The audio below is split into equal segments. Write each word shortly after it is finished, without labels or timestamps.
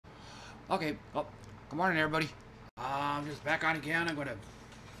Okay, well, good morning, everybody. I'm just back on again. Let me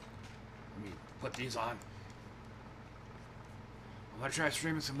put these on. I'm gonna try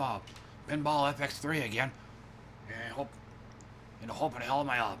streaming some Pinball FX3 again, and hope in hell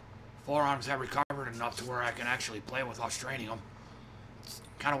my forearms have recovered enough to where I can actually play without straining them. It's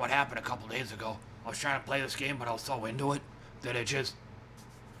kind of what happened a couple days ago. I was trying to play this game, but I was so into it that it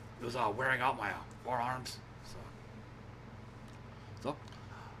was wearing out my forearms. So,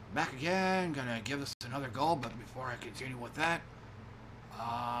 back again. Gonna give this another go, but before I continue with that,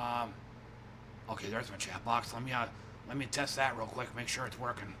 okay, there's my chat box. Let me test that real quick. Make sure it's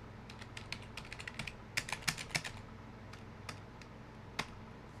working.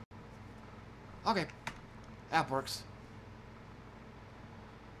 Okay, that works.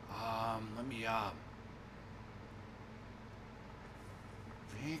 I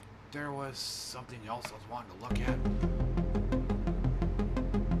think there was something else I was wanting to look at.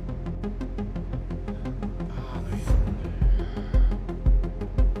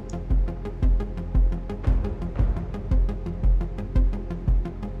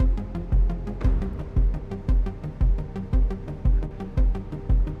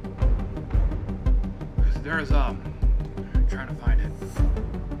 There's I'm trying to find it.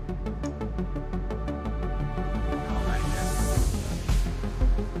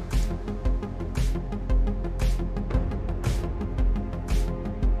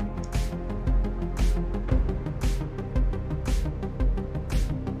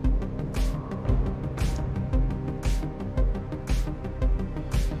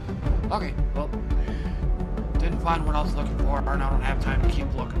 Okay, well, didn't find what I was looking for, and I don't have time to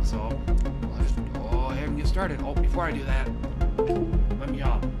keep looking, so I'll just go ahead and get started. Oh, before I do that, let me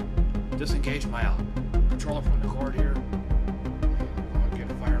disengage my controller from the cord here. I'll get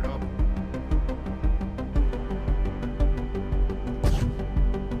it fired up.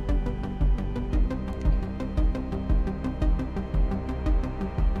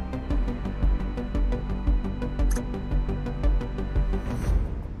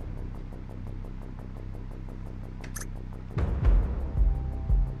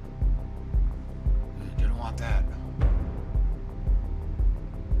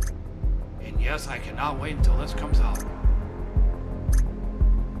 Yes, I cannot wait until this comes out.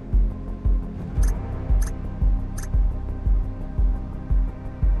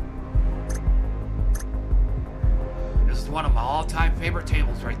 This is one of my all-time favorite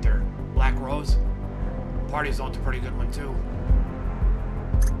tables right there. Black Rose. Party Zone's a pretty good one too.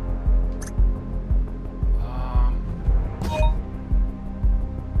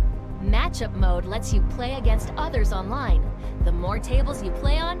 Matchup mode lets you play against others online. The more tables you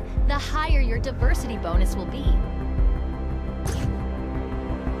play on, the higher your diversity bonus will be.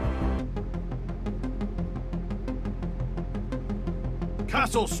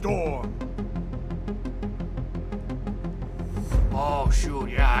 Castle Storm! Oh shoot,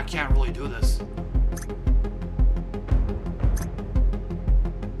 yeah, I can't really do this.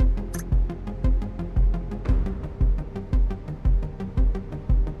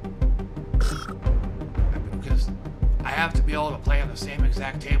 I have to be able to play on the same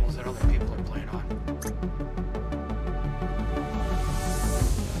exact tables that other people are playing on.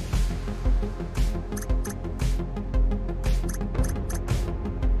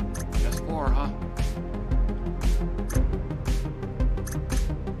 Just 4, huh?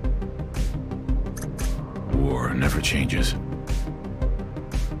 War never changes.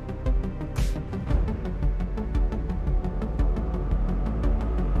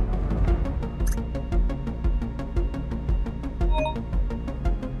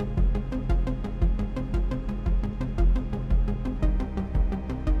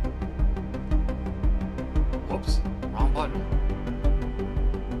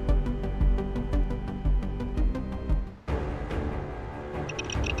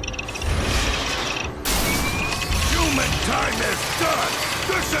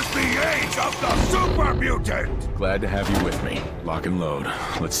 Glad to have you with me. Lock and load.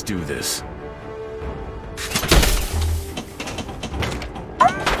 Let's do this.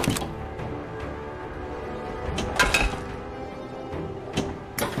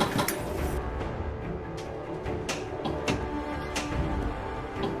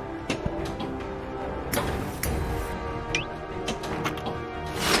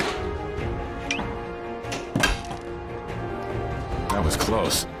 That was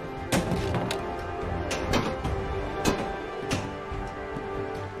close.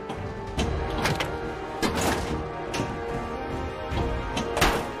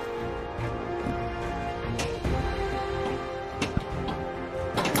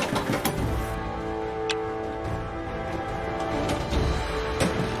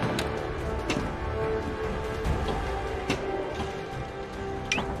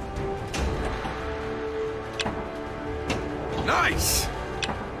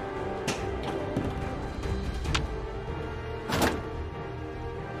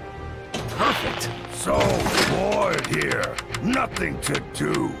 it. So bored here. Nothing to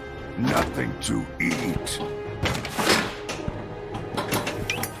do. Nothing to eat.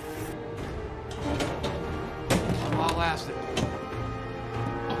 One while lasted.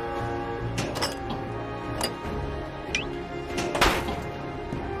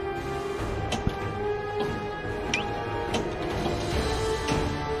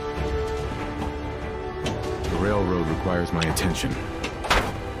 The railroad requires my attention.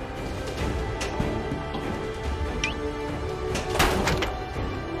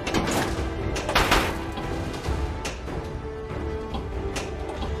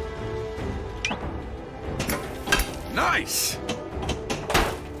 Nice!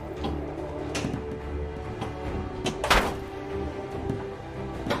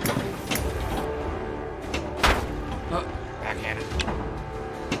 Oh, backhanded.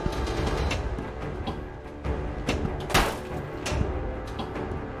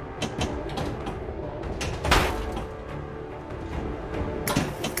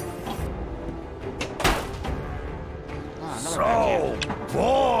 So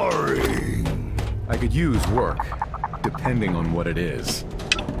boring. I could use work, depending on what it is.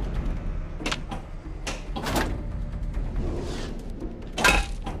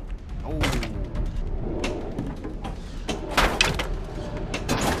 Oh.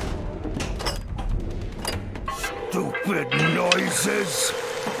 Stupid noises.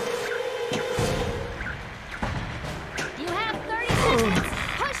 You have 30 seconds.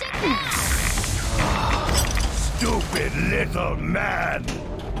 Push it now. Stupid little man.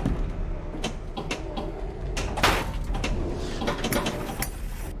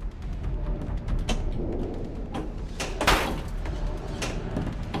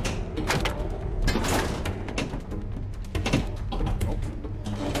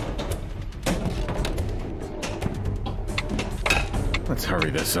 Let's hurry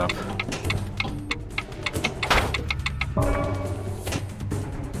this up.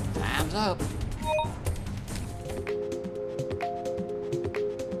 Time's up.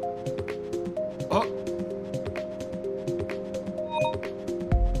 Oh.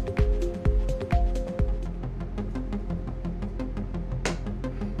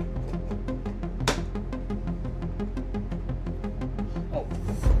 Oh.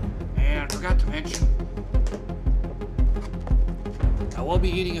 And forgot to mention, I will be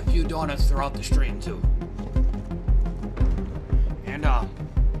eating a few donuts throughout the stream too. And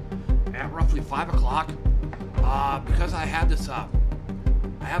at roughly 5 o'clock, because I have this I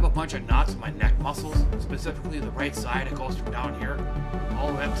have a bunch of knots in my neck muscles, specifically the right side. It goes from down here all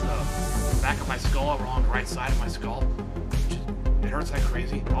the way up to the back of my skull, along the right side of my skull. It hurts like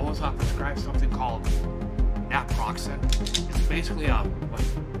crazy. I was prescribed something called naproxen. It's basically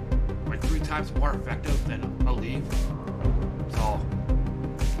like 3 times more effective than Aleve. So,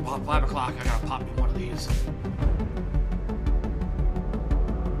 well, at 5 o'clock, I gotta pop me one of these.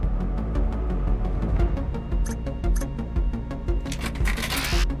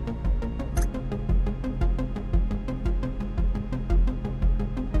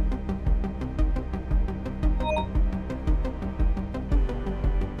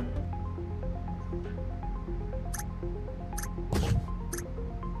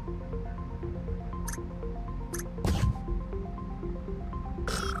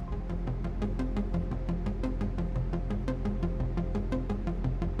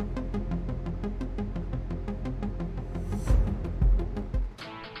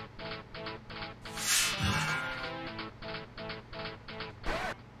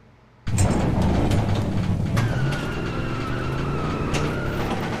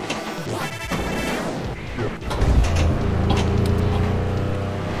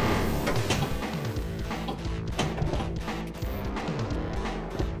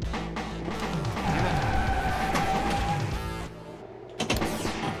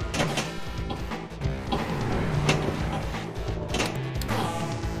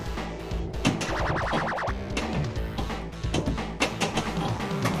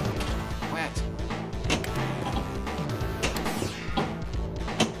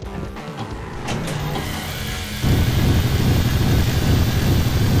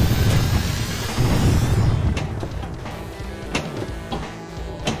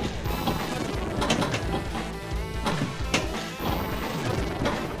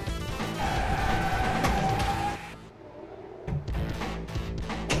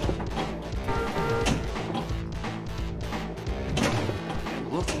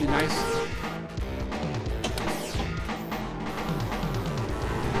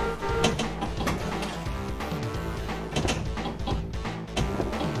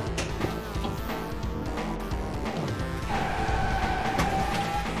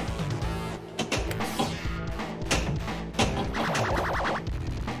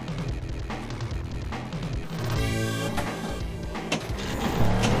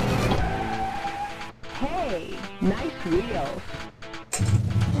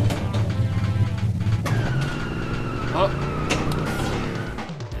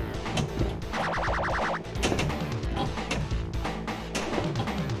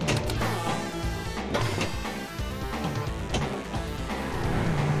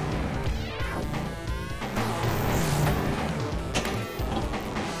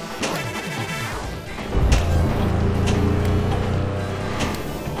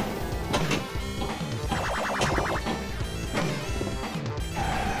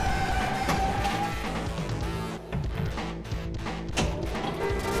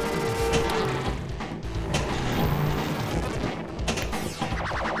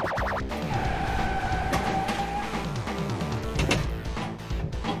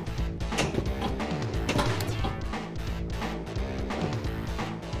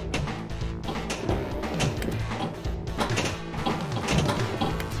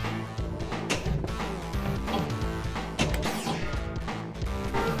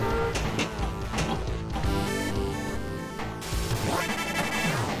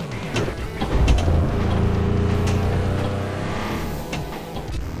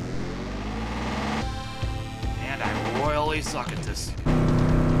 this.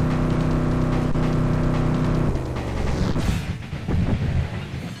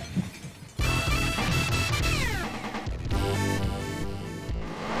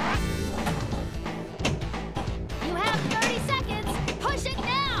 You have 30 seconds. Push it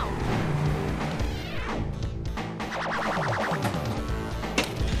now.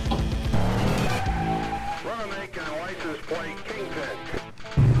 Run a make and license plate Kingpin.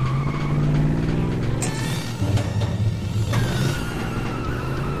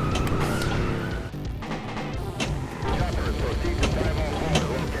 Chopper, proceed to 504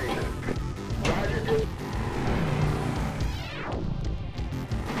 location. Roger.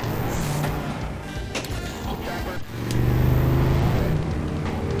 Chopper.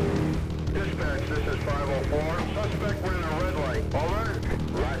 Dispatch, this is 504. Suspect wearing a red light. Over.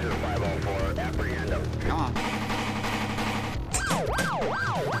 Roger, 504. Apprehend him. Come on.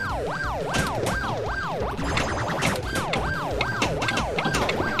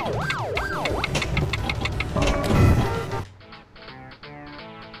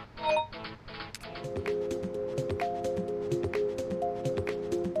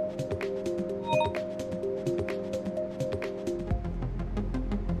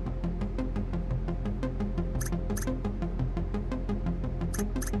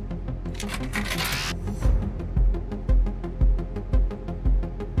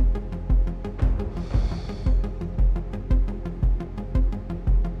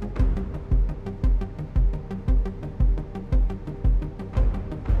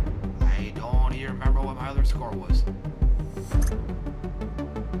 I don't even remember what my other score was.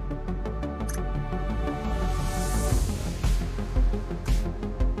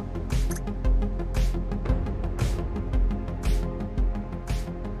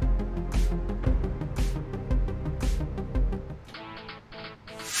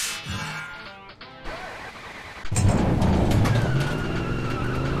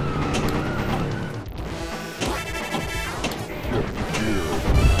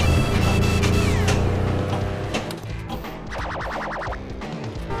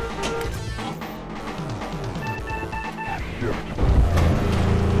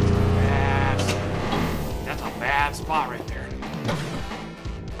 That's a bad spot right there.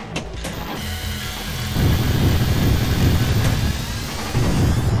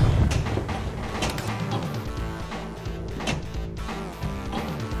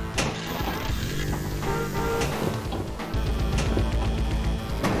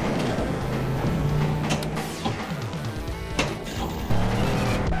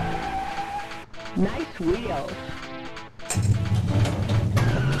 Nice wheels.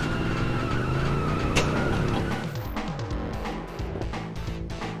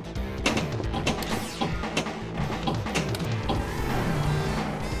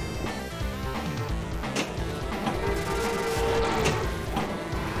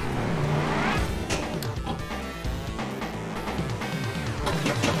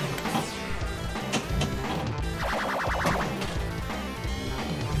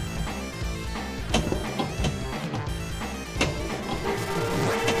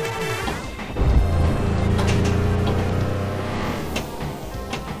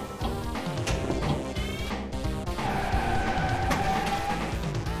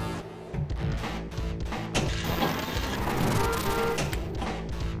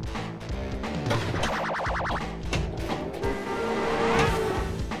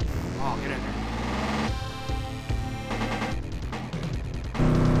 Oh, get in there.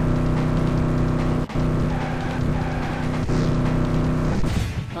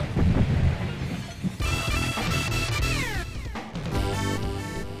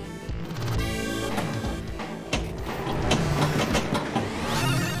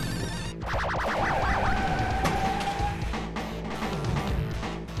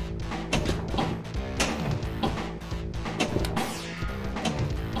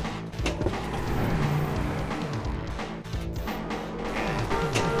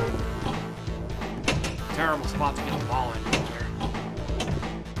 Terrible spot to get the ball in there.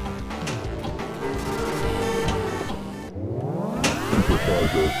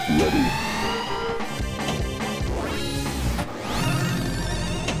 Supercharger ready.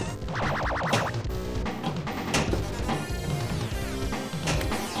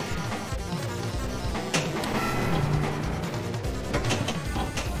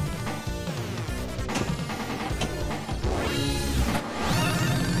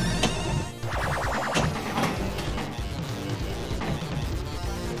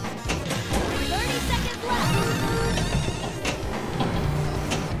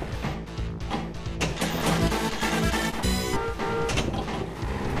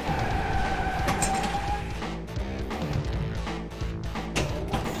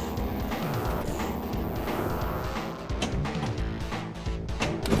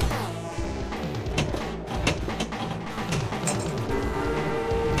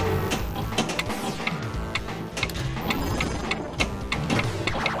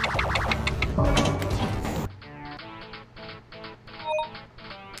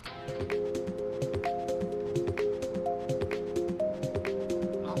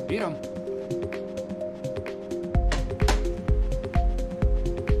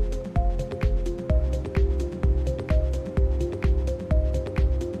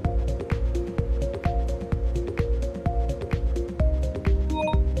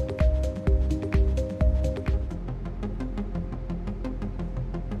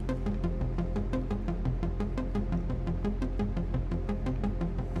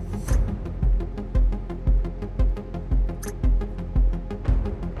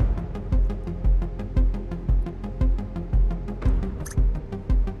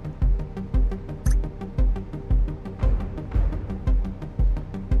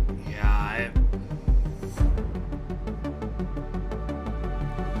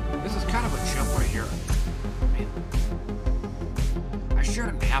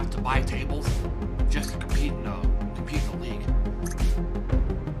 have to buy tables just to compete in the league.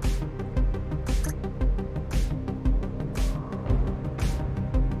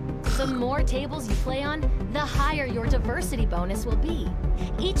 The more tables you play on, the higher your diversity bonus will be.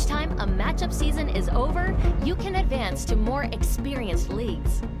 Each time a matchup season is over, you can advance to more experienced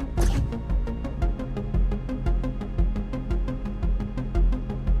leagues.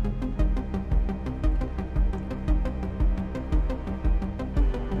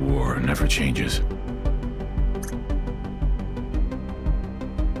 War never changes.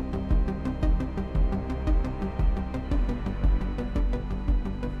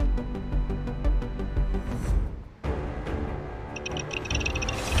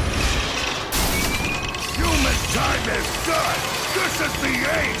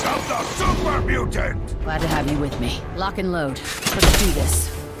 Super mutant! Glad to have you with me. Lock and load. Let's do this.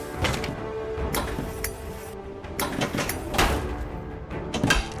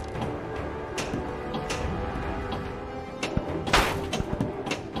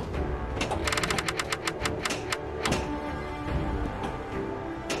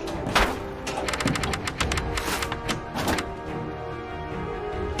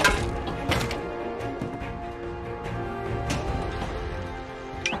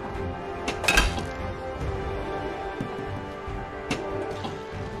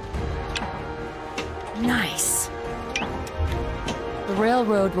 Nice. The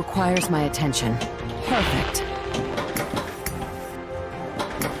railroad requires my attention. Perfect.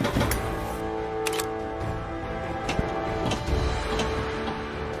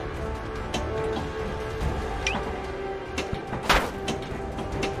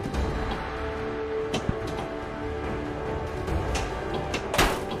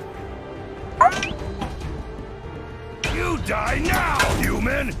 You die now,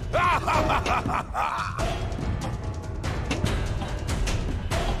 human!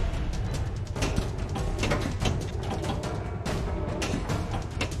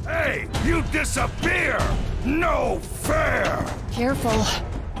 Hey, you disappear! No fair! Careful.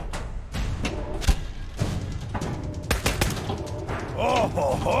 Oh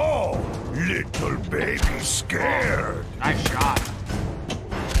ho ho! Little baby scared! Nice shot.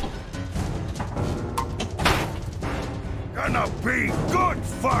 Gonna be good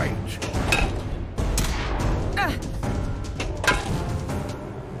fight!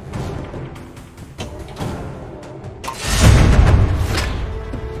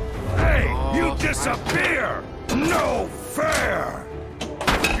 Hey, you disappear! No fair!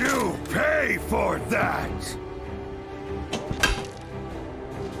 You pay for that!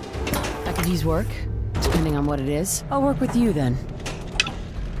 I could use work, depending on what it is. I'll work with you then.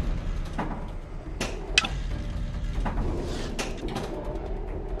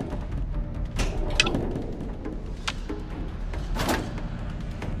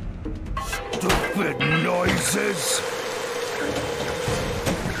 Stupid noises!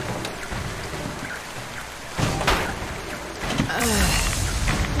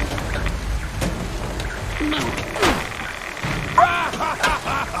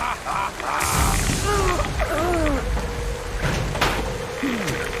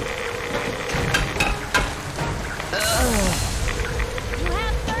 You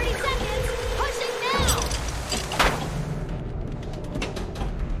have 30 seconds. Pushing now.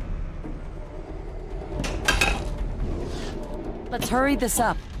 Let's hurry this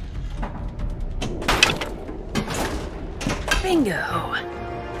up. Bingo!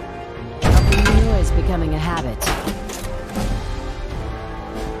 Helping you is becoming a habit.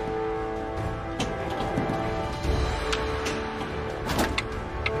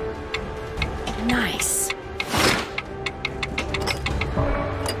 Nice.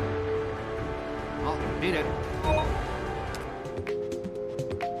 Well, beat it.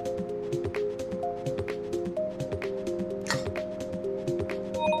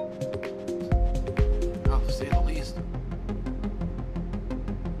 Oh, to say the least.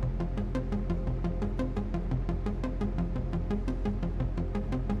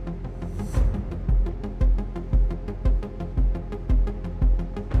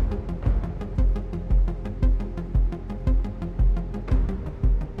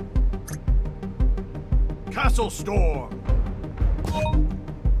 Castle Storm!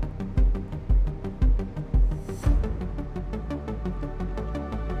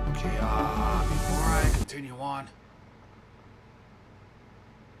 Okay, before I continue on,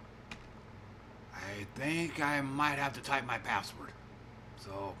 I think I might have to type my password.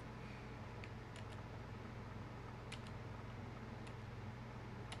 So,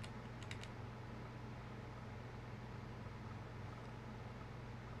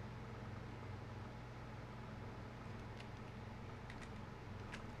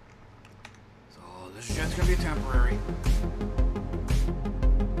 This is just gonna be temporary.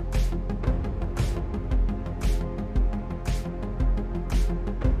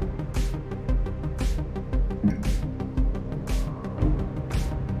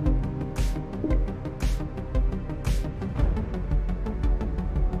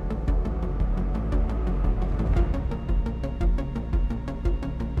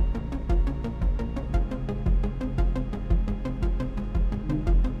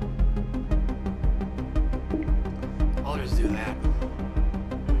 I'll just do that.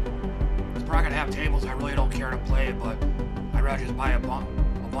 It's probably gonna have tables I really don't care to play, but I'd rather just buy a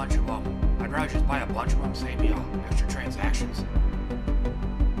bunch of them. I'd rather just buy a bunch of them, save me extra transactions.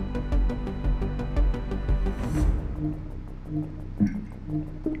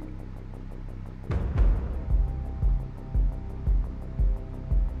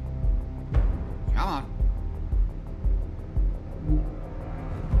 Come on.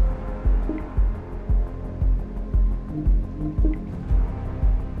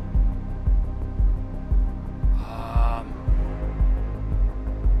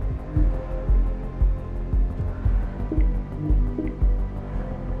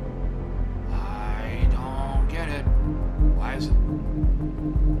 I don't get it. Why is it?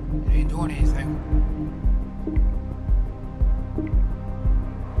 It ain't doing anything.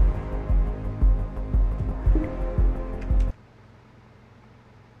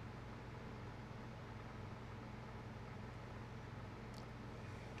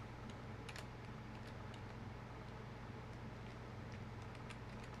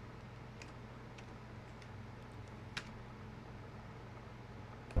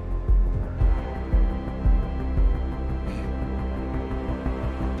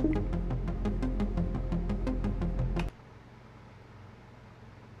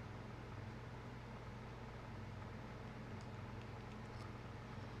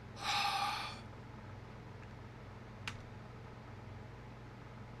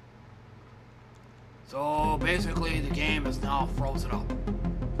 So basically the game is now frozen up.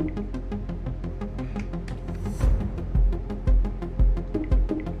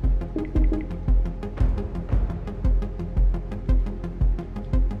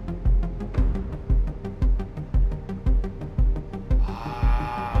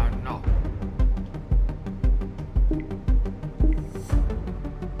 No.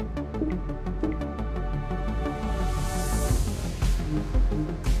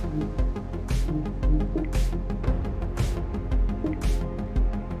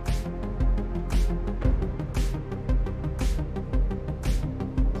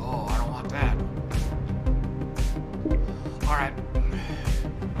 Oh, I don't want that. Alright.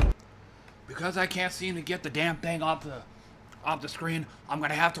 Because I can't seem to get the damn thing off the screen, I'm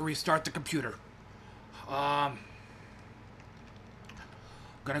gonna have to restart the computer.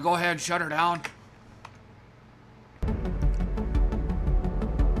 Gonna go ahead and shut her down.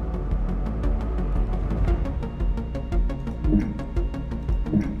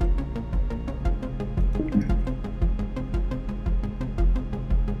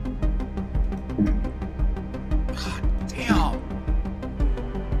 God damn.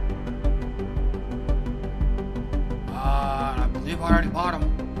 I believe I already bought them.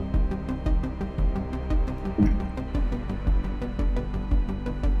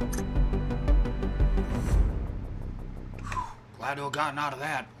 Glad to have gotten out of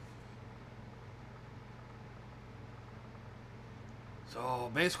that.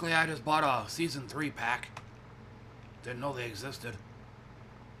 So basically I just bought a season 3 pack. Didn't know they existed.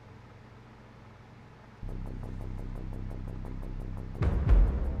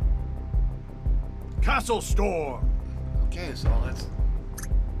 Castle Storm! Okay, so let's...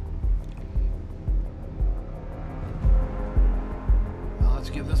 Well, let's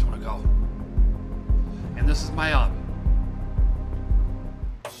give this one a go. And this is my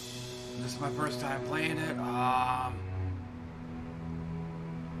this is my first time playing it.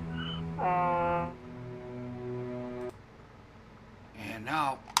 And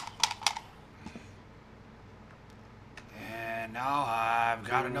now I've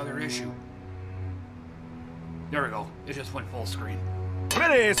got another issue. There we go. It just went full screen.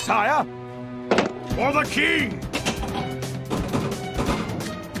 Ready, sire! For the king!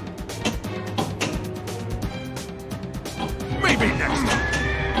 Maybe next time.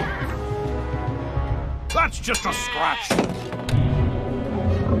 That's just a scratch.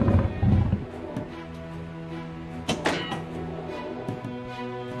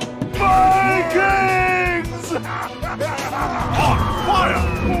 Vikings! On fire!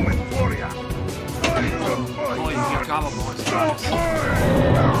 Moment for ya! Oh, you get combo points.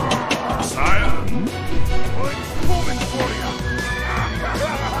 Sire! Moment for ya!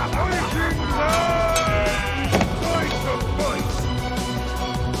 Vikings!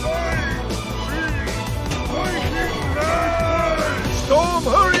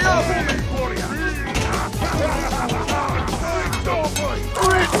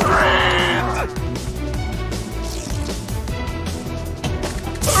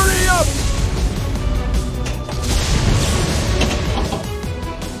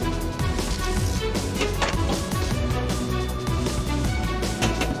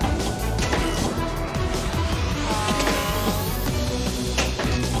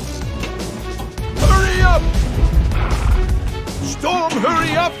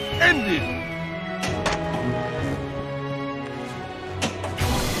 Splendid!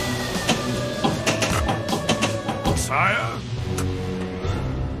 Sire?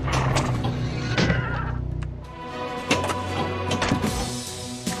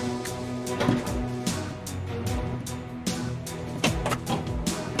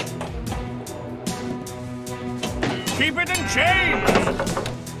 Keep it in chains!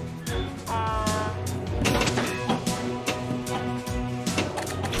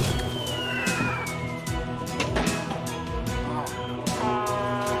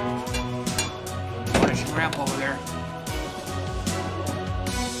 Ramp over there.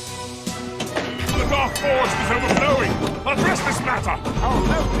 The dark force is overflowing! Address this matter! Our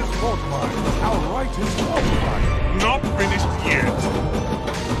left is fortified. Our right is fortified. Not finished yet.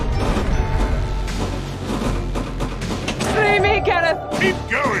 Free me, Kenneth! Keep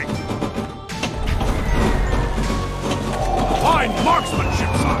going! Fine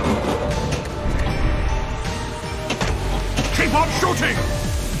marksmanship, sire! Keep on shooting!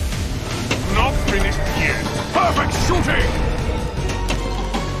 Not finished yet. Perfect shooting!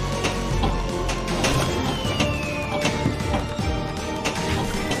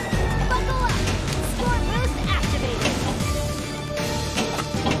 Buckle up! Score boost activated!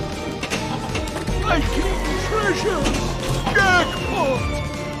 Making treasures! Jackpot!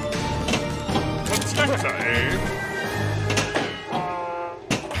 Protector, eh?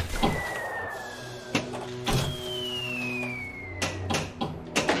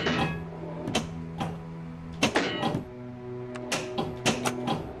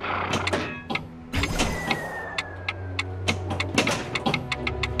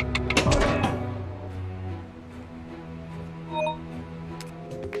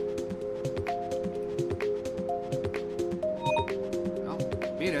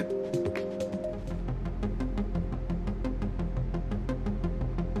 Beat it.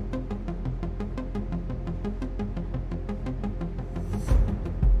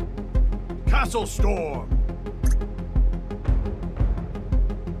 Castle Storm!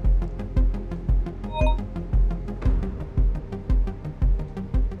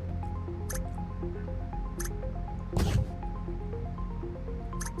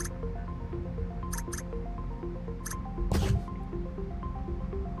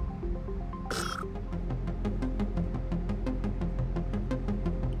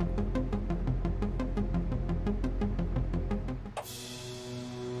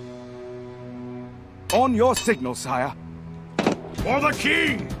 On your signal, sire. For the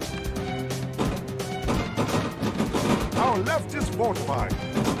king! Our left is fortified.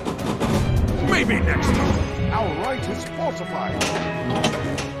 Maybe next time. Our right is fortified.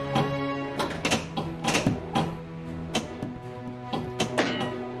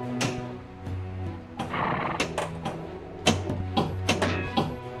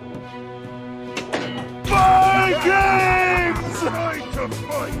 Vikings! Right to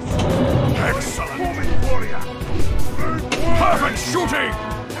fight! Excellent! Warrior! Perfect shooting!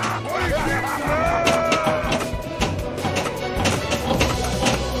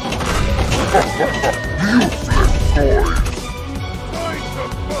 Useless toys! Right to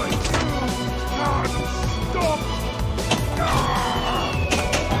fight! Can't stop!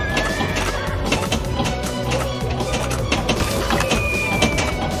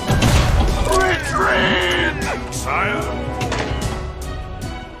 Retreat! Sire?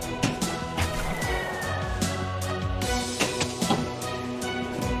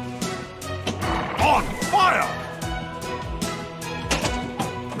 On fire!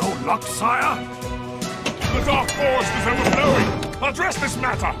 No luck, sire? The dark force is overflowing! Address this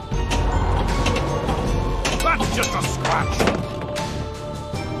matter! That's just a scratch!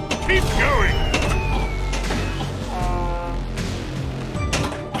 Keep going!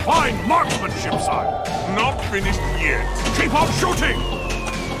 Fine marksmanship, sire! Not finished yet! Keep on shooting!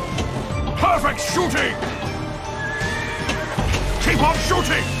 Perfect shooting! Keep on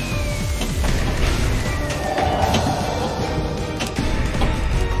shooting!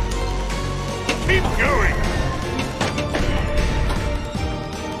 Keep going!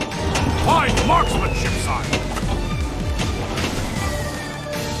 Fine marksmanship, sire!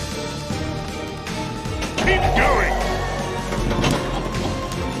 Keep going!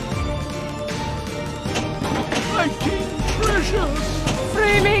 Making treasures!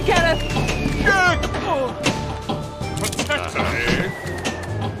 Free me, Kenneth! Jackpot! Protector, eh?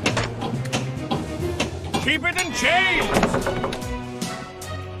 Keep it in chains!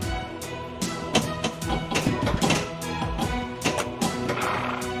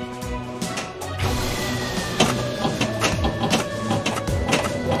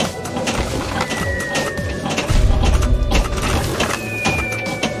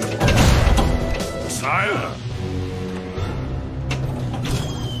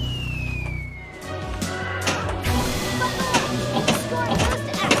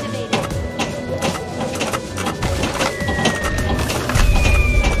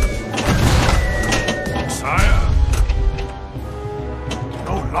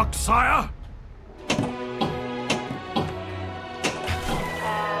 luck, sire?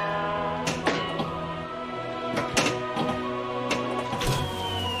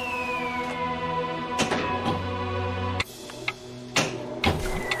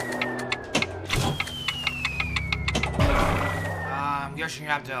 I'm guessing you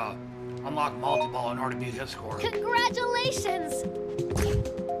have to unlock multi-ball in order to beat his score. Congratulations!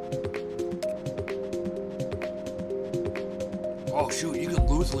 Oh shoot, you could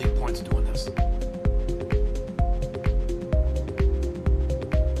lose league points doing this.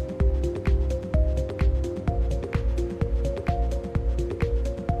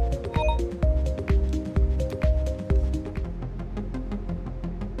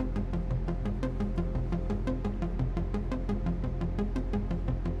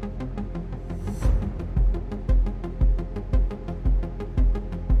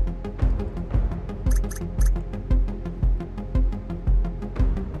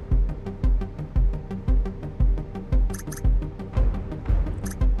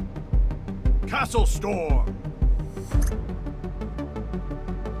 Castle Storm!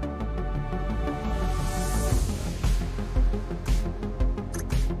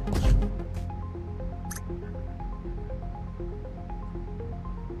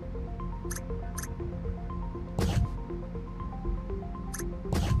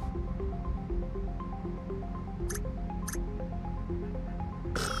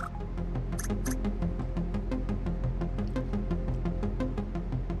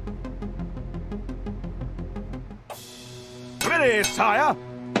 Ready, sire!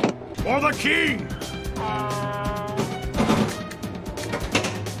 For the king!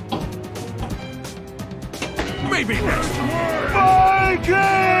 Maybe next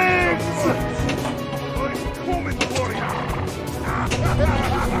Vikings! Woman warrior!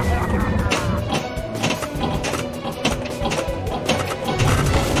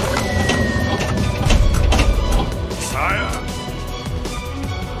 Sire!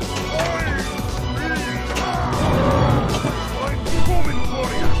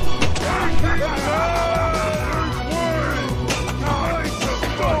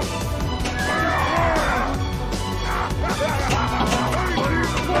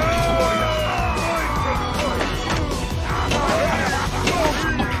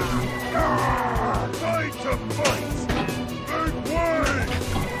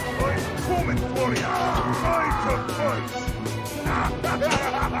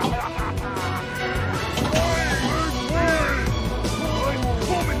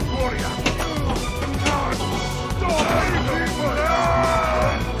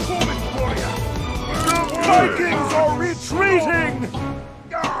 Vikings are retreating!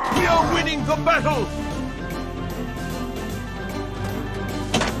 We are winning the battle!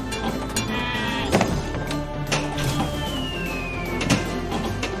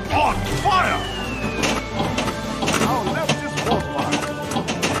 On fire! Our left is fortified.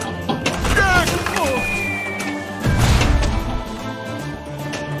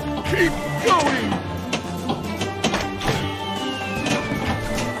 Keep going!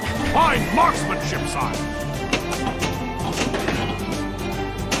 Fine marksmanship, sire!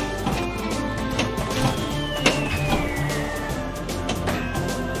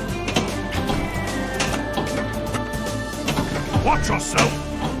 Watch yourself!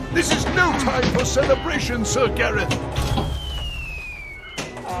 This is no time for celebration, Sir Gareth!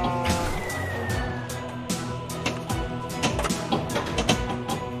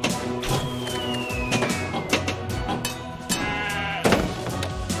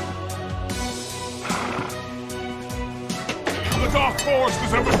 The dark forest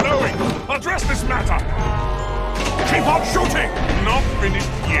is overflowing! Address this matter! Keep on shooting! Not finished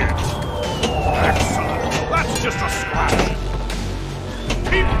yet! Excellent! That's just a scratch!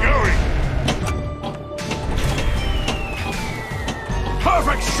 Keep going!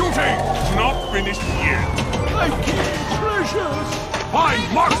 Perfect shooting! Not finished yet. I gain treasures! Fine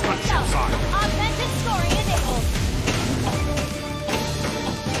marksmanship, sire! Augmented scoring enabled.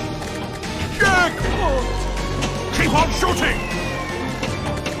 Jackpot! Keep on shooting!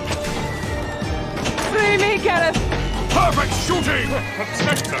 Free me, Gareth! Perfect shooting!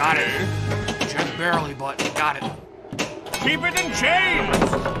 Protect Got it. Just barely, but got it. Keep it in chains!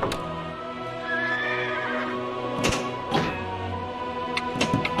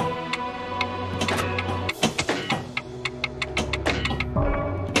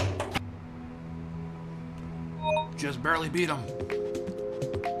 Just barely beat him.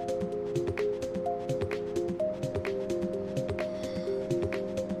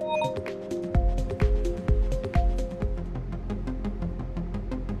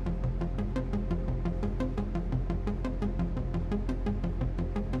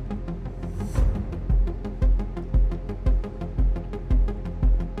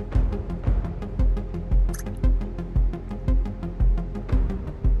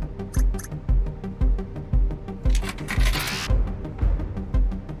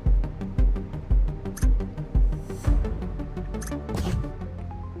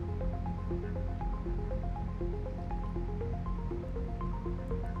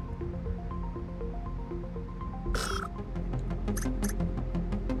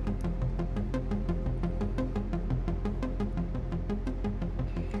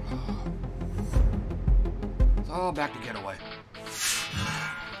 So back to Getaway.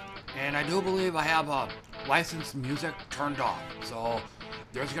 And I do believe I have licensed music turned off. So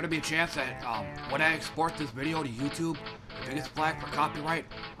there's going to be a chance that when I export this video to YouTube, if it gets flagged for copyright,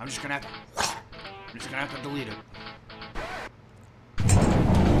 I'm just going to have to delete it.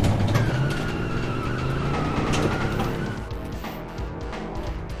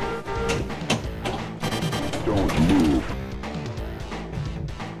 Don't move.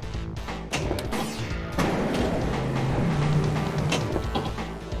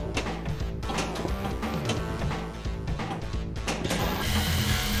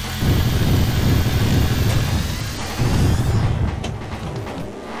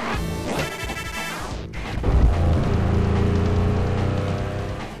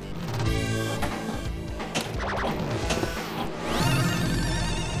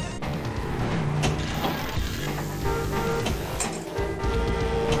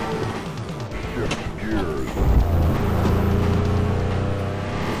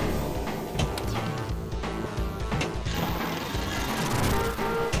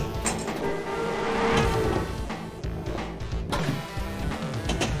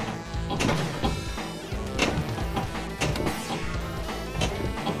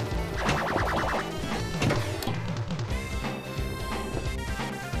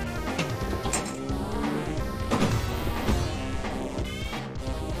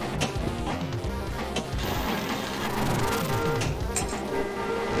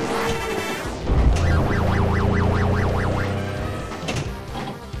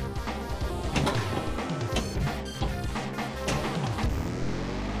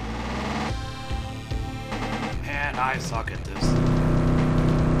 I suck at this.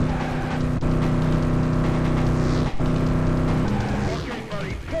 Okay,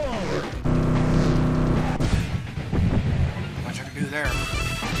 buddy, forward. Much I can do there.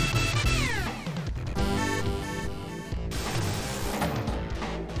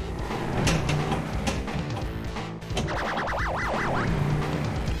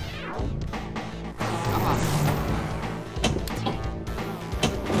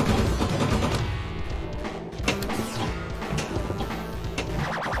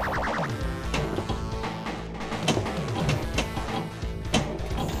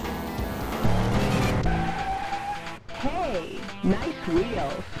 Nice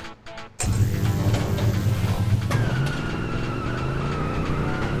wheels.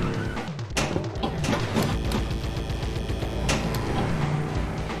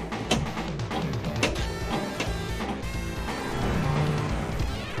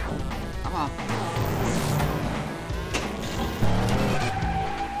 Come on.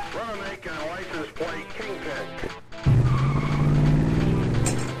 Run a make and a license plate Kingpin.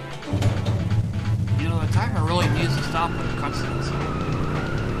 You know, the timer really needs to stop with the cutscenes.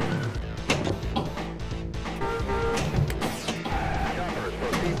 Choppers,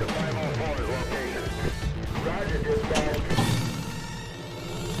 proceed to 504's location. Roger, dispatch.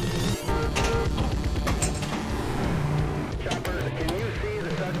 Choppers, can you see the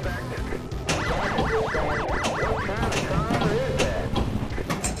suspect? Roger, dispatch. What kind of car is that?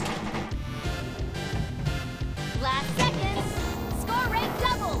 Last seconds. Score rate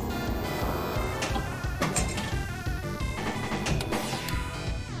double.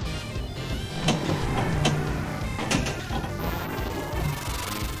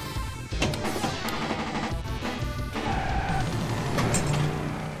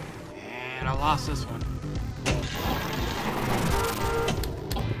 And I lost this one.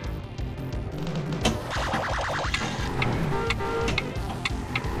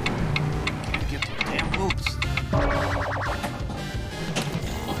 Can't get to the damn loops.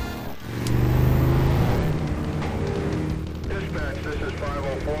 Dispatch, this is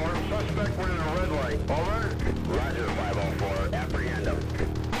 504. Suspect running a red light. Over. Roger, 504. Apprehend him.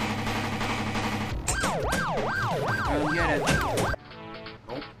 Go get it.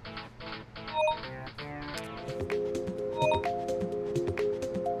 Nope.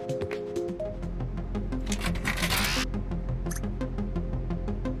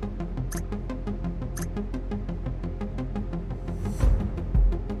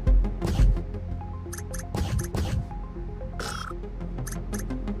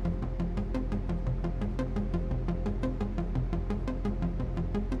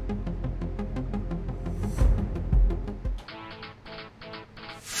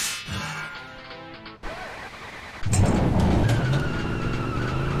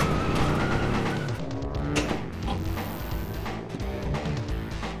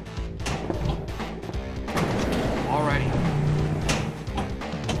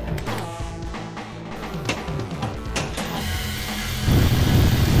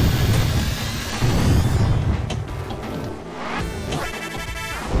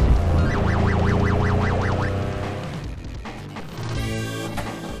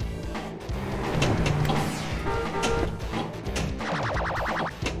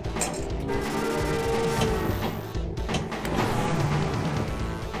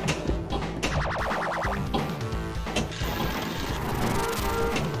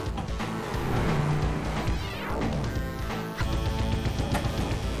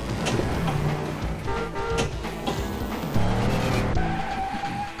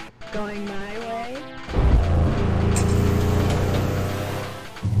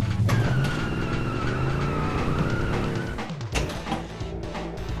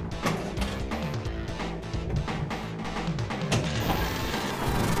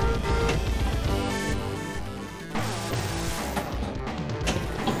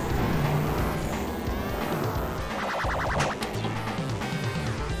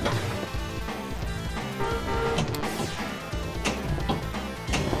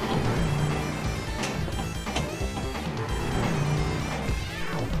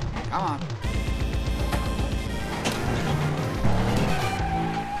 Come on.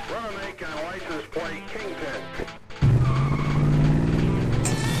 Runner make and license plate Kingpin.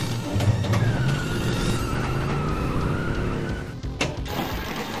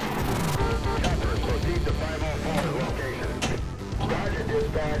 Chopper, proceed to 504 location. Roger,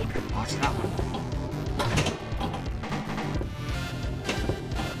 dispatch. Watch that one.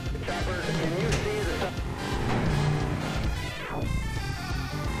 Chopper, can you see the...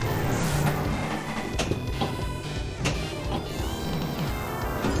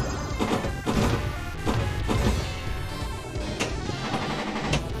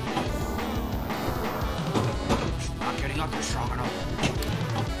 Not getting up there strong enough.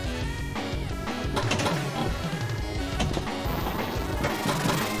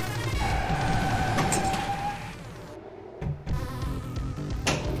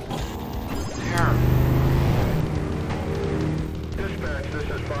 There. Dispatch, this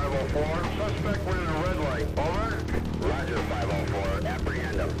is 504. Suspect running a red light. Over. Roger, 504.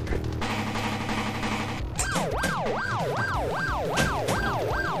 Apprehend him.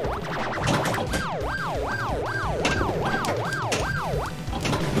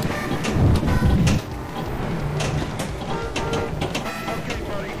 Okay,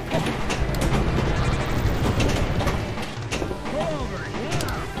 buddy. Pull over,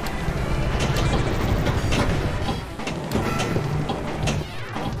 yeah.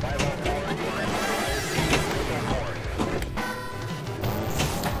 504,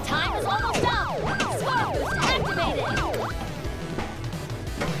 Time is almost up! Smoke boost activated!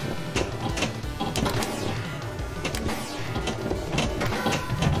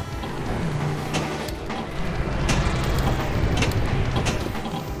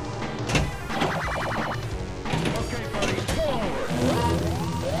 okay, buddy. Pull over.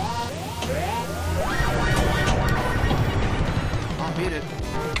 I'll beat it.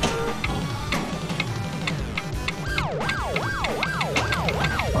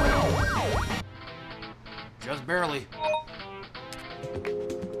 Just barely.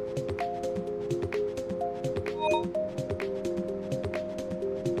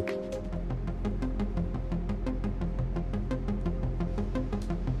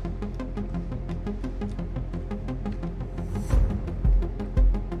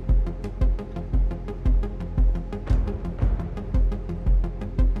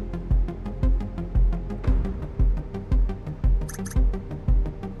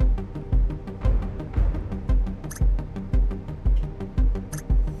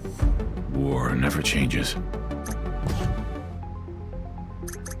 War never changes.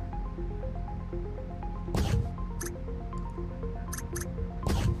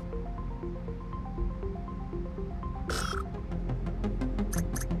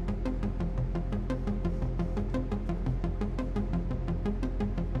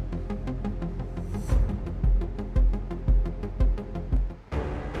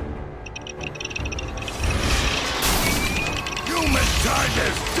 Humankind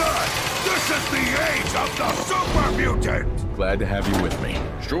is done! This is the age of the super mutant! Glad to have you with me.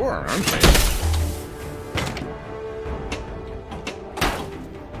 Sure, I'm saying.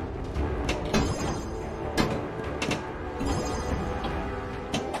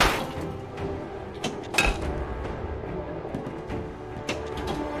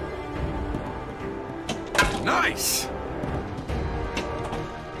 Nice!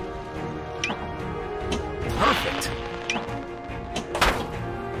 Perfect!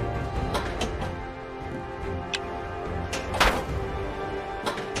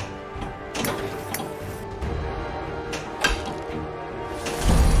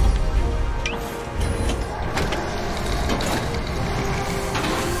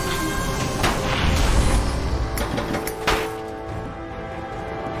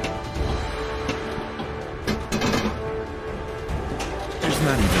 There's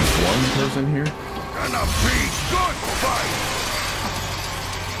not even one person here. Gonna be good fight!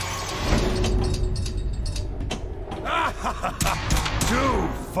 Too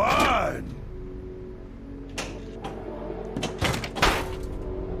fun!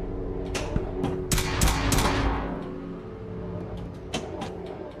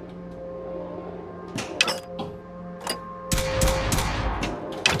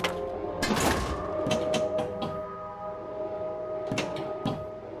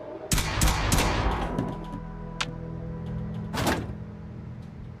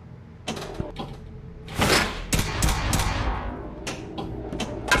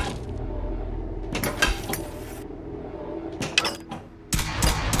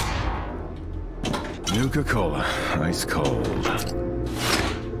 Nuka-Cola, ice cold.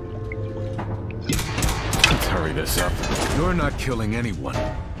 Let's hurry this up. You're not killing anyone.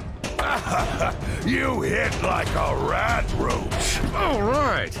 You hit like a rat roach. All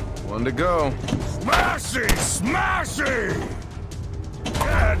right, one to go. Smashy! Smashy!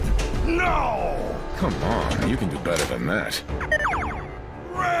 And no! Come on, you can do better than that.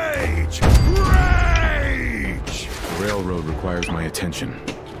 Rage! Rage! The railroad requires my attention.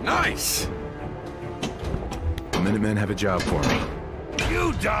 Nice! The Minutemen have a job for me.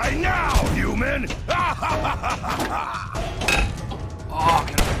 You die now, human! Oh,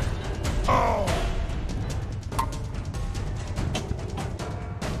 get him. Oh!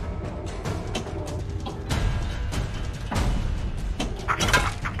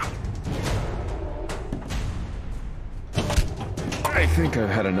 I think I've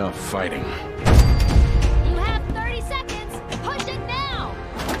had enough fighting. You have 30 seconds. Push it now.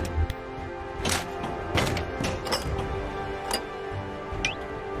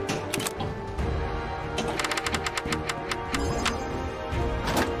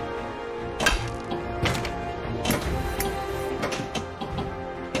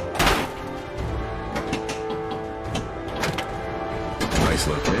 Nice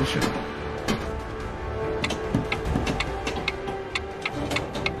location.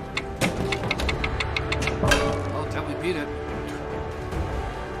 Well, tell me beat it.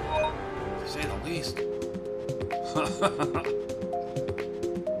 To say the least.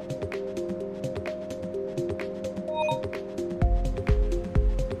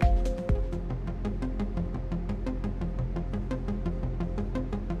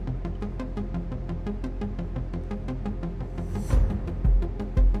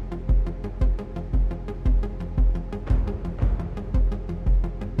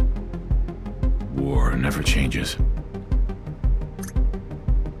 War never changes.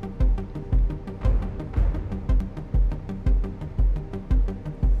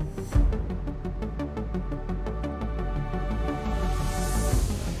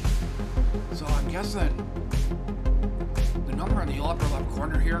 So I'm guessing the number in the upper left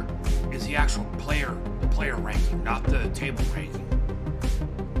corner here is the actual player ranking, not the table ranking.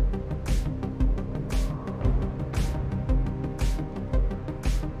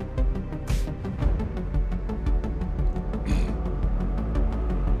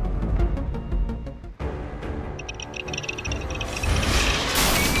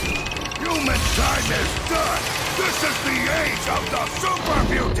 Humankind is done! This is the age of the super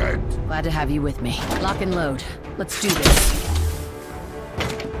mutant! Glad to have you with me. Lock and load. Let's do this.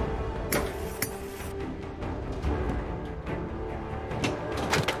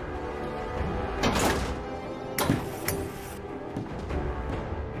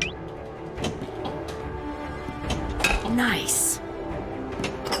 Nice.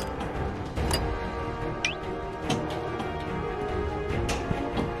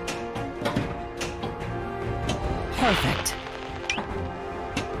 Perfect.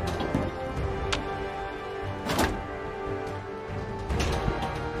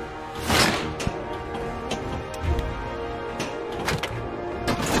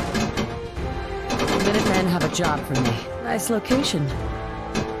 Minutemen have a job for me. Nice location.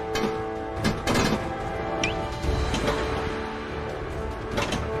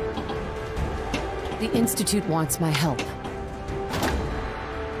 The Institute wants my help.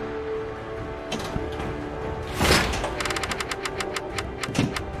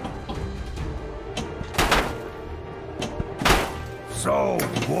 So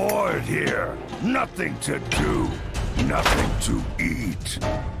bored here. Nothing to do. Nothing to eat.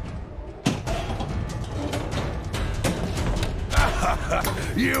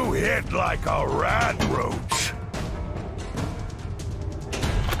 You hit like a rat roach.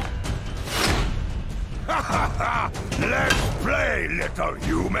 Let's play, little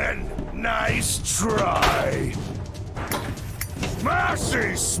human. Nice try.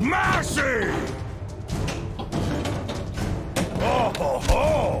 Smashy, smashy! Oh ho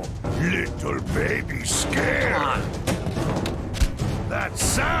ho! Little baby scared. That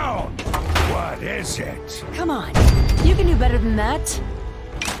sound! What is it? Come on. You can do better than that.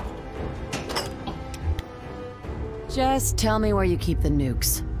 Just tell me where you keep the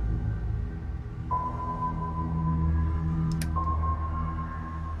nukes.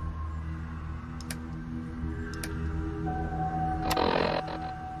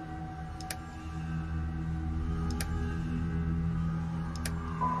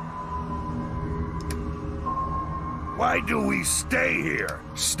 Why do we stay here,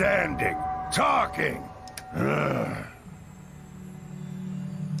 standing, talking? Ugh.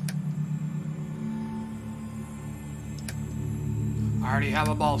 I already have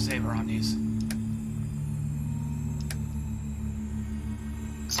a ball saver on these.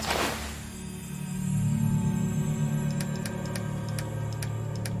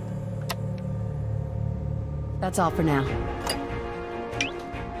 That's all for now.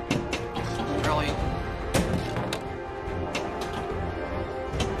 Really?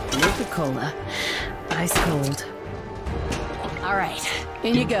 Coca-Cola. Ice cold. All right,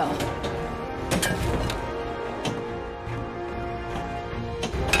 in you go.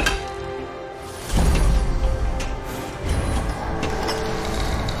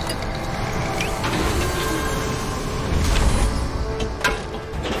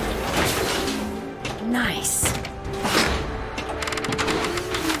 Nice.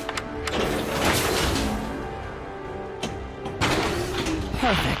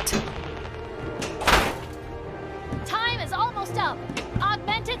 Perfect. Time is almost up.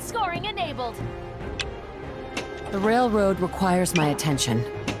 Augmented scoring enabled. The railroad requires my attention.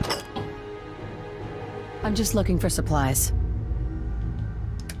 I'm just looking for supplies.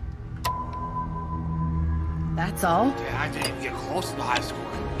 That's all? Yeah, I didn't even get close to the high score.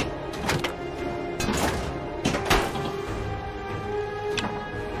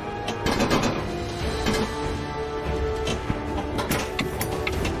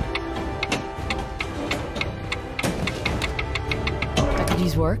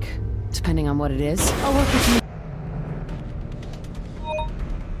 Packages work, depending on what it is. I'll work with you.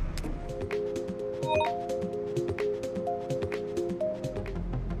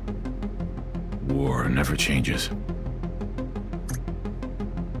 War never changes.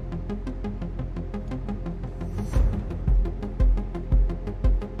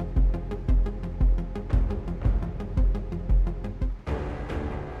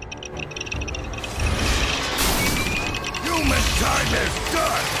 Humankind is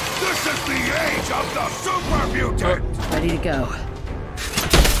done! This is the age of the super mutant! Ready to go.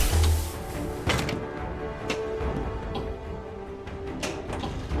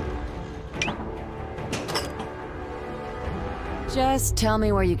 Just tell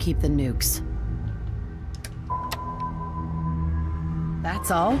me where you keep the nukes. That's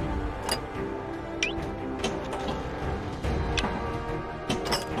all?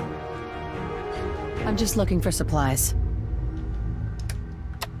 I'm just looking for supplies.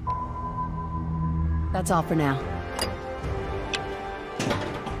 That's all for now.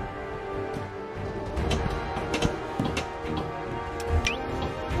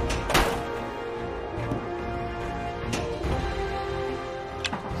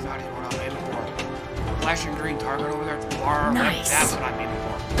 That's not even what I'm aiming for. Flashing green target over there at the bar. Nice. That's what I'm aiming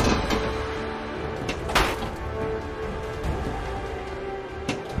for.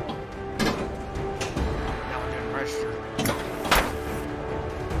 That one didn't register.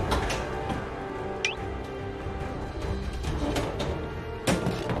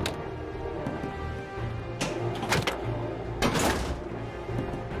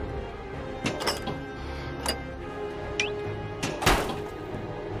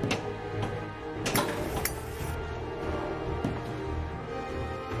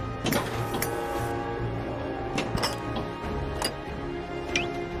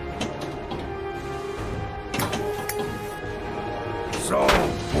 So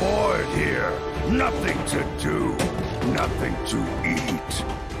bored here. Nothing to do. Nothing to eat.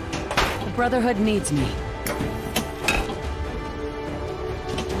 The Brotherhood needs me.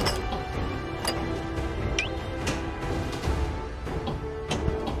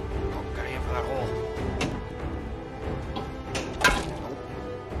 Oh, gotta aim for that hole.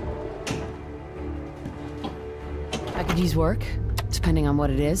 Packages work, depending on what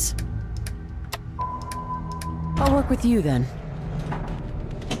it is. I'll work with you then.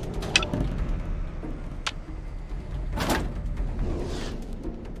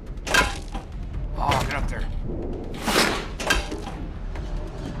 Oh, get up there.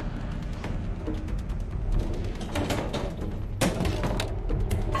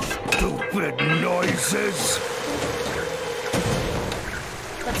 Stupid noises.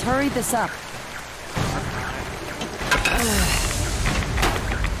 Let's hurry this up.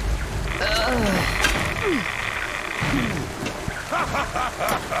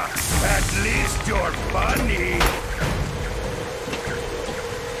 At least you're funny.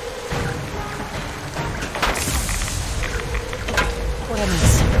 What I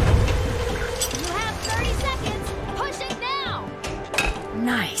miss? You have 30 seconds. Push it now.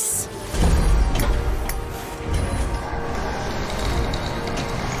 Nice.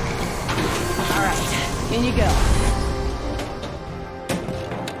 All right, in you go.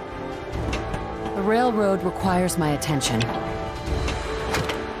 The railroad requires my attention.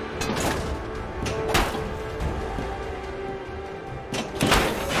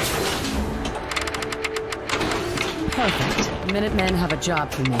 Perfect. Minutemen have a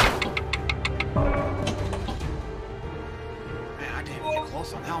job for me. Man, I didn't even get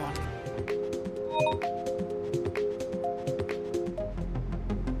close on that one.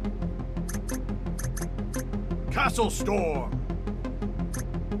 Castle Storm!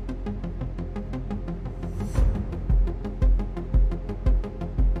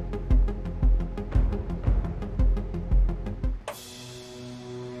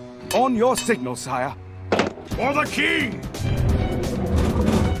 On your signal, sire. For the king!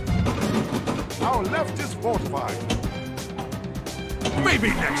 Our left is fortified. Maybe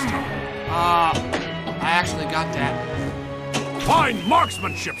next time. I actually got that. Fine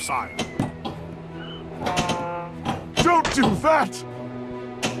marksmanship, sire. Don't do that!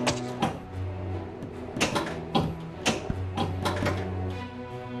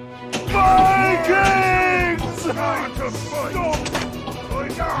 Vikings!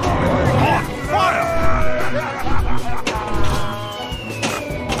 On fire!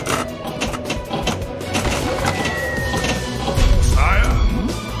 Sire?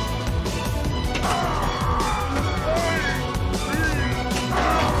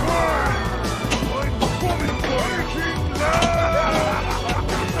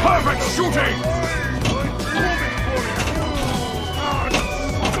 Perfect shooting!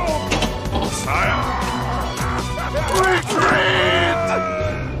 Sire? Retreat!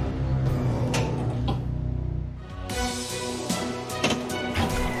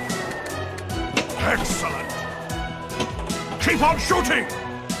 Excellent! Keep on shooting!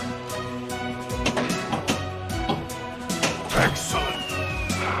 Excellent!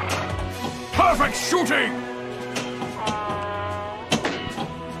 Perfect shooting!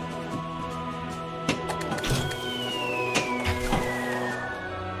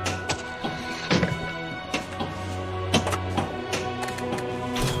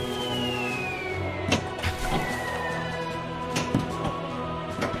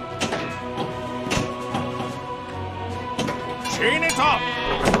 Chain it up!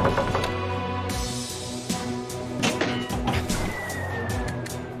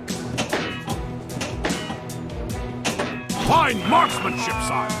 Fine marksmanship,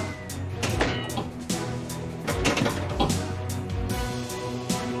 sire!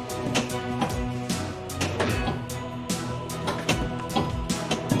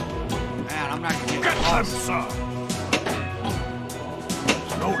 Man, I'm not gonna Get get them, close. sir!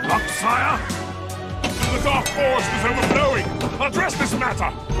 No luck, sire? The dark forest is overflowing! Address this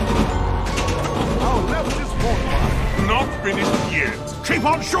matter! Our left is fortified. Not finished yet! Keep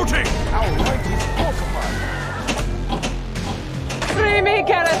on shooting! Our right is fortified. Free me,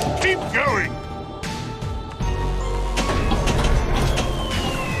 Gareth! Keep going!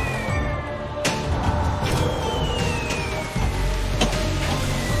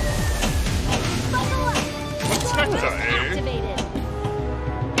 Buckle up! Protector, eh? Activated.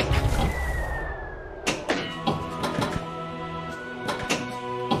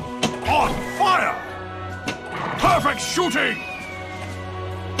 On fire! Perfect shooting!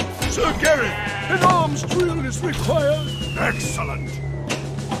 Sir Gareth, an arms drill is required. Excellent!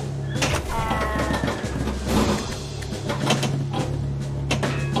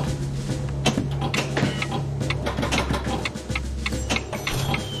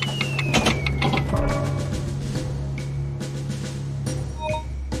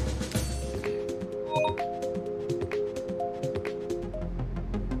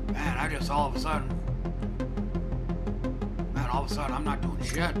 Man, I just all of a sudden, I'm not doing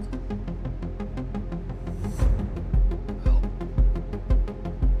shit. Well,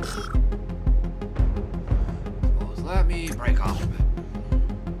 suppose let me break off a bit.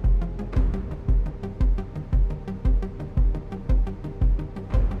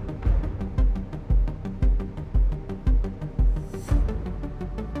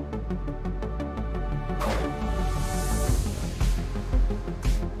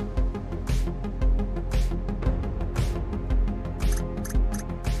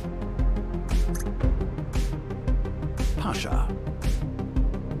 Pasha.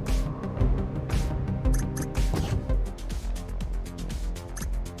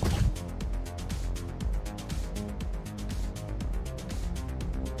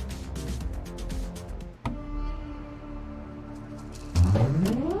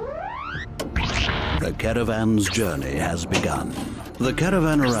 The caravan's journey has begun. The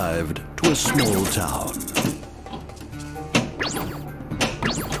caravan arrived to a small town.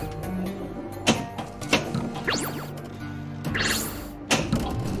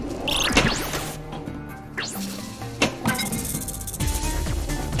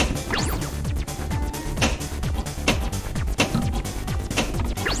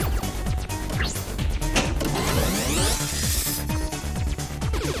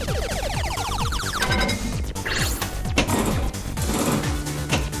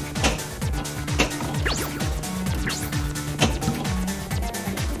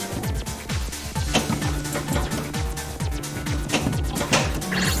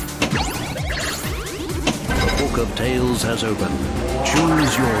 Tales has opened.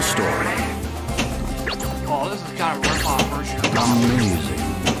 Choose your story. Oh, this is kind of a rip-off version of Amazing.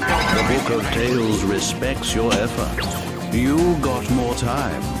 The Book of Tales respects your effort. You got more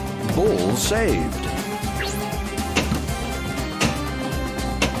time. Ball saved.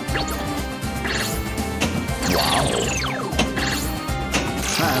 Wow.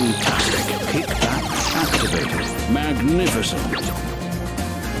 Fantastic. Kickback activated. Magnificent.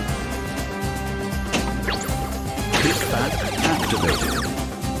 Kickback activated.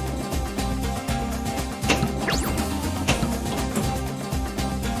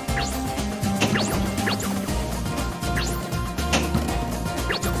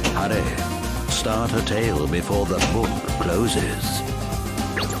 Hurry. Start a tale before the book closes.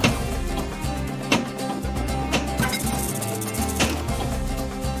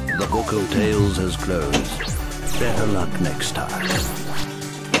 The Book of Tales has closed. Better luck next time.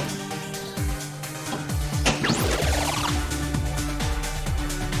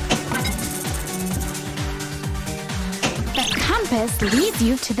 The compass leads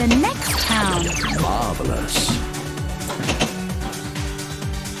you to the next town. Marvelous.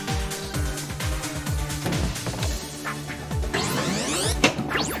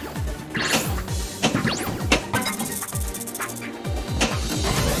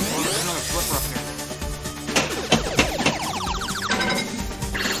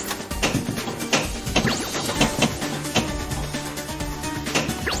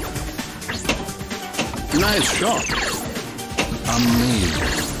 Nice shot.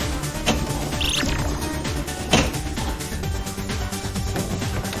 Amazing.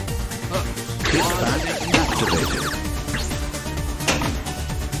 Kickback activated.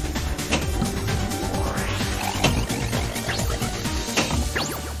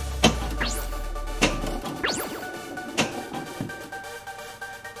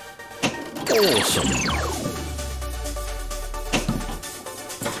 Awesome.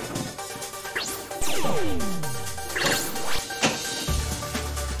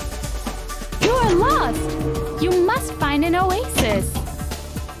 You're lost. You must find an oasis.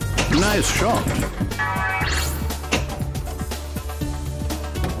 Nice shot.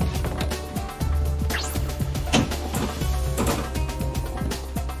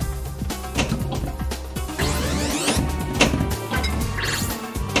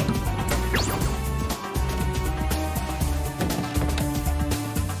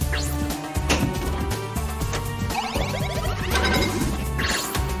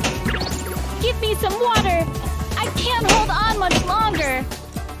 Give me some water. I can't hold on much longer.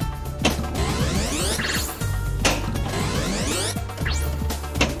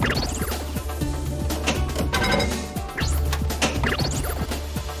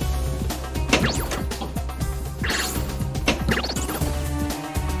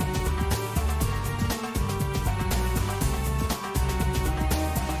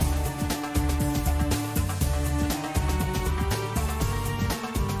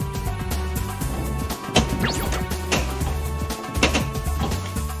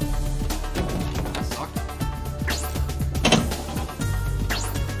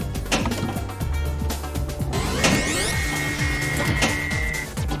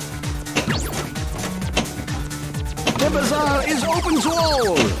 The bazaar is open to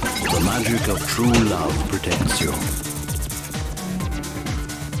all. The magic of true love protects you.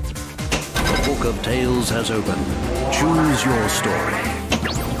 The Book of Tales has opened. Choose your story.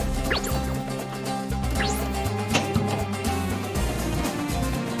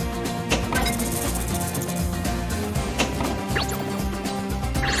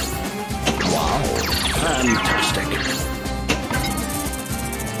 Wow, fantastic.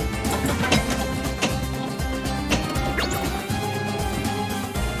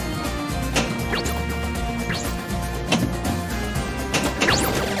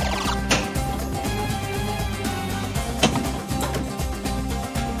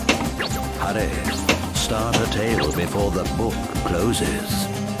 Hurry. Start a tale before the book closes.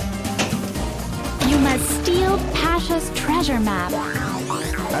 You must steal Pasha's treasure map.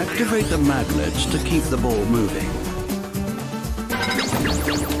 Activate the magnets to keep the ball moving.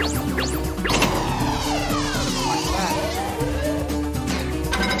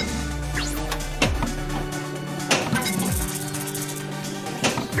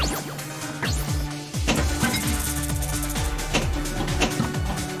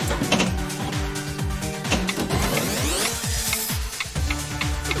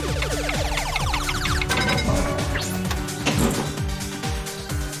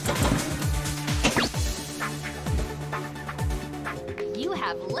 You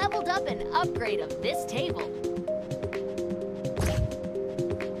have leveled up an upgrade of this table.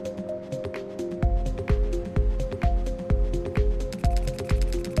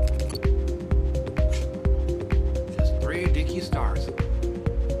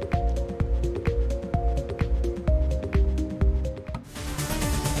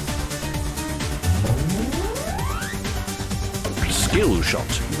 kill shot,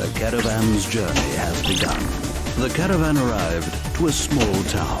 the caravan's journey has begun. The caravan arrived to a small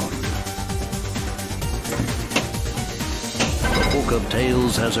town. The book of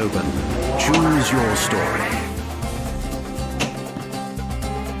tales has opened. Choose your story.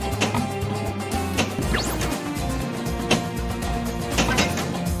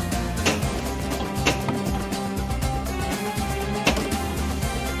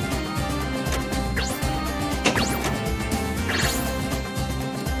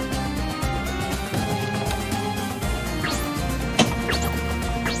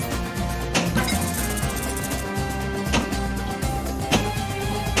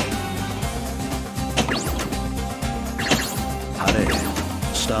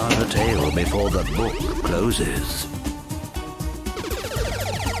 Start a tale before the book closes.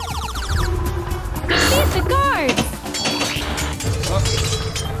 Defeat the guards!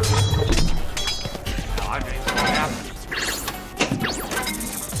 I mean, what happened?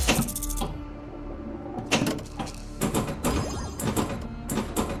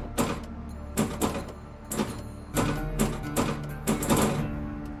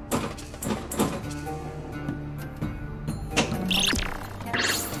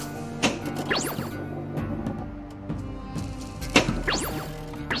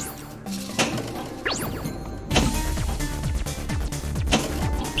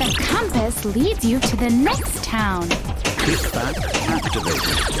 Leads you to the next town. Kickback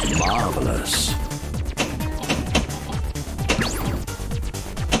activated. Marvelous.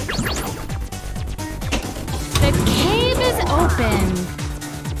 The cave is open.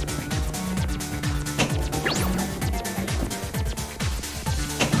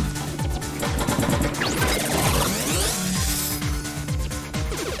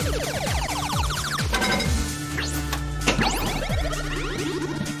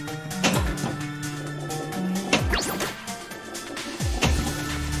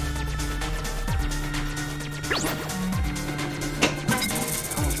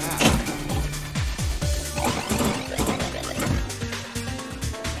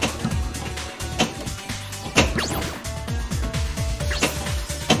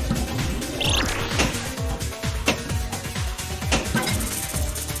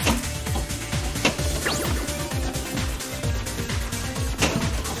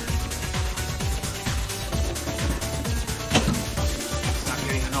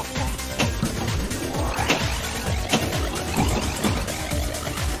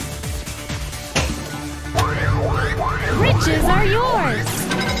 Riches are yours!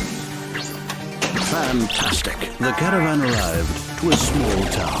 Fantastic. The caravan arrived to a small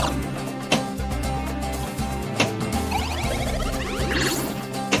town.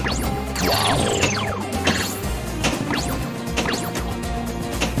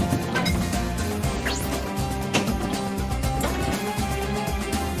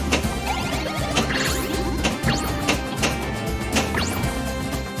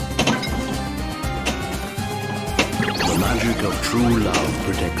 The magic of true love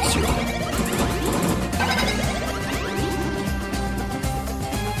protects you.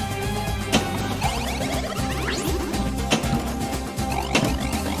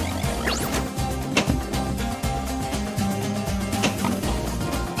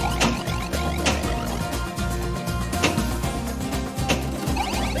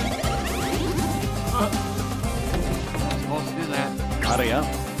 Supposed to do that. Hurry up.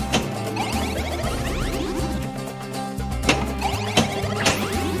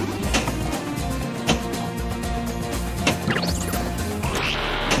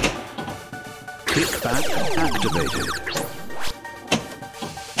 Kickback activated.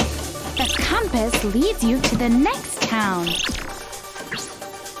 The compass leads you to the next town.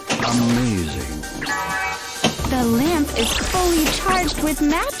 Amazing. The lamp is fully charged with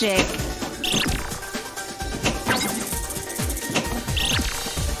magic.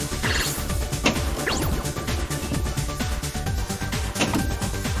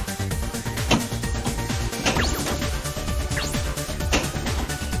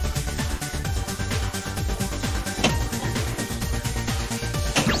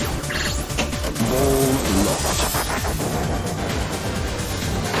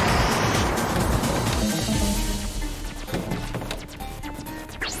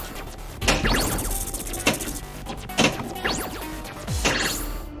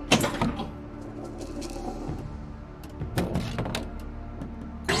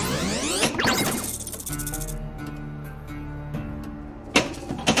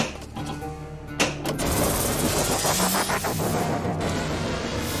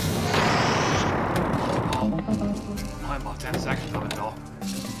 I'm about 10 seconds of it though.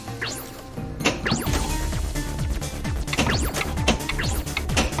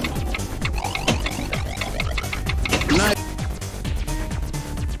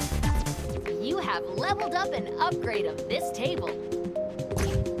 dialed up an upgrade of this table.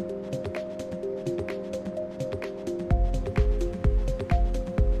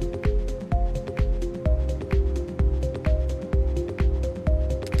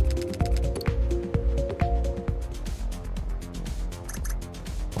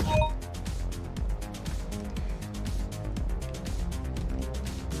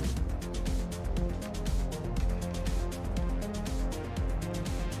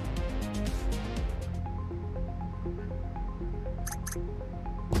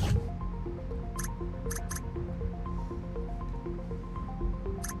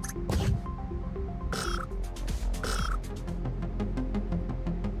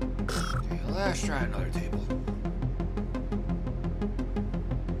 Let's try another table.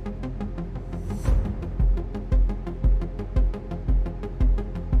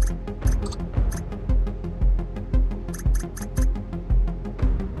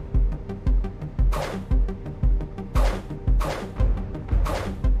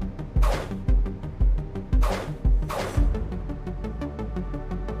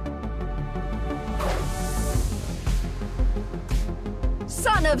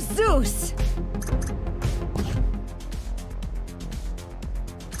 Son of Zeus!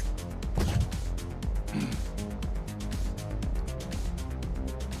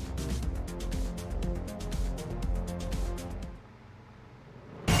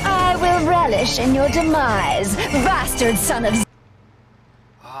 I will relish in your demise, bastard son of...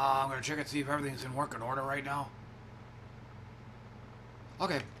 I'm gonna check and see if everything's in working order right now.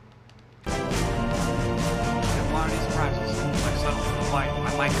 Okay. Didn't want any surprises. I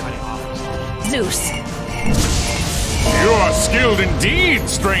might cut it off. Zeus. You are skilled indeed,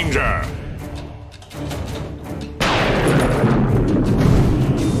 stranger.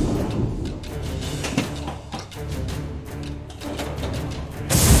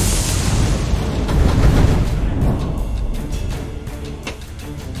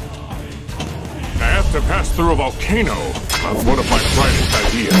 I have to pass through a volcano. Not one of my brightest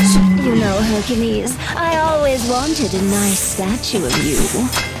ideas. You know, Hercules, I always wanted a nice statue of you.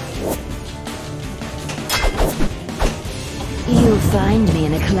 You'll find me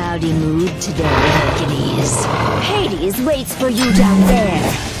in a cloudy mood today, Hercules. Hades waits for you down there.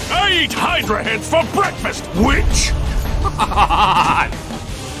 I eat Hydra heads for breakfast, witch!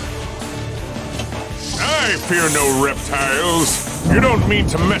 I fear no reptiles. You don't mean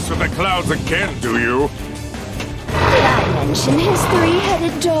to mess with the clouds again, do you? Did I mention his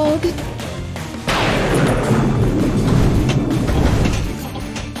three-headed dog?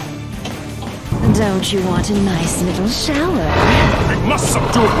 Don't you want a nice little shower? I must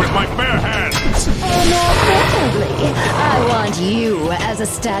subdue it with my bare hands! Oh, more preferably, I want you as a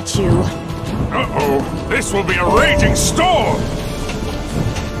statue. Uh-oh, this will be a raging storm!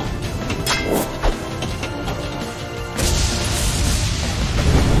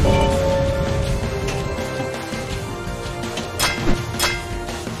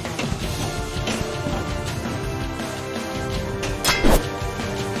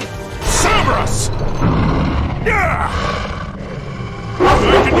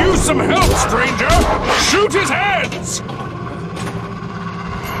 I can use some help, stranger! Shoot his heads!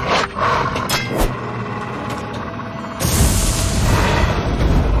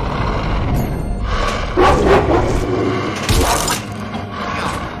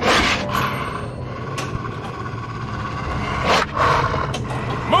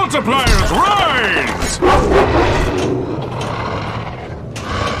 Multipliers rise!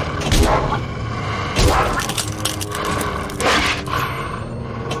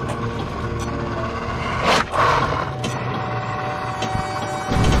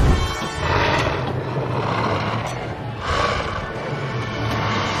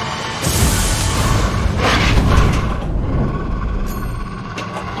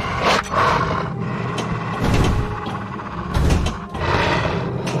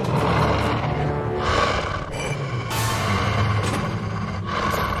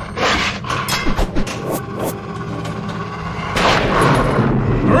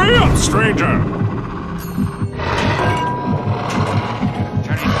 Hurry up, stranger!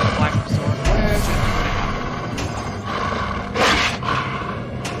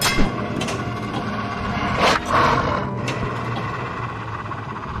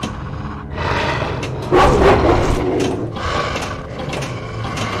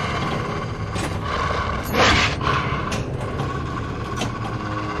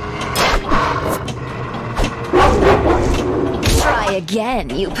 Again,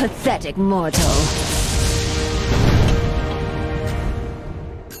 you pathetic mortal.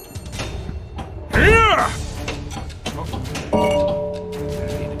 Here!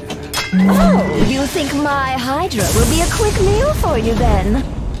 Oh, you think think my Hydra will be a quick meal for you then?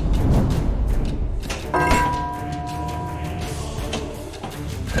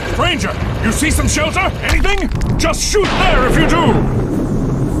 Stranger, you see some shelter? Anything? Just shoot there if you do!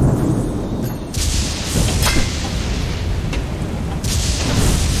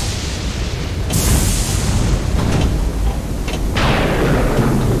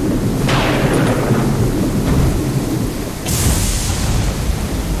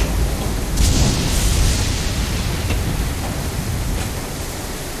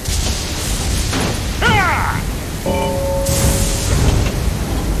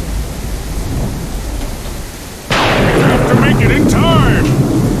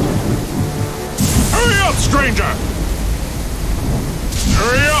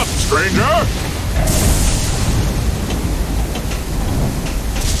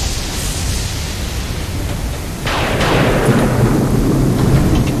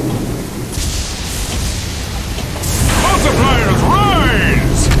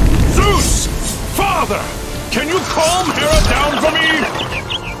 Can you calm Hera down for me?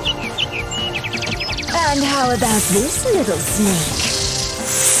 And how about this little snake?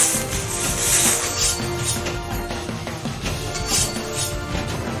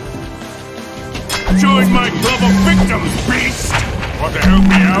 Join my club of victims, beast! Want to help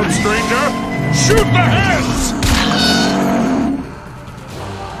me out, stranger? Shoot the heads!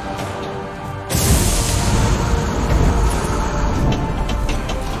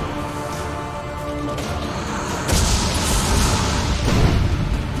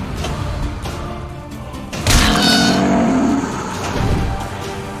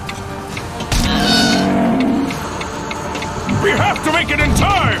 We have to make it in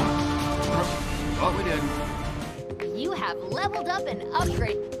time! Oh, we did. You have leveled up and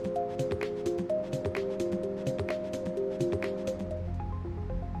upgraded.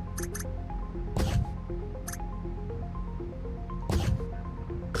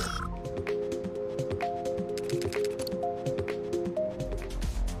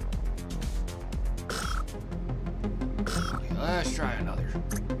 Okay, let's try another.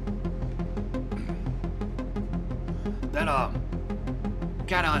 That,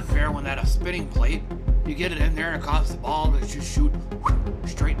 kind of unfair when that a spinning plate, you get it in there and it causes the ball to just shoot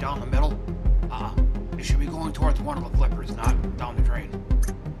straight down the middle. It should be going towards one of the flippers, not down the drain.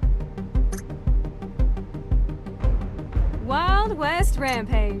 Wild West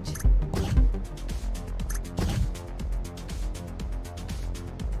Rampage.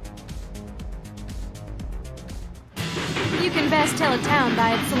 You can best tell a town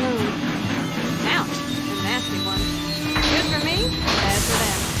by its saloon. Ouch, a nasty one. Good for me, bad for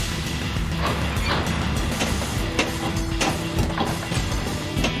them.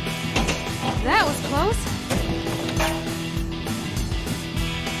 That was close.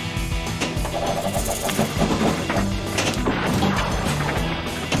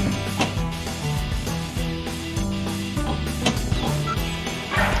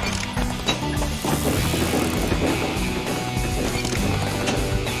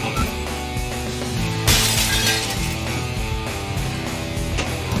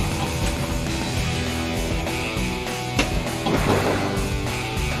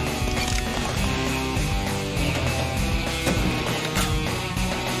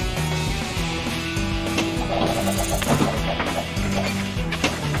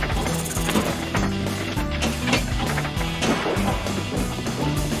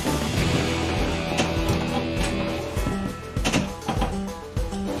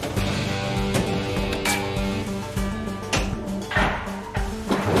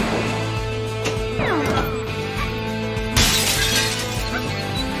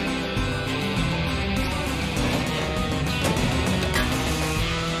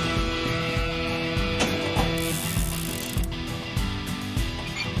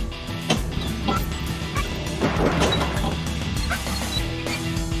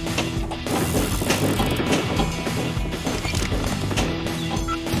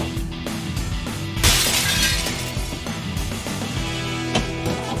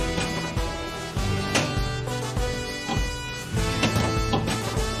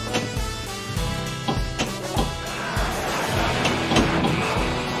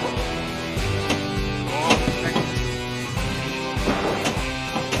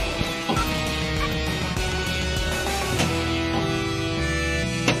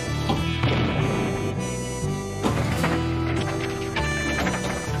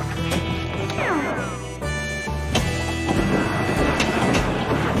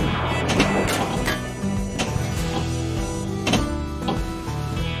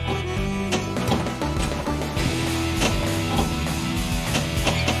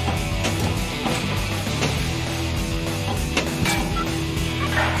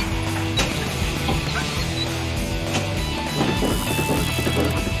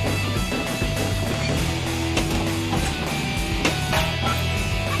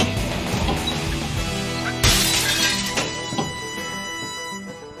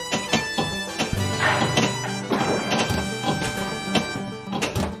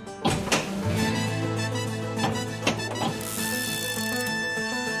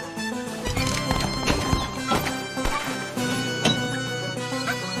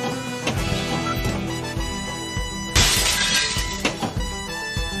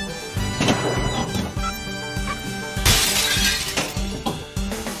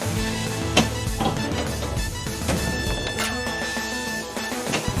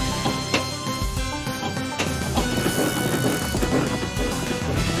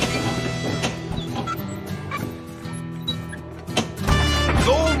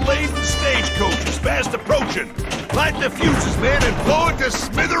 fast approaching. Light the fuses, man, and blow it to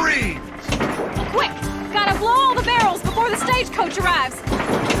smithereens. Quick! Gotta blow all the barrels before the stagecoach arrives.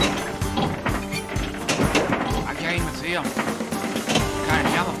 I can't even see them. Kind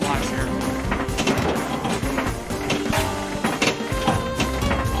of camouflage here.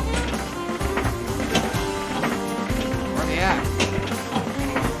 Where are they at?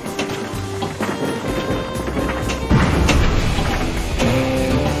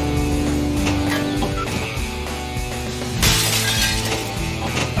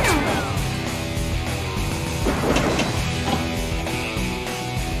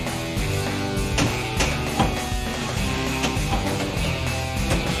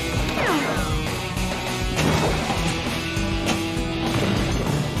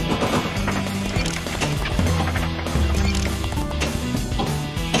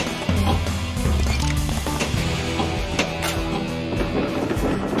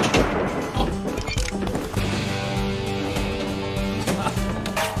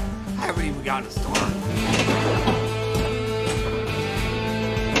 Got a store.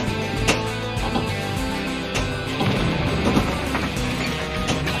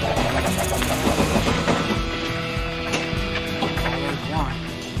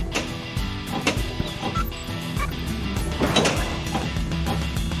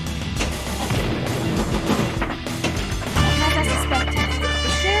 As I suspected, the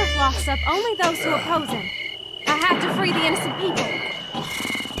sheriff locks up only those who oppose him. I have to free the innocent people.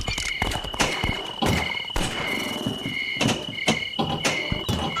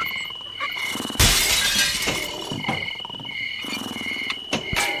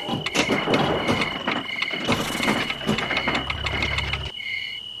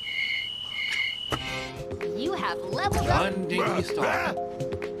 You have leveled up. One dinky star.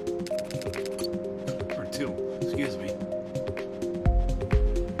 Or two, excuse me.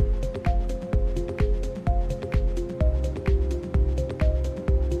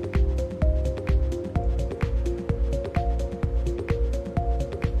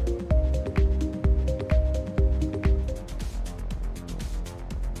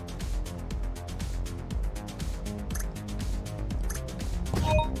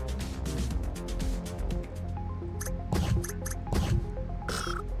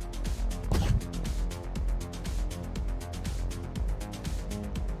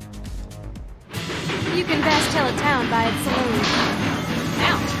 You can best tell a town by its saloon.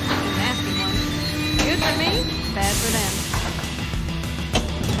 Ouch, nasty one. Good for me, bad for them.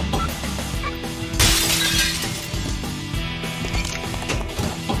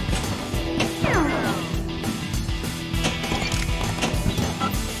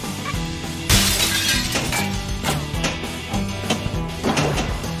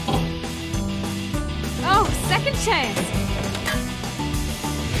 Oh, second chance.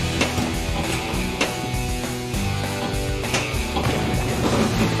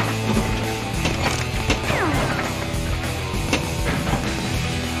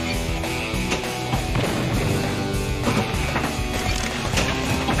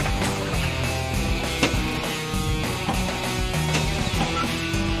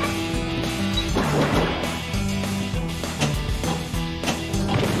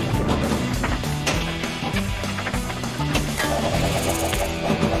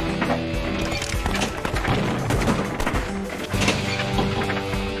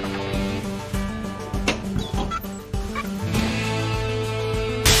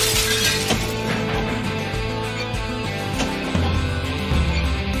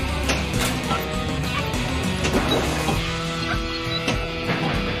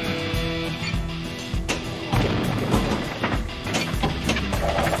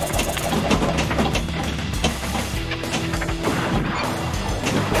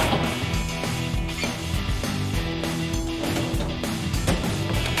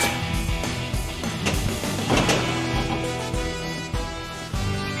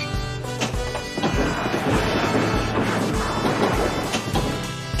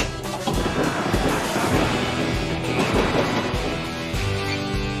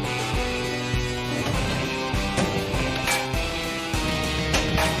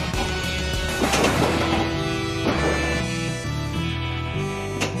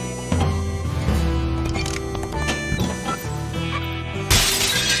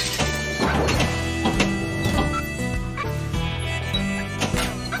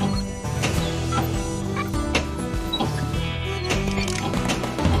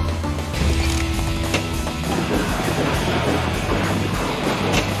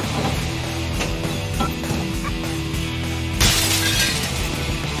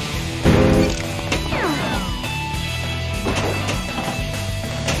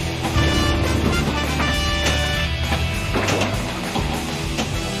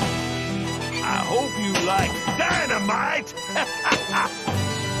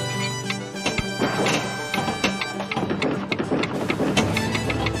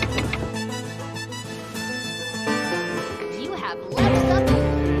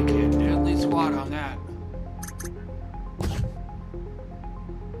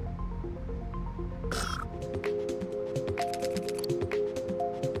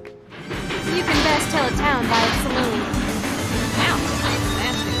 best tell a town by its saloon. Ouch,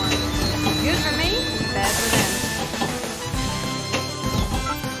 nasty one. Good for me, bad for them.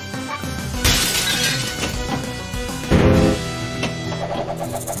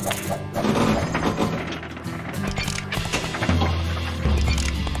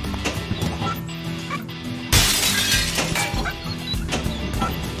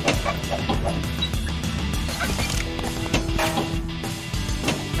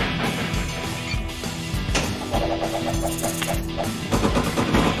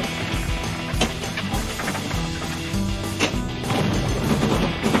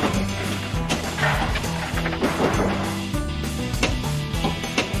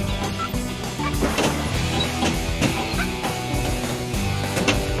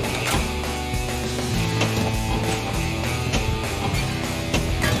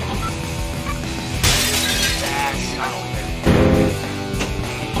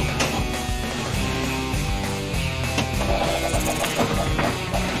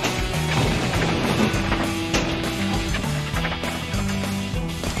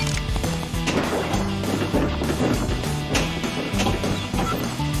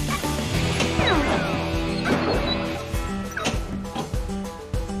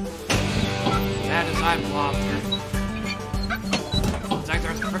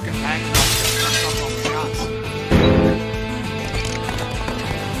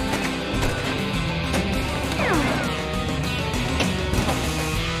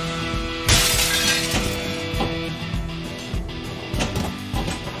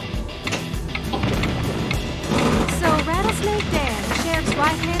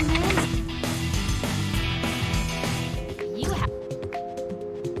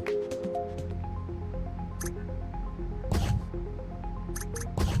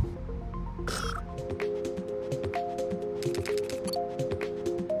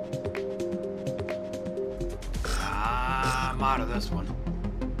 I'm out of this one.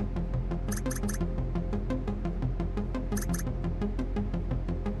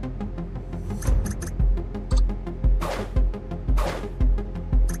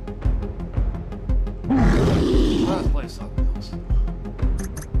 Let's play something else.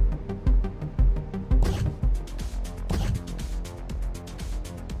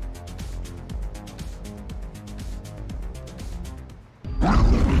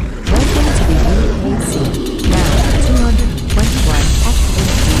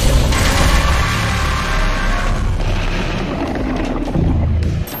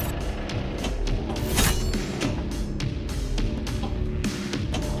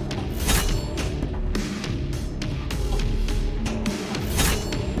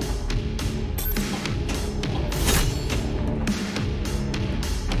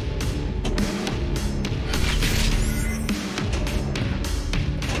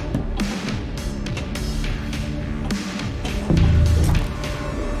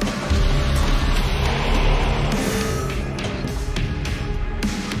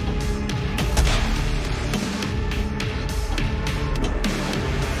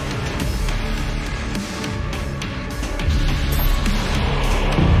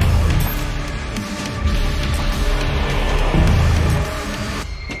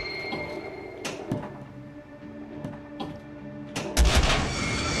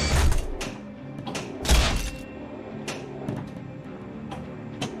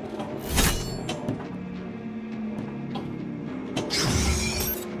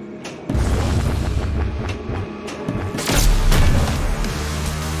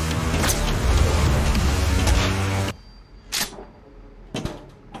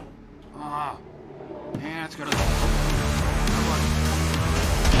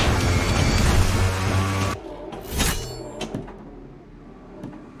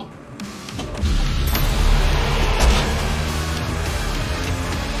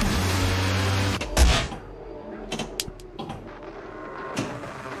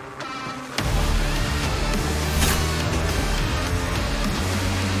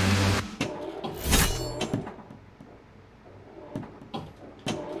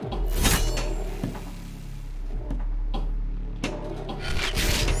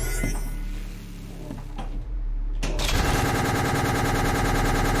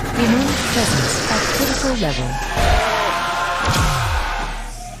 Presence at critical level.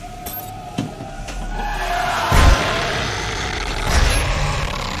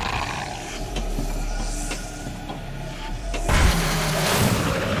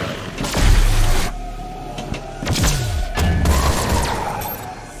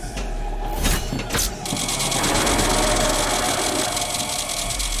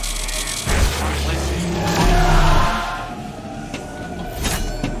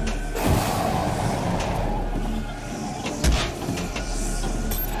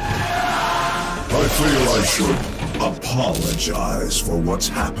 I should apologize for what's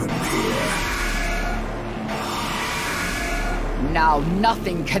happened here. Now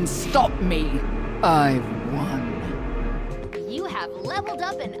nothing can stop me. I've won. You have leveled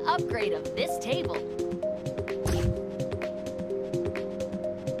up an upgrade of this table.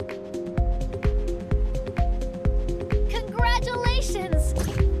 Congratulations!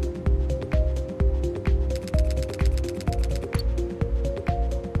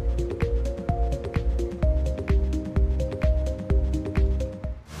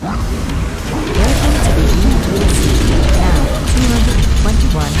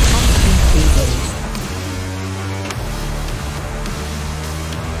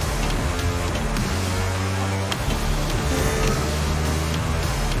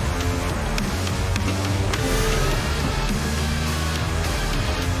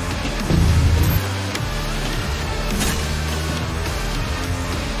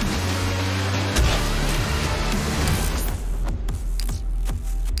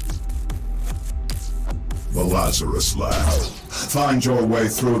 The Lazarus Lab. Find your way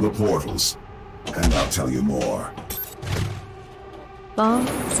through the portals, and I'll tell you more. Bomb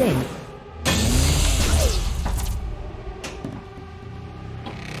safe.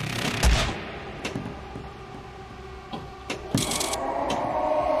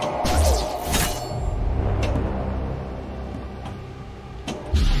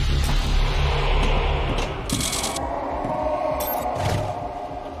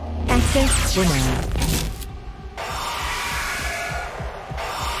 Access denied.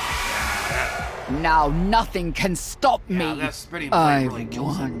 Now nothing can stop me. Yeah, that's pretty much I've really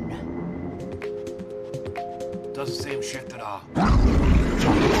kills won. it. Does the same shit that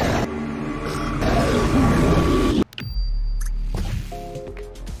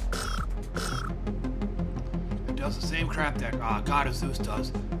it does the same crap that God of Zeus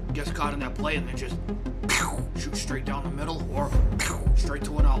does. Gets caught in that plate and then just shoots straight down the middle or straight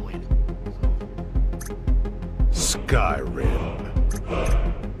to an outlead. Skyrim.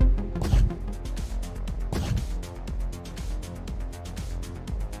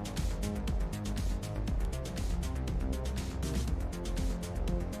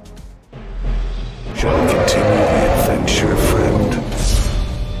 Shall we continue the adventure, friend?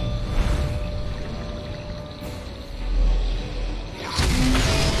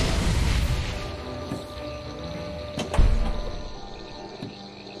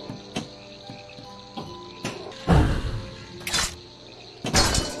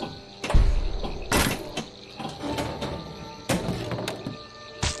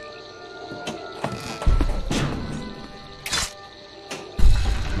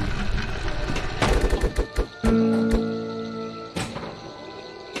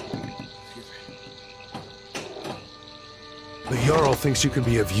 The Jarl thinks you can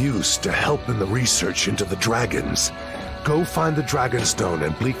be of use to help in the research into the dragons. Go find the Dragonstone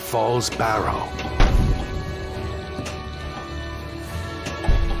and Bleak Falls Barrow.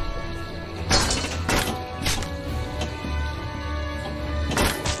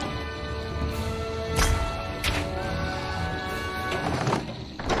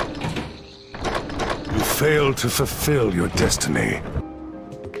 You failed to fulfill your destiny.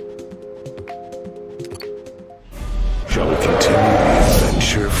 Shall we continue the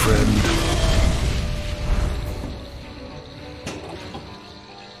adventure, friend?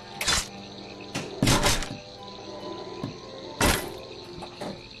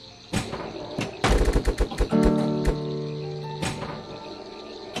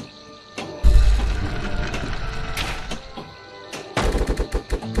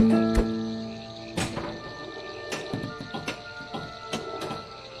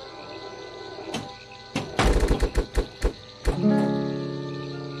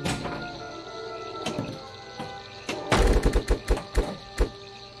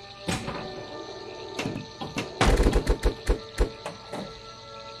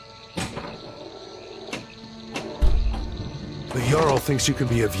 The Jarl thinks you can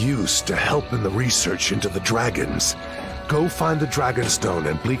be of use to help in the research into the dragons. Go find the Dragonstone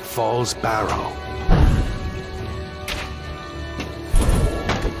and Bleak Falls Barrow.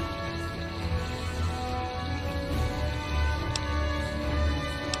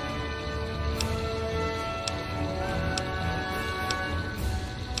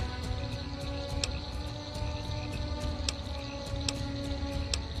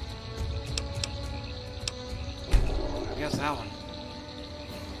 I guess that one.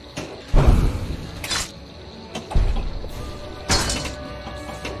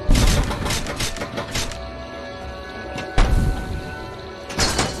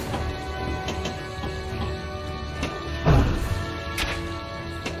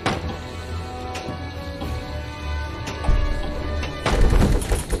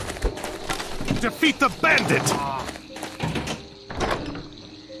 defeat the bandit!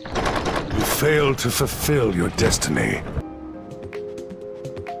 You failed to fulfill your destiny.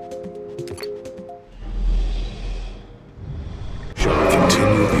 Shall we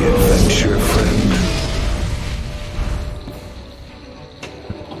continue the adventure, friend?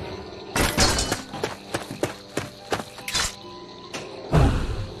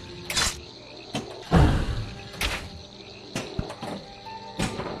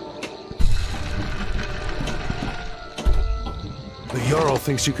 The Jarl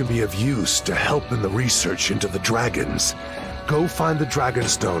thinks you can be of use to help in the research into the dragons. Go find the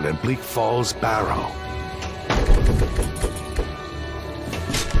Dragonstone and Bleak Falls Barrow.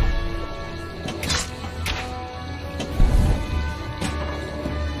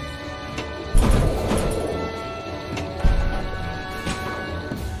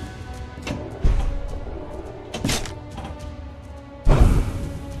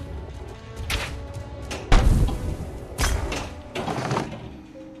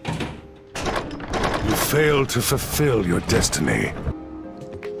 Failed to fulfill your destiny.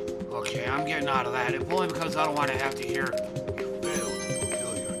 Okay, I'm getting out of that. If only because I don't want to have to hear you failed to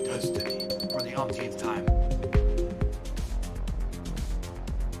fulfill your destiny for the umpteenth time.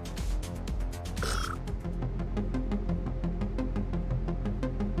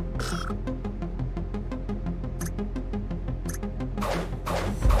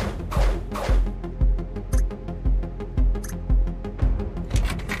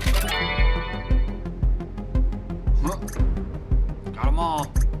 Got them all.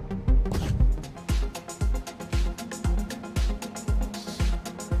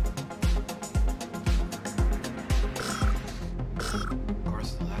 Of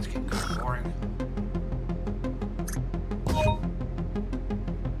course, that's getting kind of boring.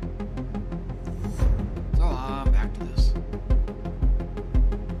 So, back to this.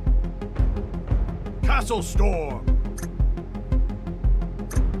 Castle Storm!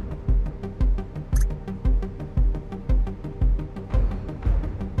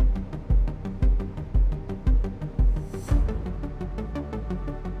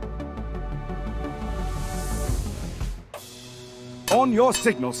 On your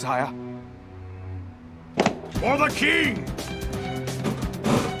signal, sire. For the king!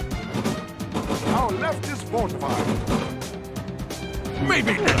 Our left is fortified.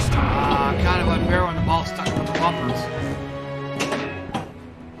 Maybe next time. Kind of unfair when the ball's stuck with the bumpers.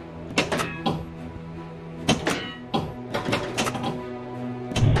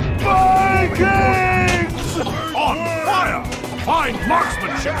 Vikings! On fire! Fine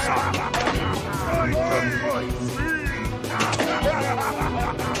marksmanship, sire!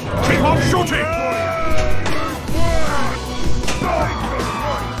 Keep on shooting!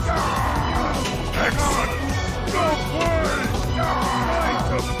 Excellent!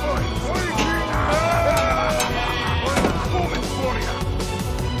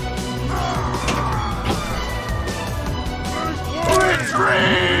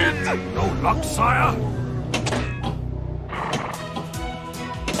 No luck, sire?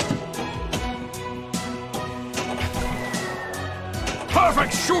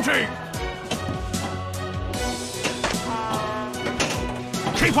 Perfect shooting!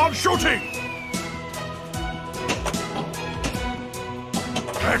 Keep on shooting!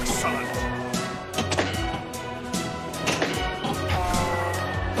 Excellent!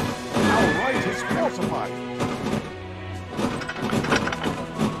 Our right is fortified.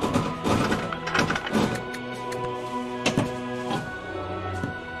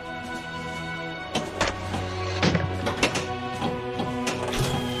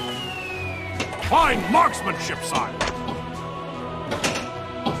 Fine marksmanship, sire!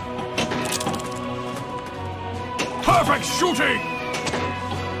 Perfect shooting!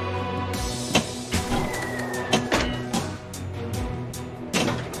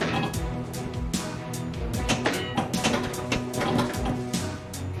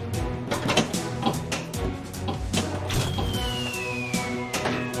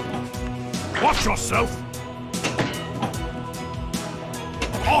 Watch yourself!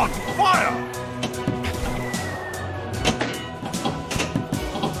 On fire!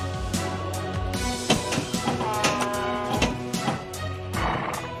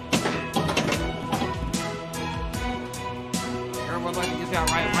 Everyone like to use that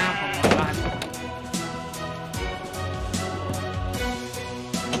right ramp on one time.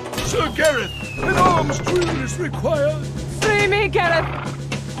 Sir Gareth, an arms drill is required. Free me, Gareth!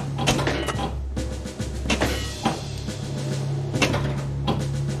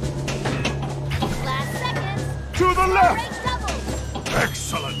 To the left!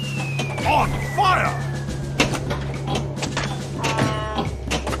 Excellent! On fire!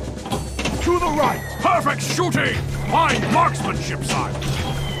 To the right! Perfect shooting! Fine marksmanship, sire!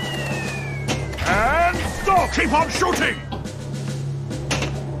 And stop! Keep on shooting!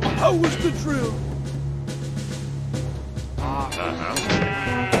 How was the drill?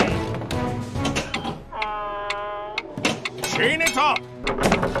 Chain it up!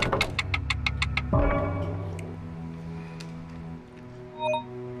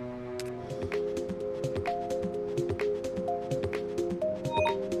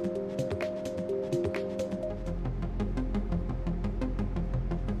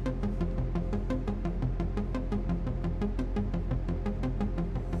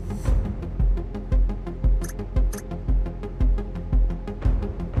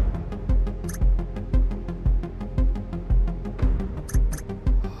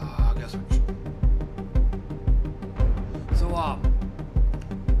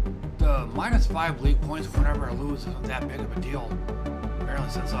 -5 league points whenever I lose isn't that big of a deal. Apparently,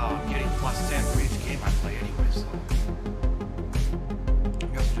 since I'm getting +10 for each game I play anyway, so I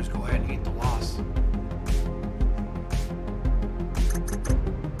guess I'll just go ahead and eat the loss.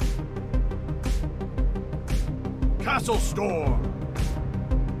 Castle Storm!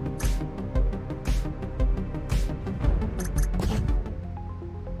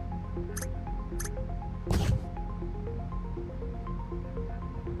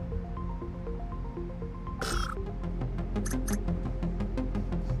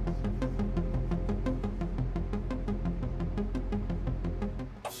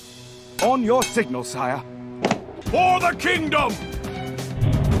 On your signal, sire. For the kingdom!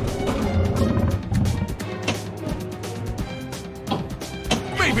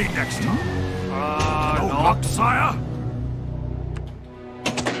 Maybe next time. No luck, sire?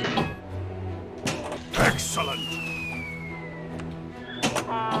 Excellent!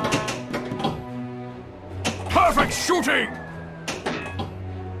 Perfect shooting!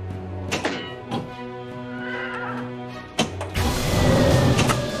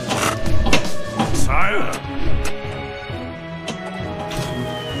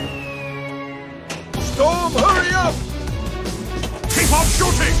 Storm, hurry up! Keep on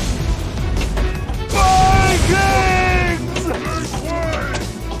shooting! Vikings! This way!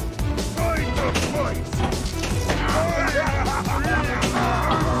 Fight the fight!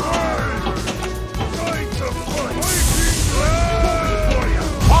 Fight the fight!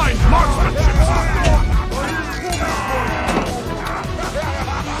 Fine marksmanship, sire!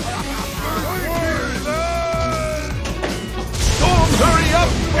 Storm, hurry up!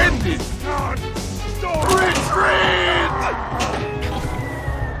 End it! Retreat!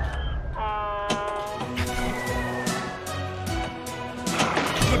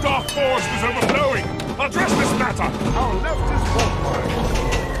 The dark force is overflowing! Address this matter! Our left is fortified.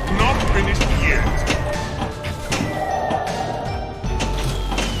 Not finished yet.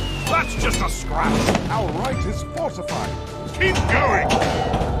 That's just a scratch. Our right is fortified. Keep going!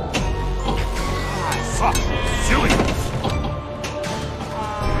 Fuck, silly!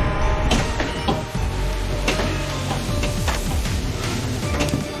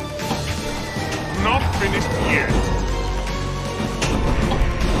 Not finished yet.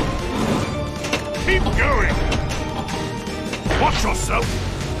 Keep going. Watch yourself.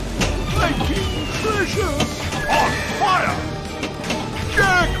 Making treasures. On fire.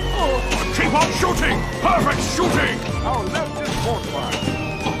 Jackpot! Keep on shooting. Perfect shooting. Our left is fortified.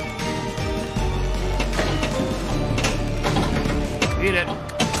 Eat it.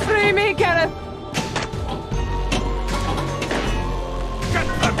 Free me, Kenneth. Get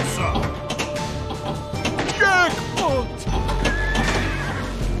them, sir. Jackpot!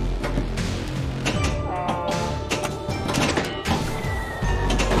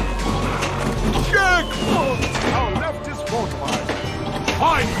 Jackpot! Our left is fortified.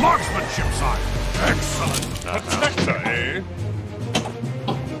 Fine marksmanship, sire. Excellent. Protector, eh?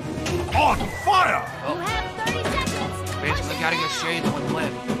 On fire! You have 30 seconds. Basically, gotta get shades when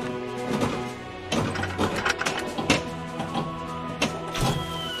lit.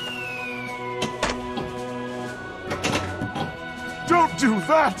 Don't do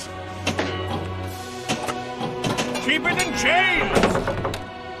that! Keep it in chains!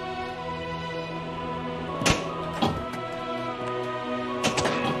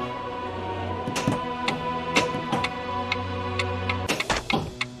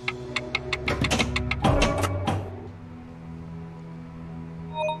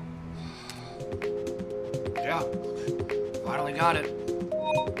 Yeah, finally got it.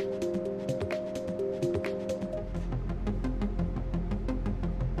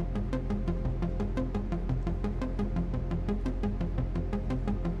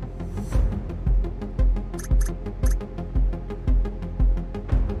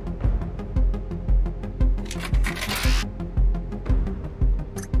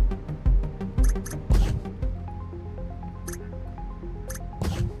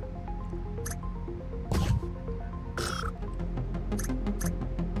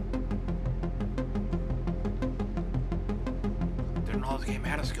 didn't know this game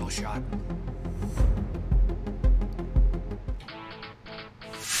had a skill shot.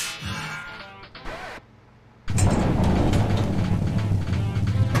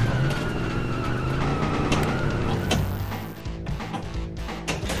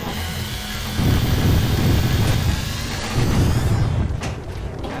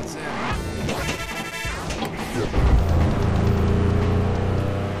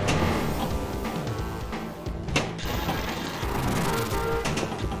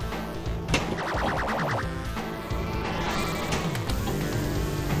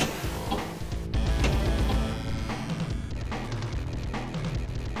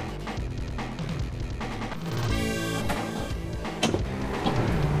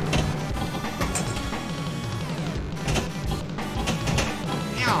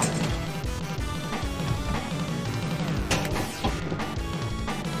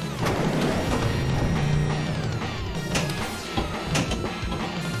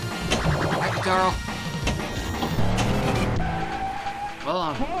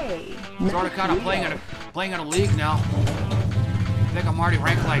 Sort of kind of playing in a league now. I think I'm already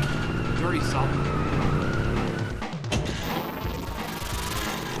ranked like 30-something.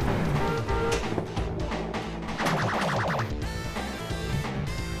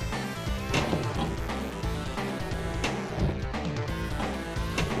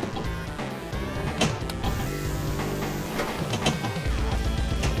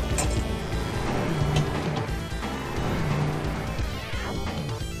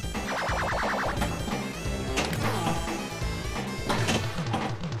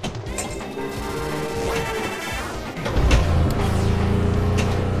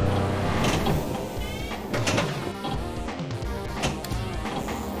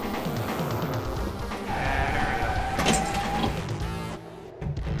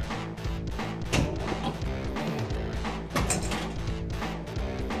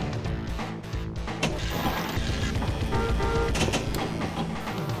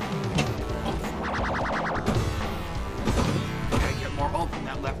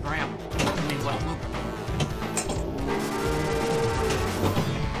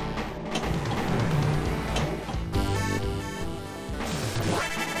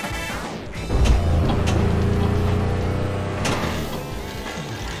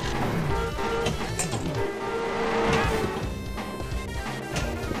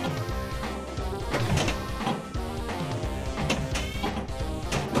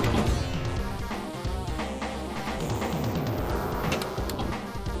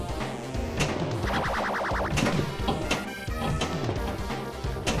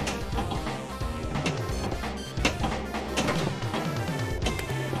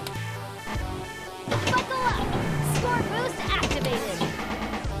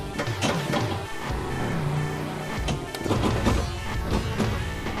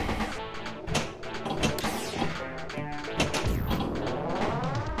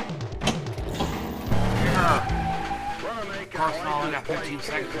 Arsenal in that 15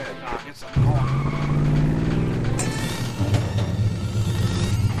 seconds to get something going.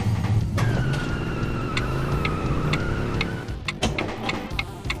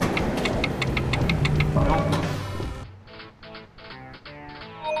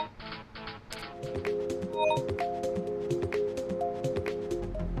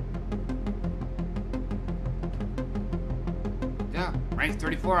 Yeah, ranked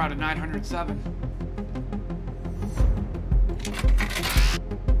 34 out of 907.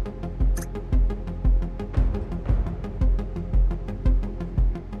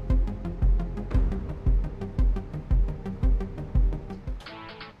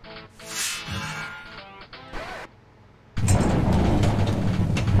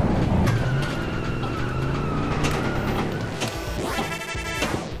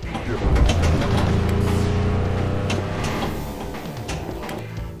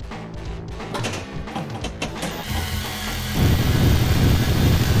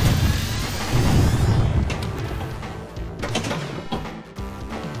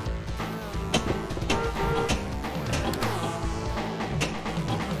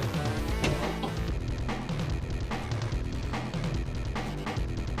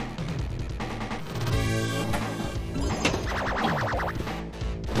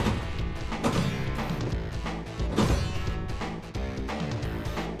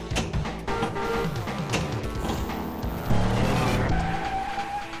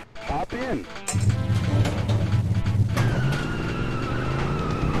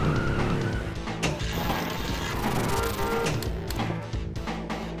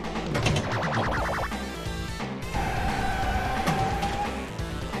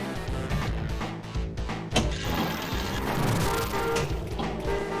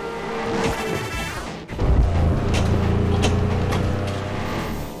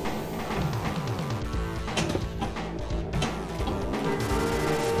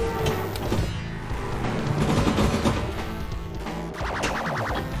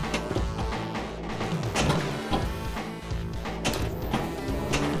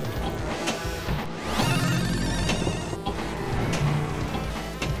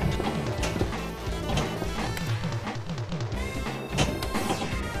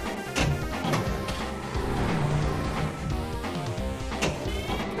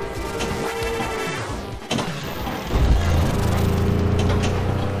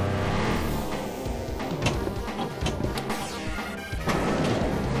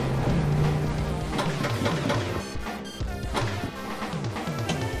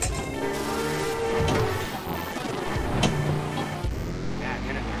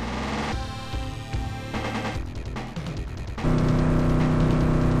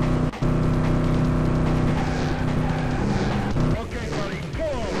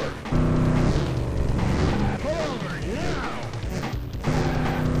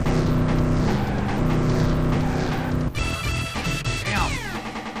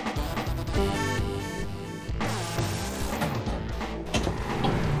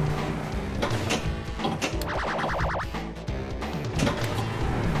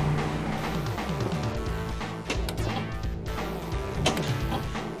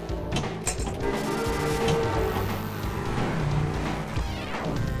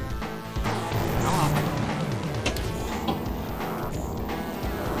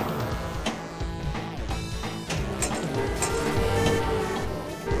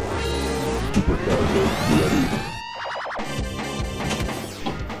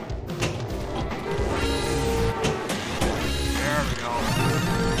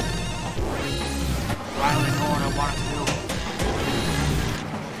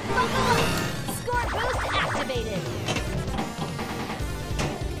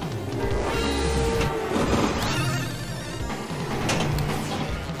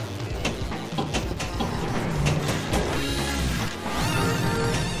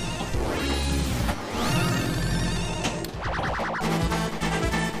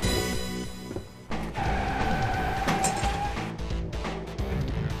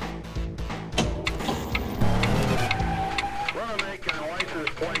 License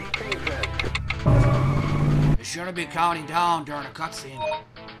plate Kingfish. You shouldn't be counting down during a cutscene.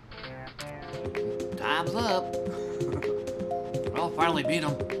 Time's up. Well, finally beat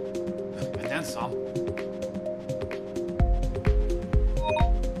him. And then some.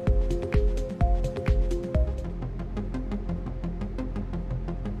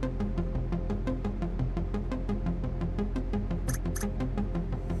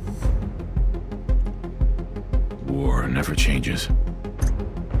 War never changes.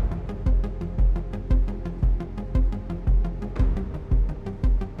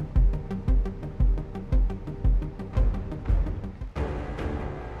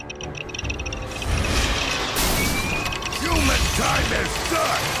 Time is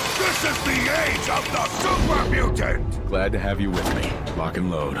done! This is the age of the super mutant! Glad to have you with me. Lock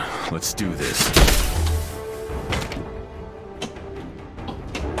and load. Let's do this.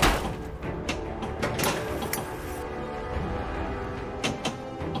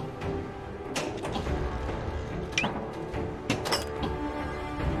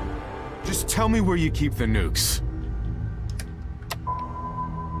 Just tell me where you keep the nukes.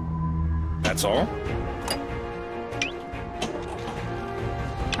 That's all?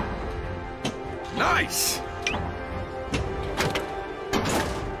 Nice!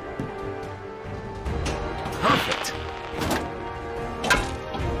 Perfect!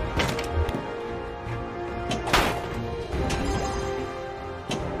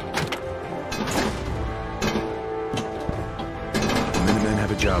 The Minutemen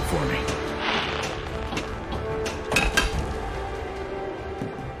have a job for me.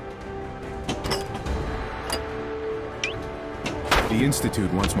 The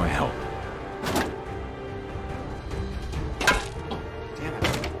Institute wants my help.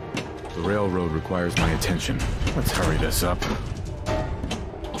 The railroad requires my attention. Let's hurry this up.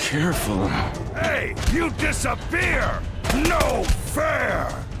 Careful. Hey, you disappear! No fair!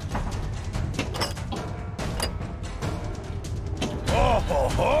 Oh ho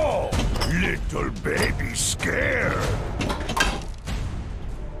ho! Little baby scared!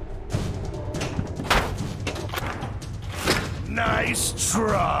 Nice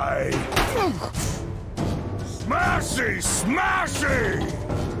try! Smashy! Smashy!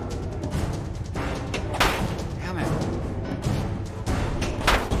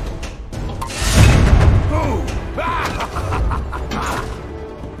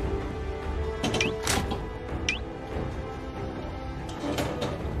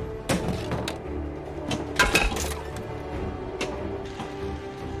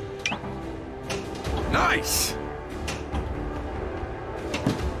 Nice!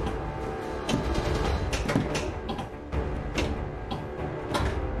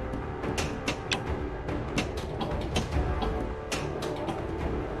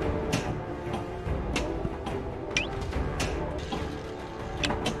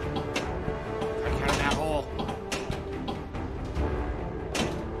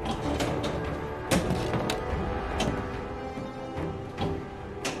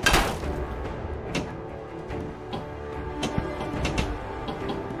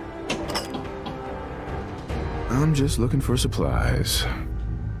 I'm just looking for supplies.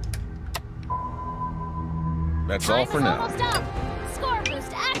 That's all for now. Almost up. Score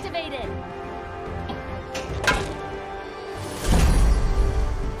boost activated.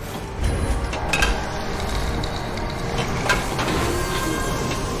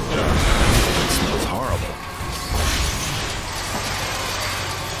 It smells horrible.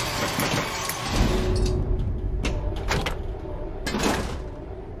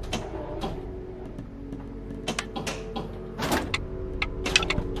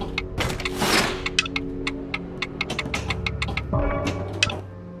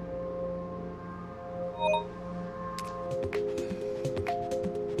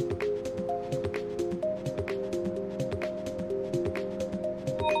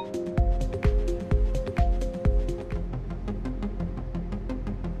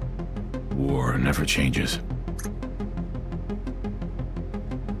 War never changes.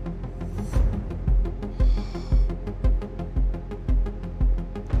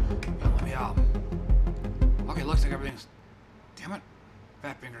 Let me out. Okay, looks like everything's... Damn it.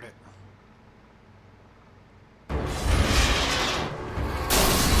 Fat fingered it.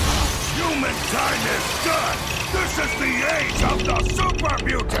 Human time is done! This is the age of the super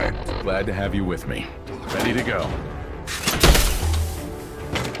mutant! Glad to have you with me. Ready to go.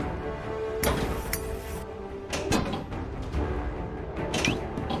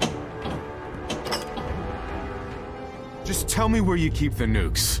 Just tell me where you keep the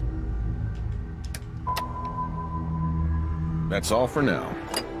nukes. That's all for now.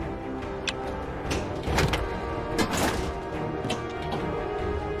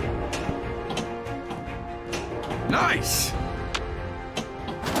 Nice!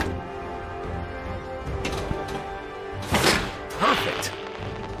 Perfect!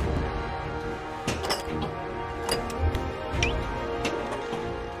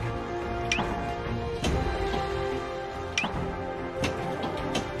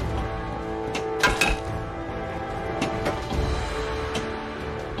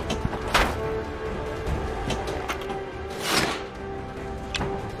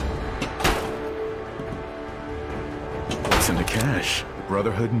 Listen to cash. The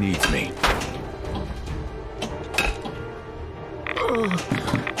Brotherhood needs me.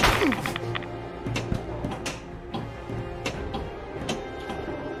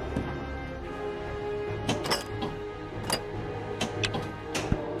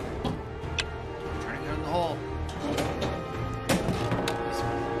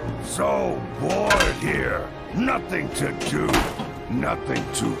 So bored here. Nothing to do. Nothing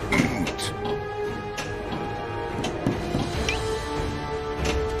to eat.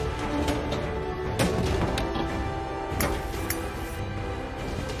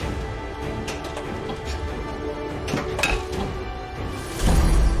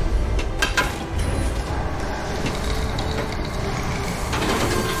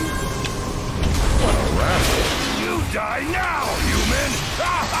 Die now, human!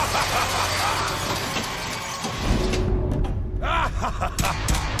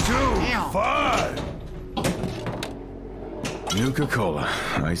 Too fun! Nuka-Cola,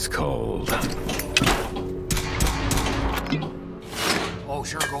 ice cold. Oh,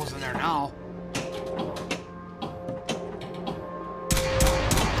 sure goes in there now.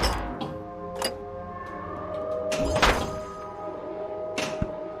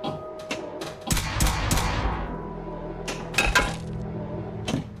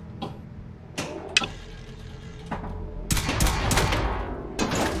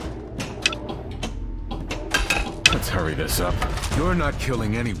 Let's hurry this up. You're not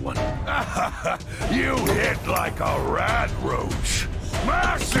killing anyone. You hit like a rat roach.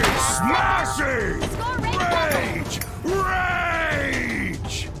 Smashy! Smashy! Rage!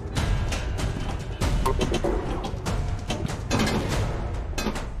 Rage!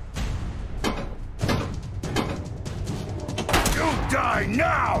 You die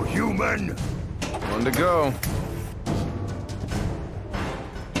now, human! One to go.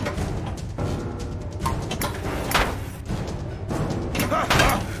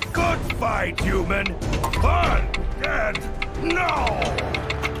 Good fight, human! Fun! And no!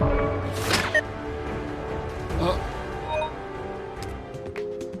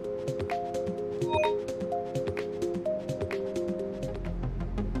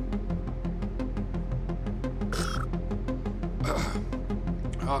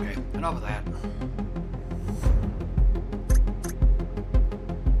 Okay, enough of that.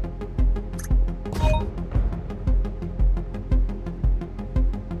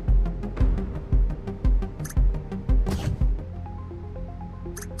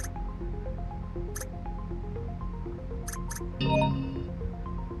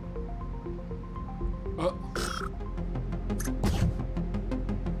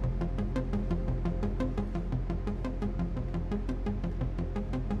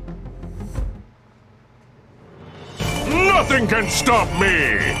 Nothing can stop me!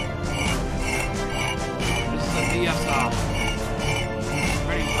 This is a DF stop.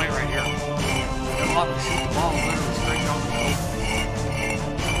 Ready to play right here. Good luck and shoot the ball literally straight down the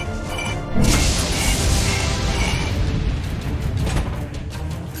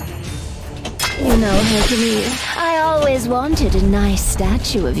You know, Hercules, I always wanted a nice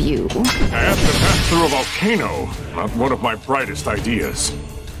statue of you. I have to pass through a volcano. Not one of my brightest ideas.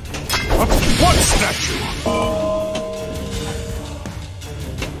 What statue?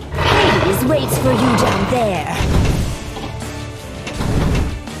 Hades waits for you down there.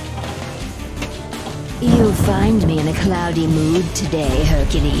 You'll find me in a cloudy mood today,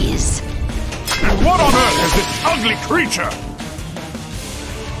 Hercules. And what on earth is this ugly creature?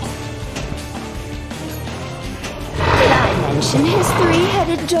 Did I mention his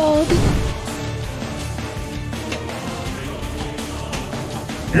three-headed dog?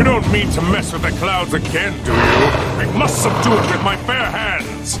 You don't mean to mess with the clouds again, do you? I must subdue it with my bare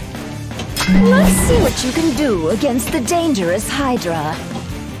hands! Let's see what you can do against the dangerous Hydra.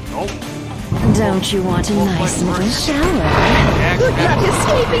 Nope. Don't you want a nice little shower? Good luck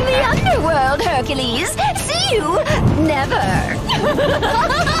escaping the underworld, Hercules! See you never!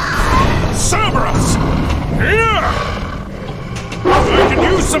 Cerberus! Here! I can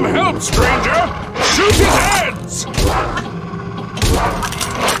use some help, stranger! Shoot his heads!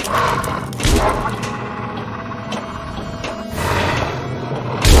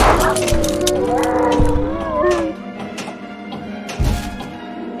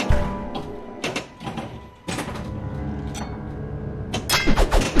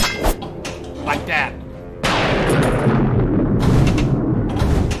 like that.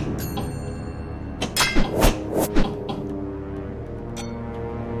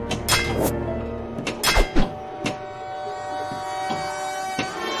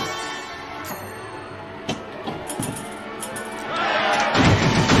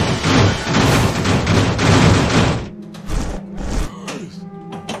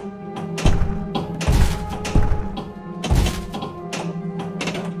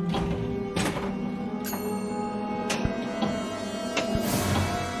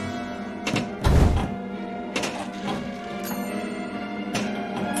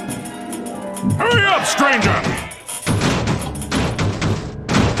 Hurry up, stranger!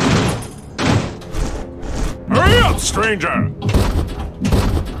 Hurry up, stranger!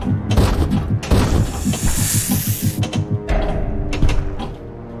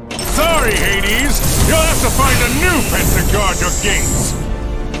 Sorry, Hades! You'll have to find a new pet to guard your gates!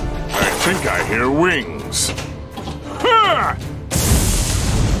 I think I hear wings. Ha!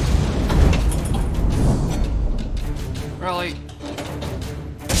 Really?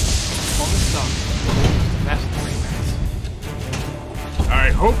 I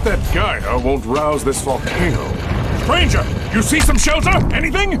hope that Gaia won't rouse this volcano. Stranger, you see some shelter?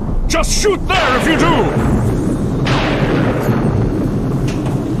 Anything? Just shoot there if you do!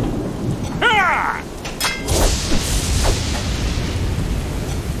 Ah!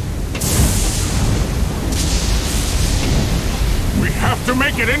 We have to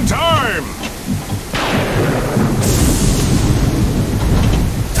make it in time!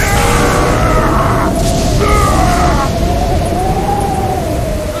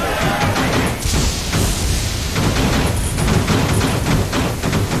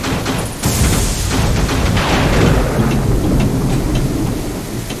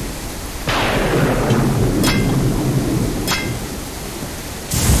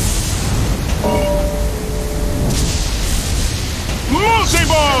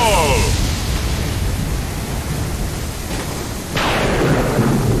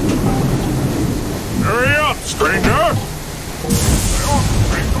 Hurry up, stranger!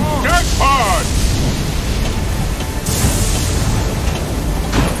 Jackpot!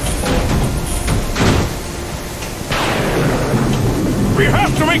 We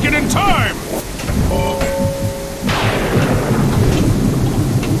have to make it in time!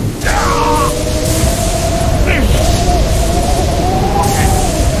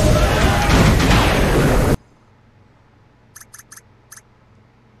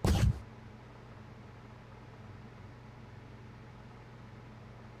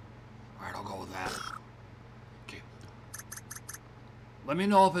 Alright, I'll go with that. Okay. Let me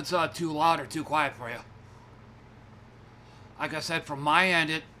know if it's too loud or too quiet for you. Like I said, from my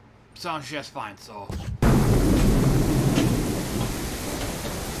end, it sounds just fine, so...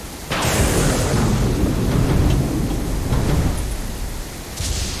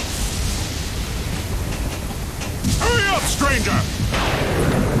 Hurry up, stranger!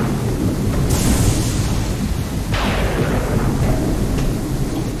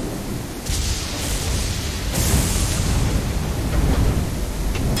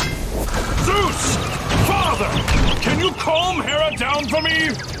 Zeus! Father! Can you calm Hera down for me?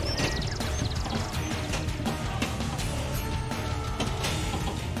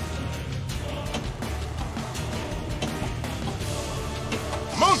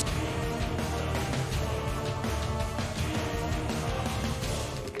 Most...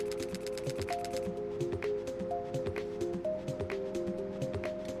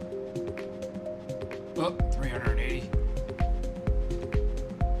 Oh, 380.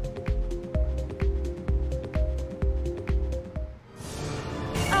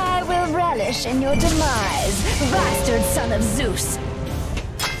 I will relish in your demise, bastard son of Zeus.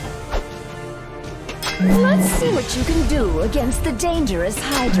 Let's see what you can do against the dangerous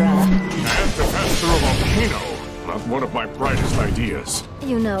Hydra. I have to pass through a volcano. Not one of my brightest ideas.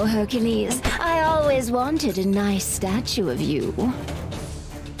 You know, Hercules, I always wanted a nice statue of you.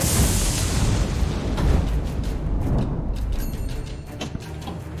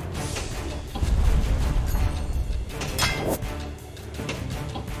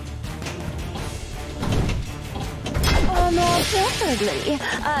 Preferably,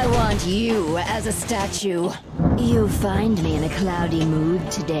 I want you as a statue. You find me in a cloudy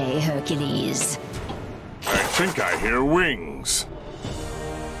mood today, Hercules. I think I hear wings.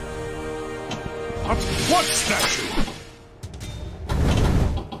 What statue?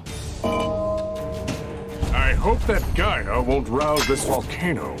 I hope that Gaia won't rouse this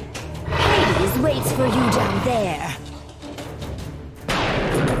volcano. Hades waits for you down there.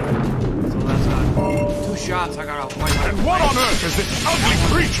 So that's 2 shots I got off my... And what on earth is it ugly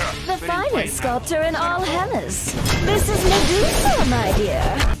creature! The finest sculptor in all Hellas. This is Medusa, my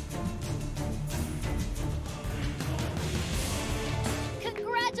dear.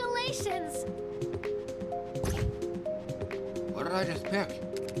 Congratulations! What did I just pick?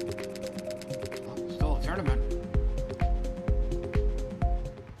 Oh, still a tournament.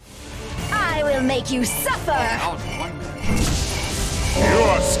 I will make you suffer! That was 1 minute. You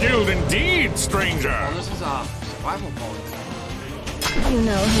are skilled indeed, stranger! Well, this is a survival mode. You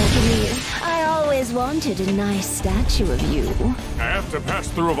know, Hercules, I always wanted a nice statue of you. I have to pass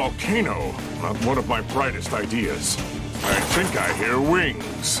through a volcano. Not one of my brightest ideas. I think I hear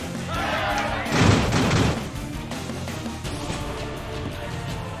wings.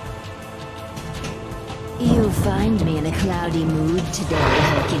 You'll find me in a cloudy mood today,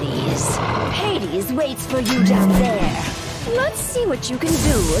 Hercules. Hades waits for you down there. Let's see what you can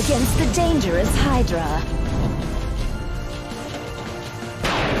do against the dangerous Hydra.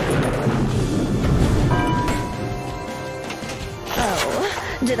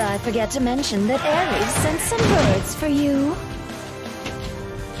 Oh, did I forget to mention that Ares sent some birds for you?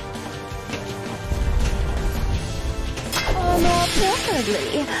 Or more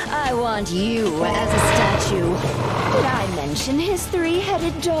preferably, I want you as a statue. Did I mention his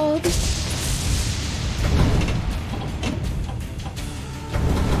three-headed dog?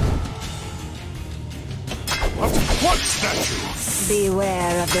 What statue?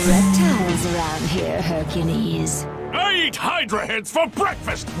 Beware of the reptiles around here, Hercules. I eat Hydra heads for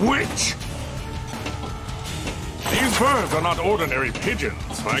breakfast, witch! These birds are not ordinary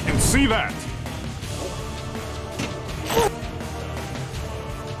pigeons. I can see that.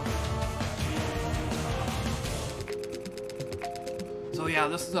 So yeah,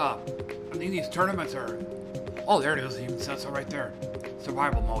 this is I think these tournaments are. Oh, there it is. It even says so right there.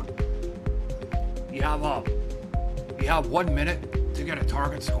 Survival mode. You have 1 minute to get a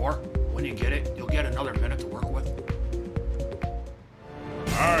target score. When you get it, you'll get another minute to work with.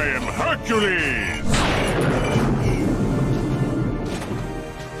 I am Hercules!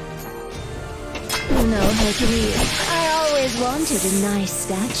 You know, Hercules, I always wanted a nice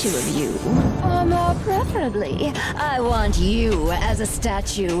statue of you. Or more preferably, I want you as a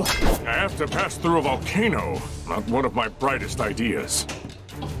statue. I have to pass through a volcano. Not one of my brightest ideas.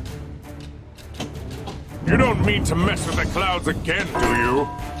 You don't mean to mess with the clouds again, do you?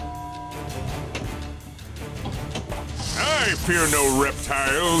 I fear no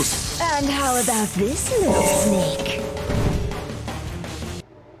reptiles. And how about this little snake?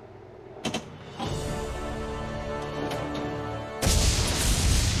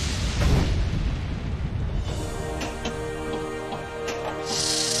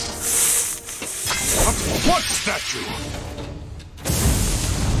 What statue?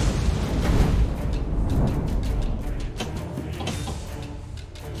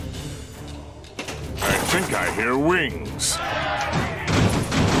 I think I hear wings.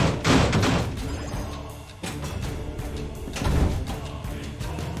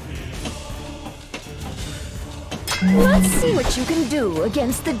 Let's see what you can do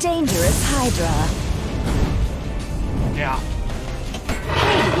against the dangerous Hydra. Yeah.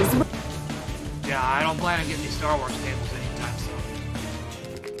 Hades. Yeah, I don't plan on getting these Star Wars tables anytime soon.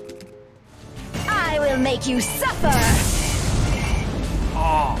 I will make you suffer!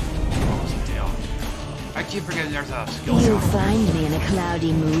 Oh, what was the deal? I keep forgetting there's a skill You'll shot. find me in a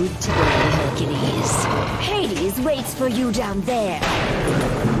cloudy mood today, Hercules. Hades waits for you down there.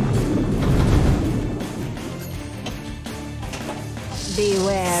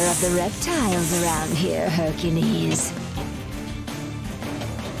 Beware of the reptiles around here, Hercules.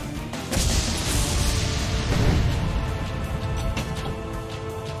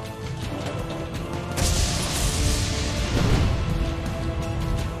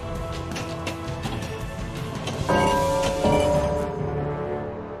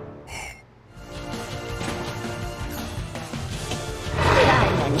 Did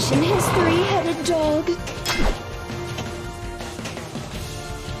I mention his three-headed dog?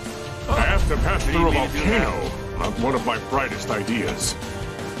 I have to pass through a volcano. Not one of my brightest ideas.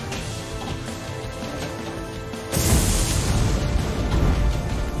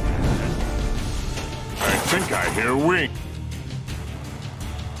 I think I hear wings.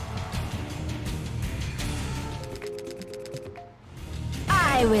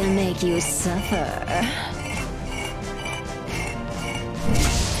 I will make you suffer.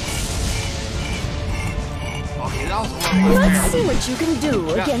 Okay, that was a little bit Let's fair. see what you can do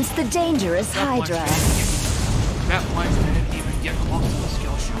against the dangerous Hydra. That punch didn't even get close to the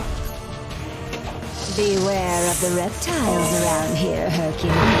skill shot. Beware of the reptiles around here,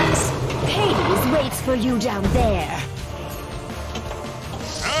 Hercules. Hades waits for you down there.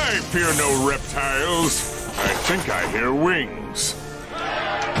 fear no reptiles. I think I hear wings.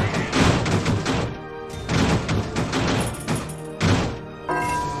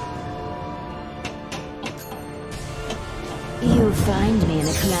 You find me in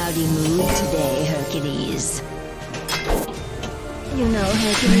a cloudy mood today, Hercules. You know,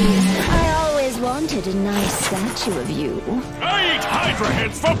 Hercules, I always wanted a nice statue of you. I eat Hydra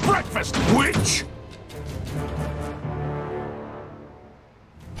heads for breakfast, witch!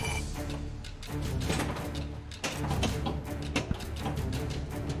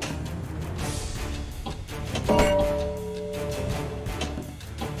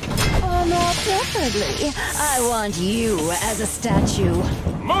 Preferably, I want you as a statue.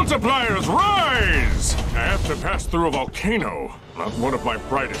 Multipliers rise! I have to pass through a volcano. Not one of my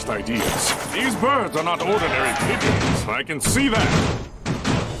brightest ideas. These birds are not ordinary pigeons. I can see that.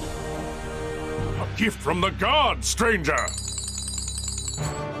 A gift from the gods, stranger!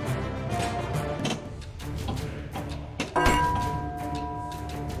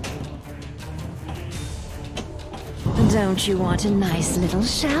 Don't you want a nice little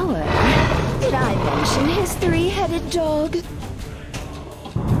shower? Did I mention his three-headed dog?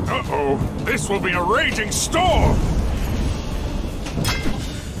 Uh-oh, this will be a raging storm!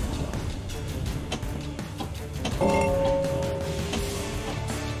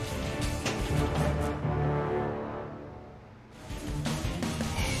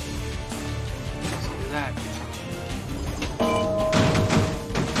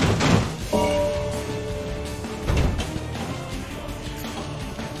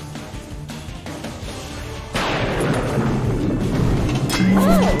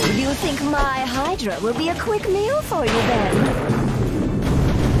 Will be a quick meal for you then.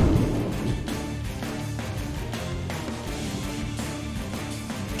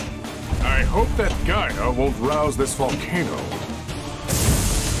 I hope that Gaia won't rouse this volcano.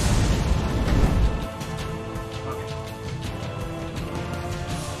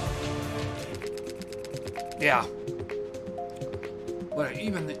 Yeah. But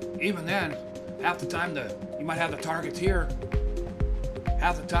even then, half the time you might have the targets here.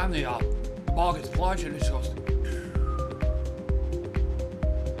 Half the time the ball gets plunged and it just goes.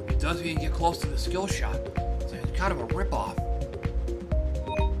 It doesn't even get close to the skill shot. So it's kind of a rip-off.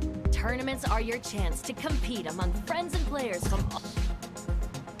 Tournaments are your chance to compete among friends and players from all.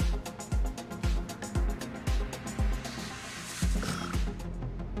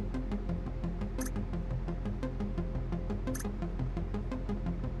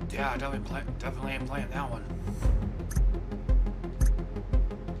 Yeah, definitely ain't playing that one.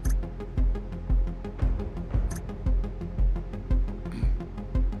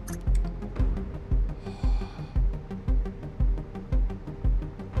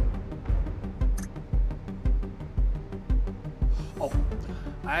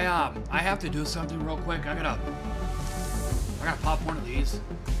 I have to do something real quick. I gotta pop one of these.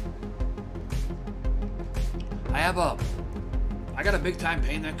 I got a big time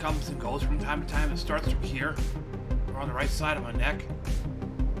pain that comes and goes from time to time. It starts from here, or on the right side of my neck,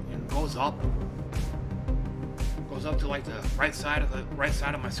 and goes up to like the right side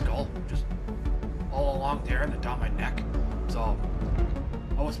of my skull, just all along there and then down my neck. So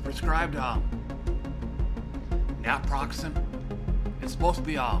I was prescribed naproxen. It's supposed to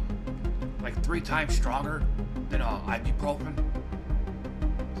be like 3 times stronger than ibuprofen.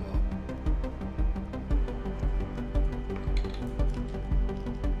 So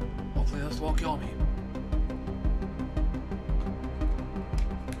hopefully this won't kill me.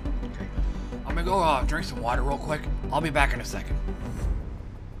 Okay. I'm gonna go drink some water real quick. I'll be back in a second.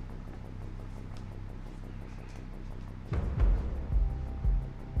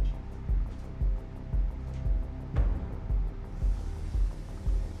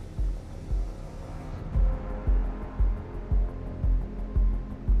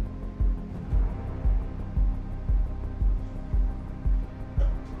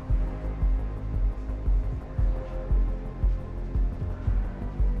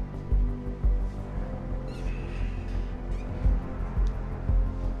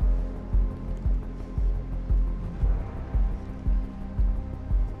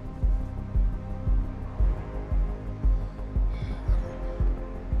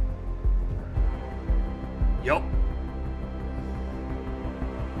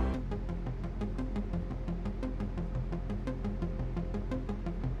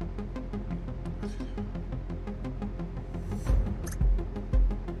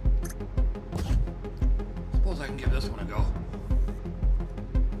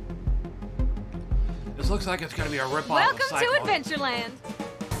 Looks like it's gonna be a rip-off. Welcome to Adventureland.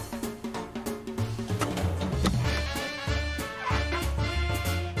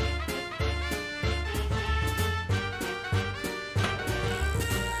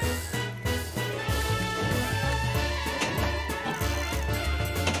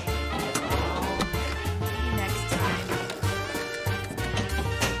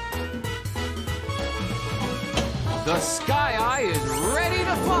 The Sky Eye is ready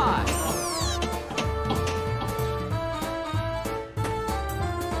to fly!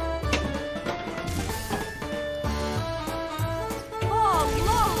 Oh,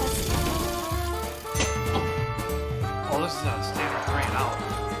 lost! Oh, this is a standard terrain out.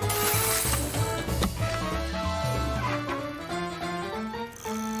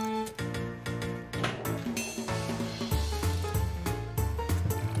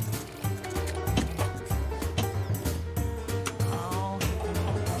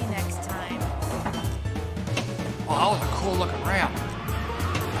 Oh, that was a cool looking ramp.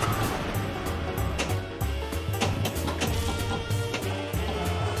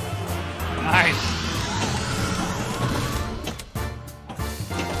 Nice.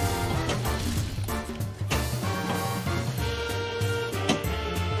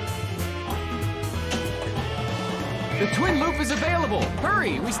 The twin loop is available!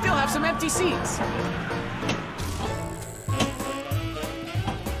 Hurry, we still have some empty seats!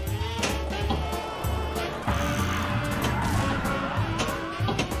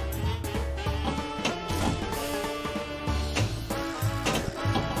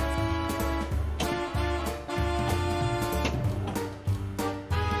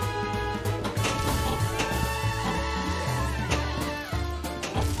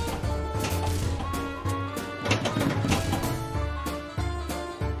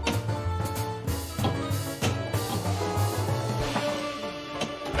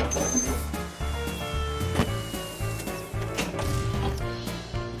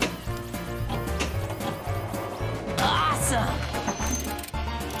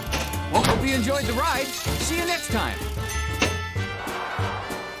 Well, hope you enjoyed the ride. See you next time.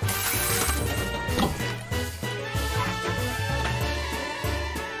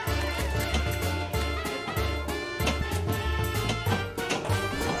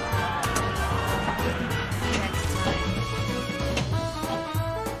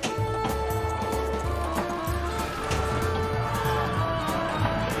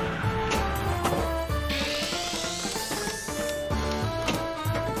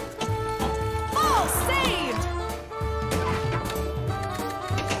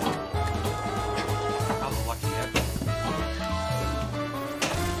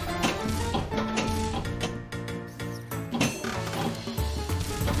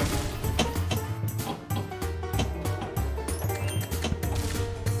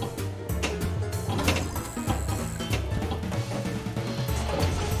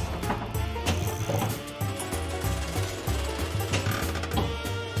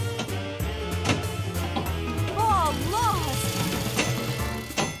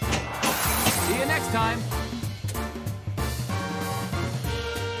 Time.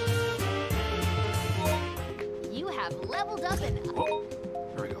 You have leveled up and... Oh,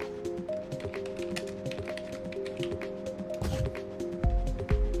 there we go.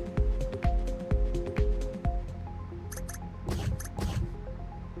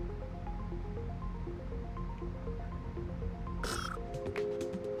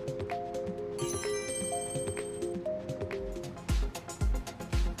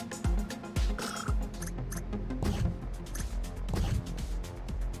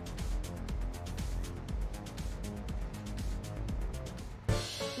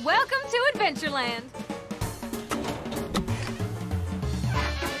 Welcome to Adventureland!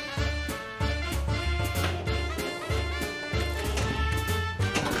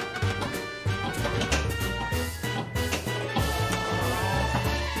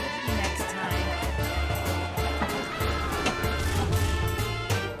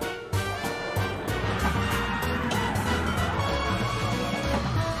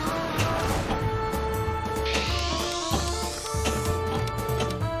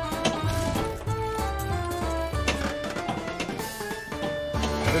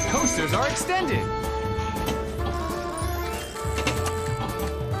 The coasters are extended.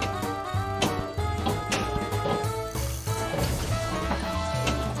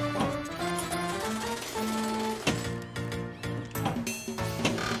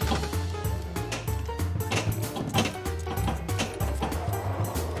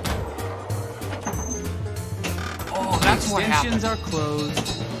 Oh, that's what happened. Extensions are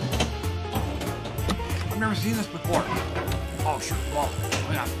closed. I've never seen this before. Oh, sure. Well,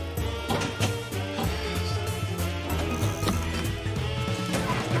 hang on.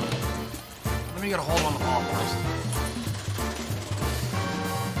 Let me get a hold on the ball first.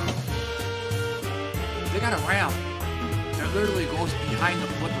 They got a ramp that literally goes behind the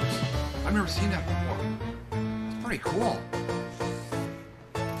flippers. I've never seen that before. It's pretty cool.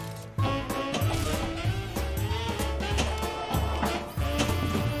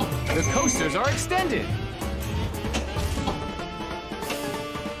 The coasters are extended.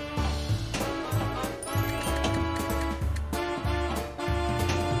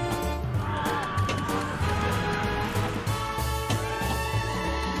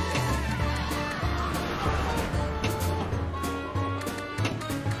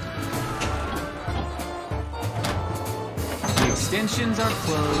 extensions are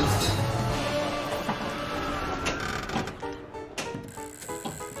closed.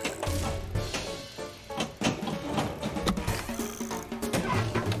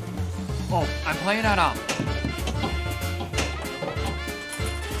 Oh, I'm playing on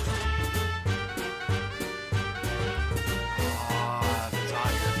it's on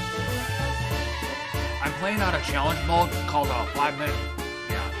here. I'm playing on a challenge mode called 5 minute.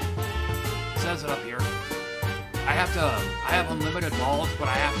 Yeah, it says it up here. I have unlimited balls, but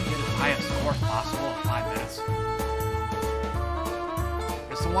I have to get as high a score as possible in 5 minutes.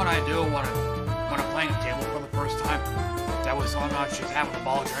 It's the one I do when I'm playing a table for the first time. That was so I'm not just having the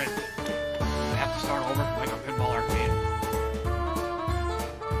ball trying to have to start over like a pinball arcade.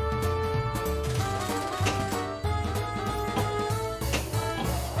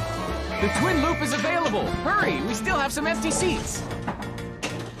 The twin loop is available. Hurry, we still have some empty seats.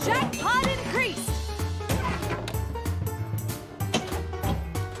 Jackpot increased.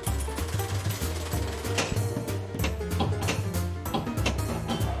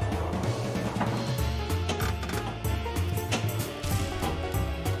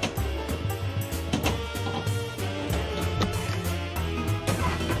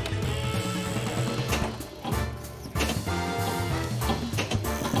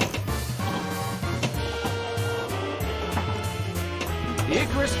 The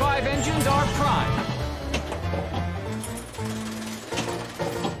Icarus 5 engines are prime.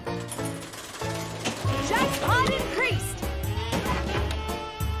 Jackpot increased.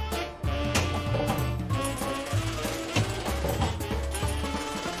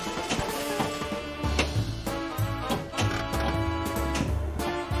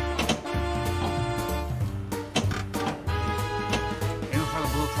 Aim for the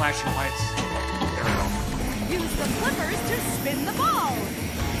blue flashing lights. There we go. Use the flippers to spin the ball.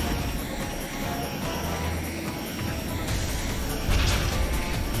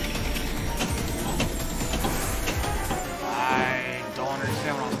 I don't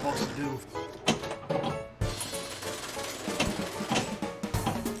understand what I'm supposed to do.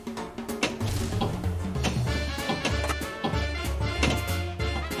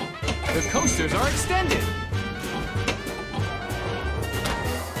 The coasters are extended.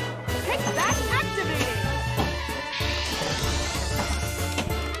 Kickback activated.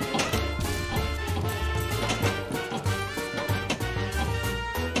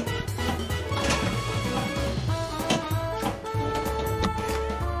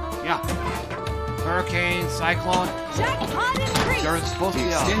 Yeah. Hurricane, cyclone. Jackpot increased. There's supposed to be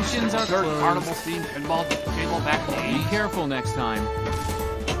Extensions are third closed. carnival theme pinball table back in the Be 80s. careful next time.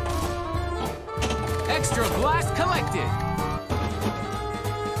 Extra blast collected.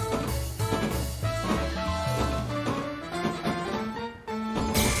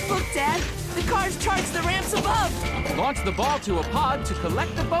 Look, Dad. The cars charge the ramps above. Launch the ball to a pod to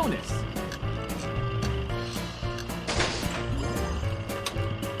collect the bonus.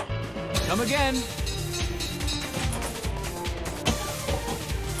 Come again.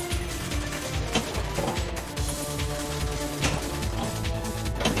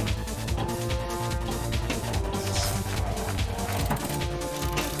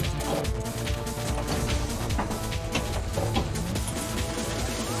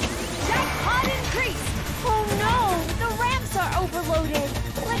 Jackpot increased. Oh no! The ramps are overloaded.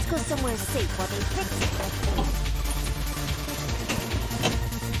 Let's go somewhere safe while they fix it.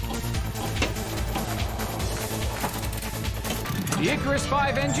 The Icarus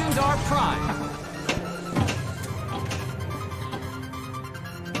 5 engines are prime.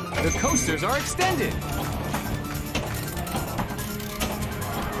 The coasters are extended. You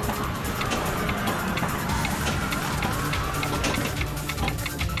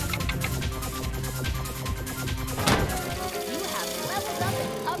have leveled up an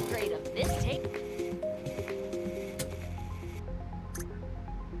upgrade of this tape.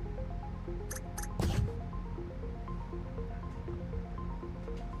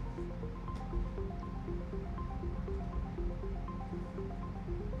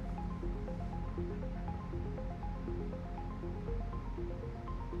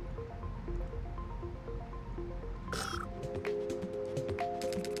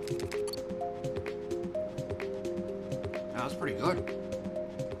 That was pretty good.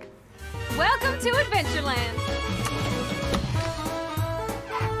 Welcome to Adventureland.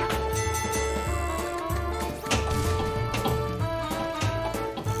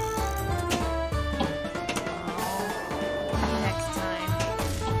 Next time.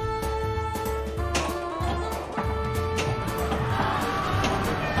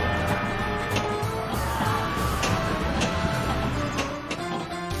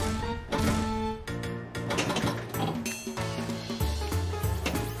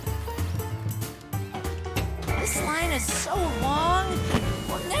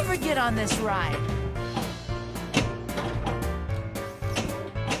 on this ride.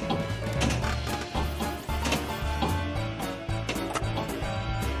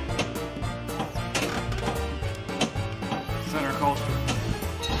 Center coaster.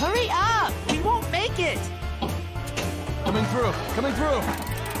 Hurry up! We won't make it! Coming through! Coming through!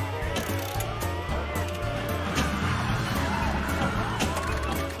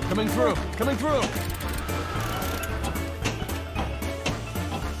 Coming through! Coming through!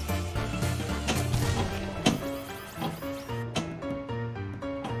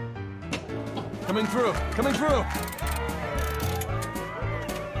 Coming through! Coming through!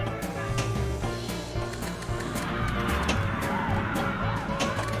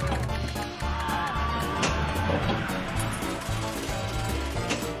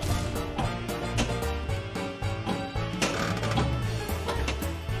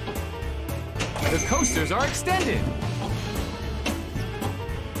 The coasters are extended!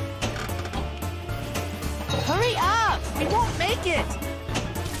 Hurry up! We won't make it!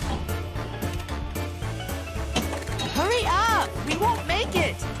 Hurry up! We won't make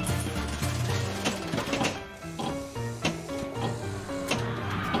it!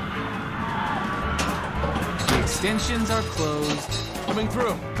 The extensions are closed. Coming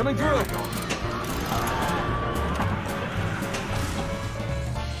through! Coming through!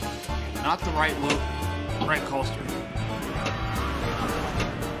 Not the right loop, right coaster.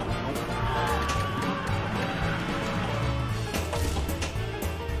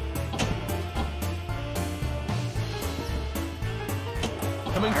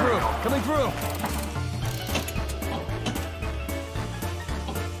 Coming through! Coming through!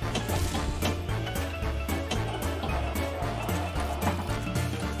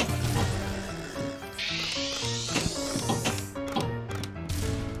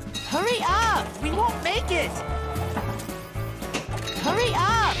 Hurry up! We won't make it! Hurry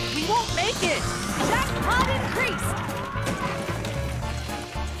up! We won't make it! Jackpot increased!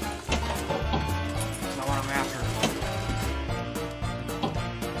 That's not what I'm after.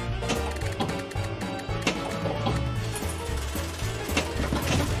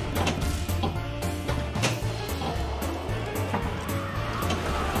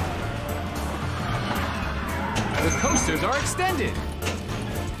 The coasters are extended!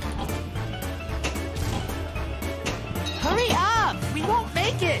 Hurry up! We won't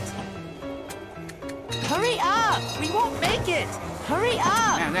make it! Hurry up! We won't make it! Hurry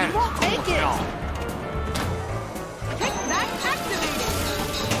up! Man, We won't make it! Kickback activated!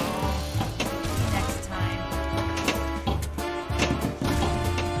 Next time.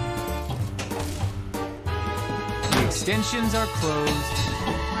 The extensions are closed.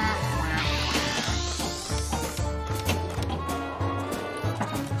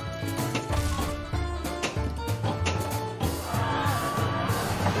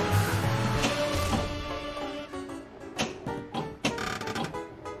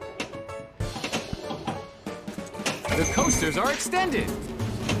 The coasters are extended!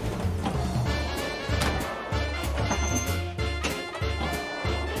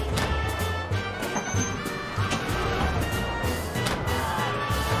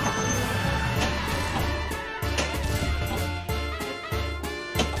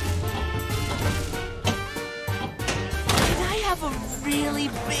 Can I have a really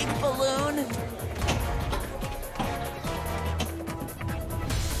big balloon?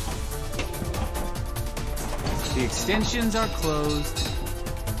 The extensions are closed.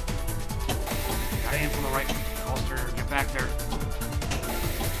 Gotta aim for the right coaster. Get back there.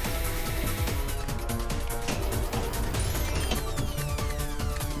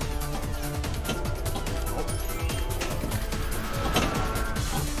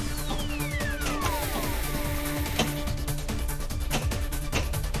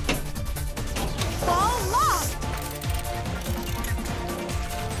 Ball locked!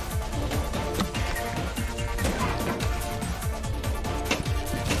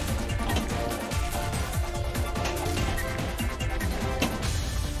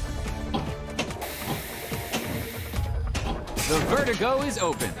 The vertigo is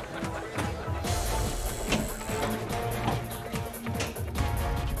open.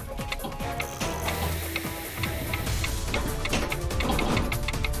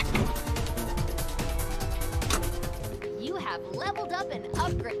 You have leveled up and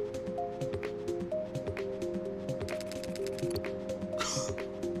upgraded.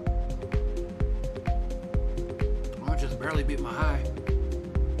 I just barely beat my high.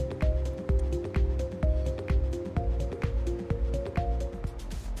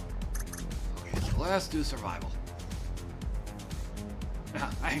 Okay, so let's do survival. Yeah,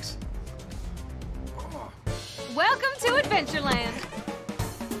 thanks. Oh. Welcome to Adventureland!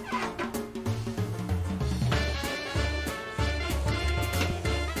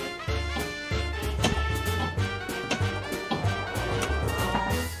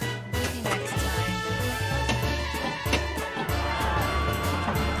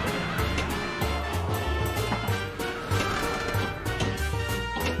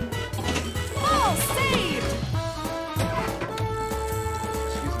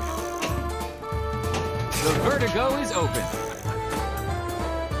 vertigo is open.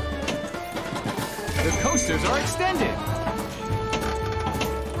 The coasters are extended.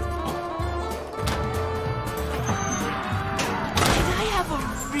 Can I have a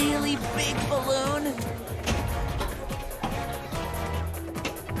really big balloon?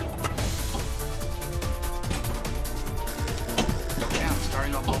 Yeah, I'm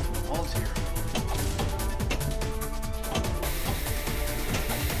starting on multiple holes here.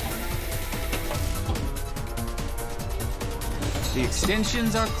 The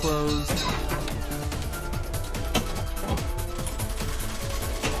extensions are closed.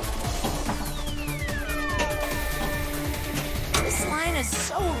 This line is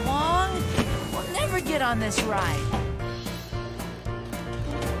so long. We'll never get on this ride.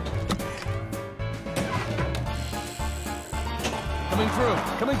 Coming through,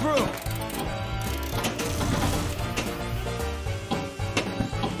 coming through.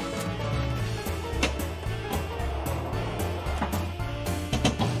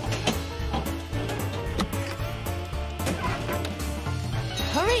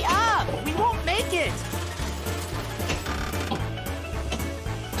 Hurry up! We won't make it!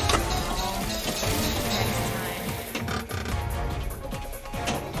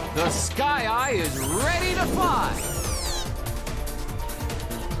 The Sky Eye is ready to fly.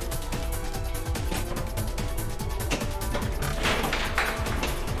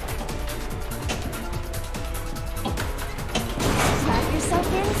 Slap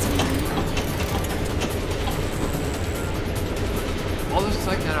yourself in, sweetie. Well, this is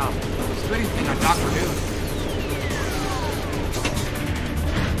like that spinning thing on Dr. Doom.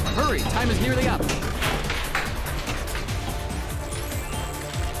 Hurry, time is nearly up.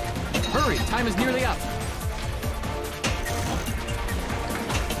 Hurry, time is nearly up.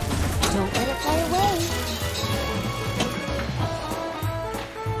 Don't let it fly away.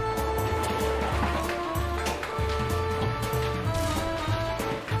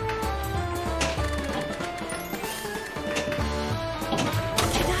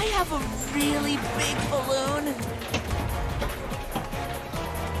 Can I have a really big balloon?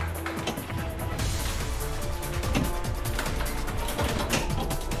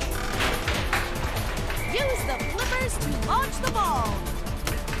 Use the flippers to launch the ball.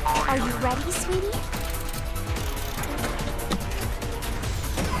 Are you ready, sweetie?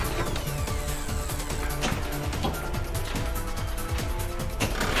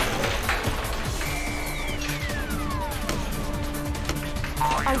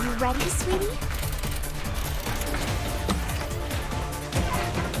 Are you ready, sweetie?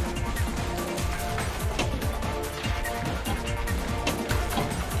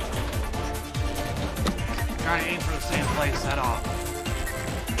 Trying to aim for the same place at all.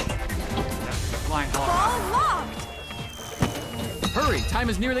 Flying Ball helicopter. locked! Hurry, time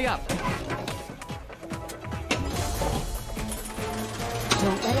is nearly up.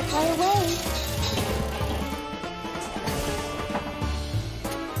 Don't let it fly away.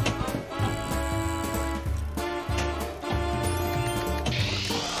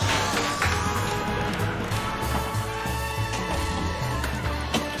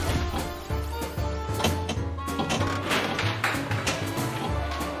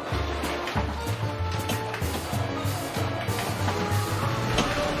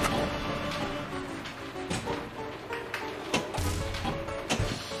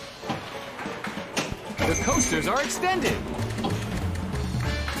 The coasters are extended.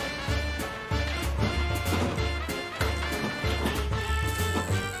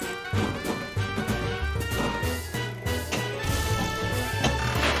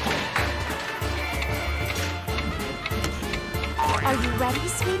 Are you ready,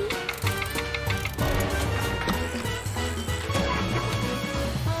 sweetie?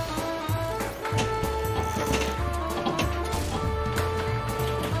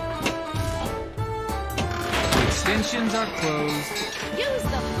 Extensions are closed. Use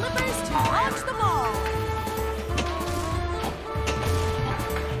the flippers to launch the ball.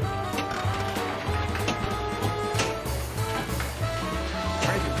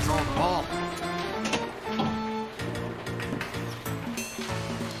 Try to control the ball.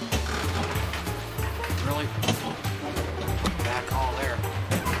 Really? Bad call there.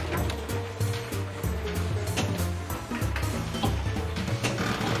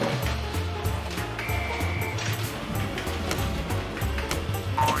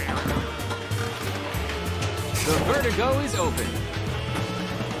 The vertigo is open.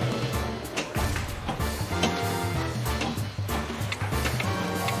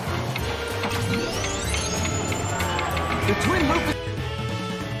 The twin loop is...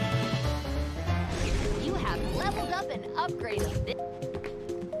 You have leveled up and upgraded this.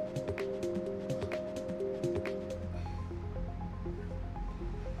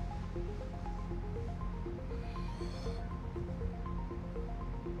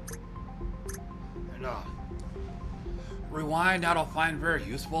 rewind I don't find very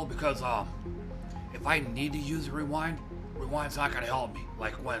useful because if I need to use a rewind, rewind's not gonna help me,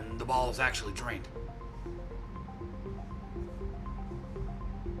 like when the ball is actually drained.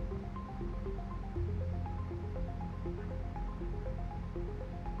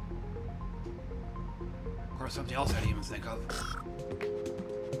 Of course, something else I didn't even think of.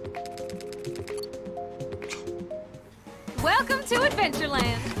 Welcome to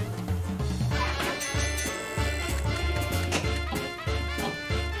Adventureland.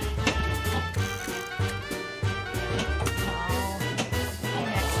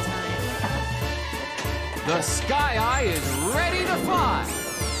 The Sky Eye is ready to fly.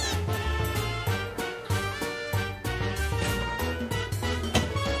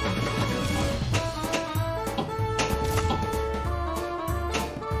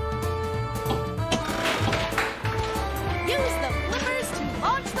 Use the flippers to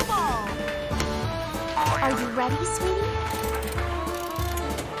launch the ball. Are you ready, sweetie?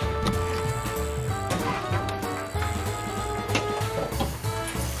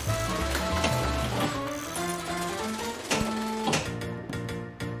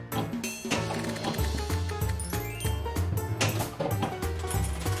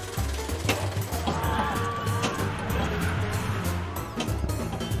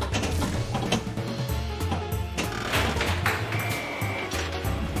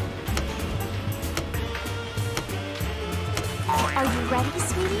 Are you ready,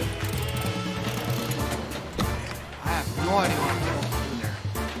 sweetie? I have no idea what I'm supposed to do there.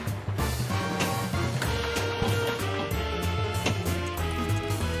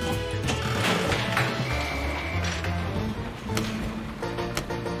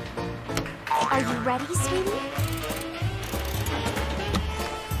 Are you ready, sweetie?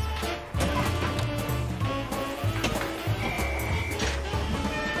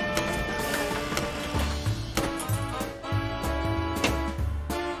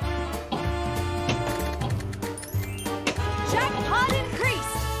 Jackpot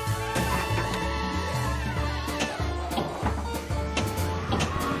increased.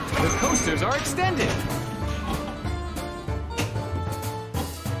 The coasters are extended.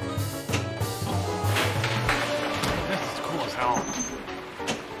 This is cool as hell.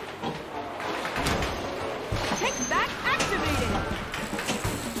 Kickback activated.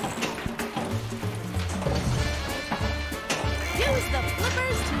 Use the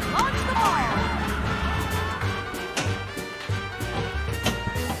flippers to launch the ball.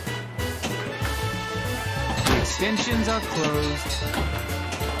 The extensions are closed.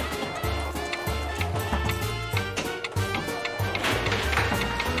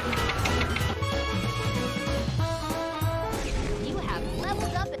 You have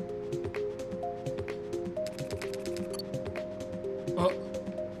leveled up. Oh.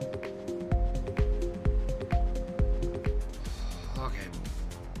 Okay.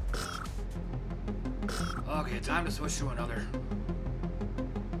 Okay, time to switch to another.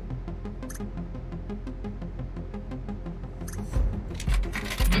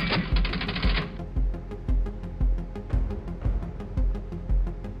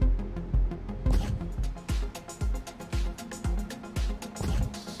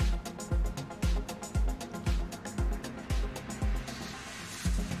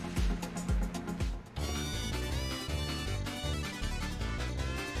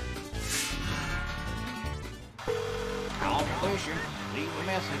 Completion. Leave a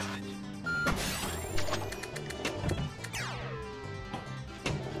message.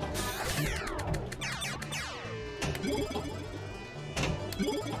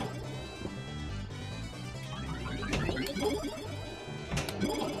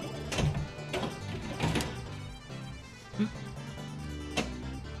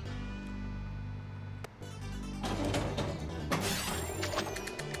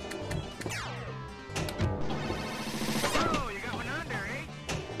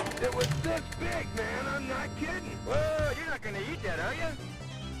 It was this big, man. I'm not kidding. Whoa, you're not gonna eat that, are you?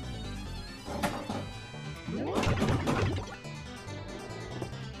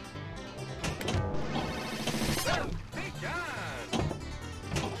 Hey, John!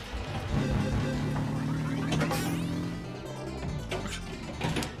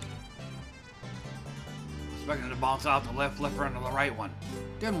 Expecting to bounce out the left flipper into the right one.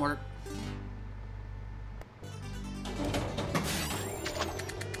 Didn't work.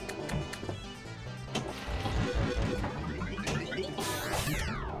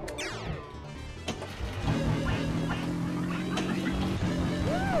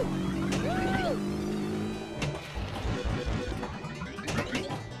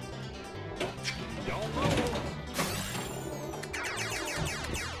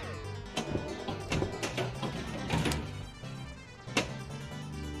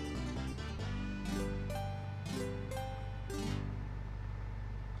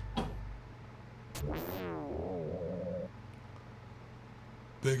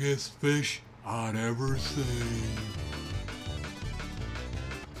 Biggest fish I'd ever seen.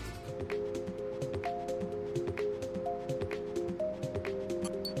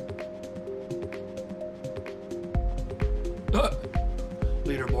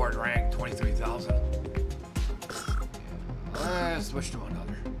 Leaderboard rank 23,000. Let's switch to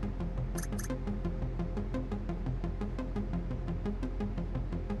another.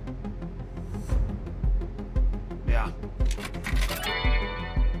 Yeah.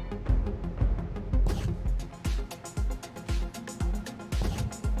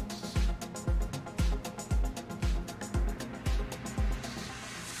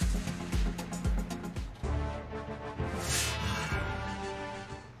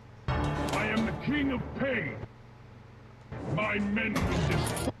 I am the king of pain. My men will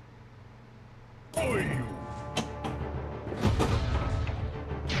destroy you.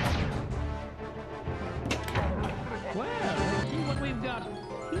 Well, let's see what we've got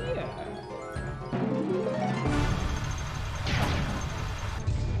here.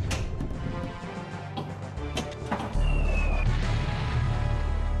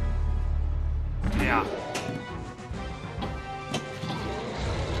 Yeah.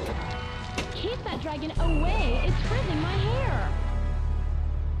 Keep that dragon away. It's frizzing my hair.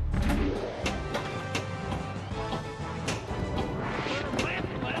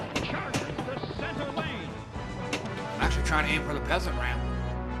 I'm actually trying to aim for the peasant ramp.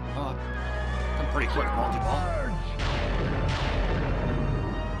 I'm pretty quick multi-ball.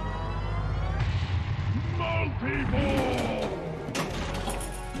 Multi-ball!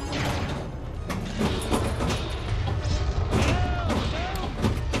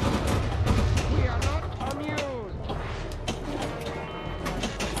 We are not amused.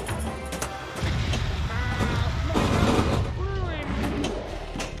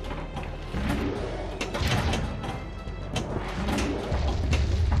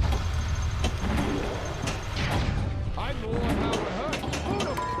 I know how it hurts. Who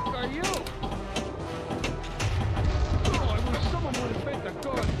the f are you? Oh, I wish someone would invent a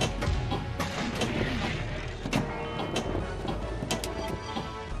gun.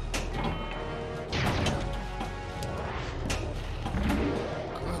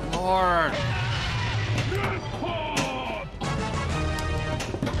 Good Lord.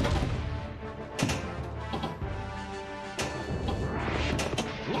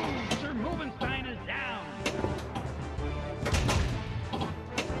 Sir Movenstein is down.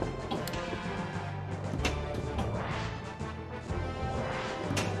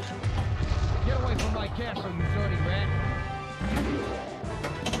 Get away from my castle, you dirty rat.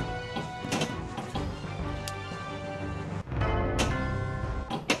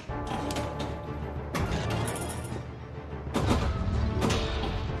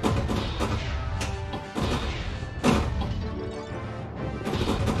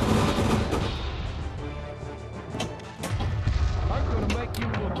 I'm gonna make you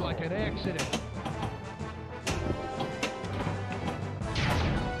look like an accident.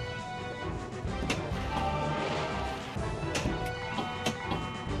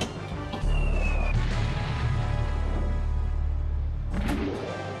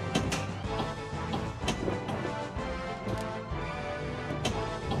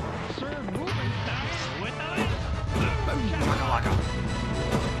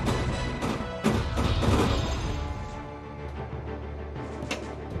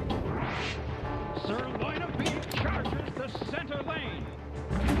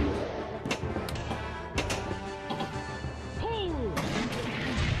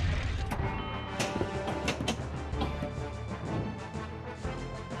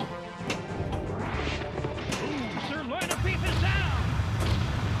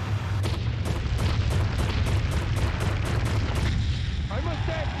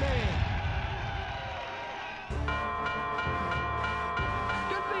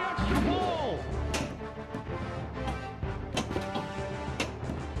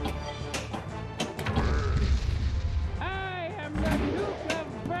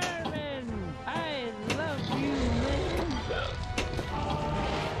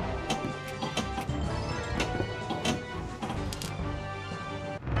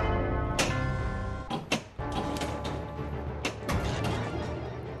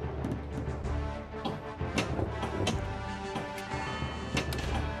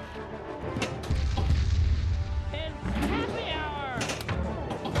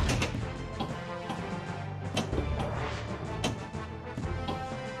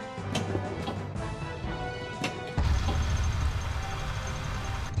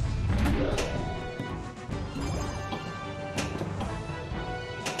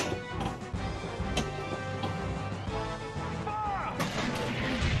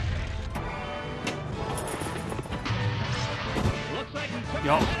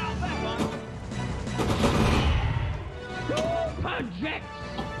 Yo. Projects.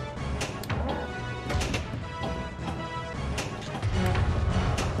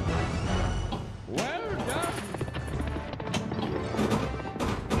 Well done.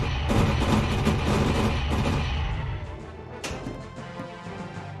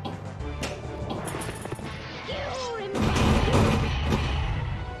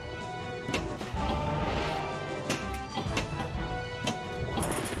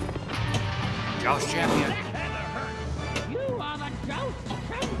 Joust champion. You are the Joust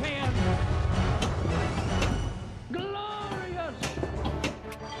champion. Glorious.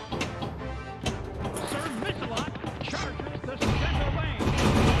 Sir Missalot charges the center lane.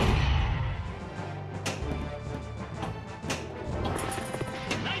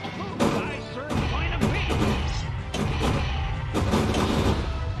 Nice move by Sir Point of Peace.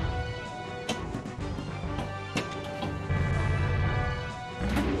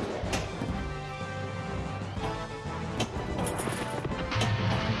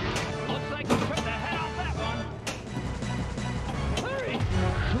 Looks like you took the head off that one. Hurry!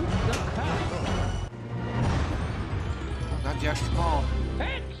 Shoot the castle. Got the extra ball.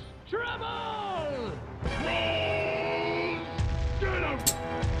 It's trouble! Please! Get him!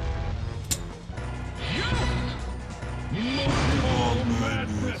 Yes! Multiple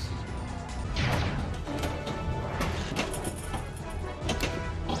madness!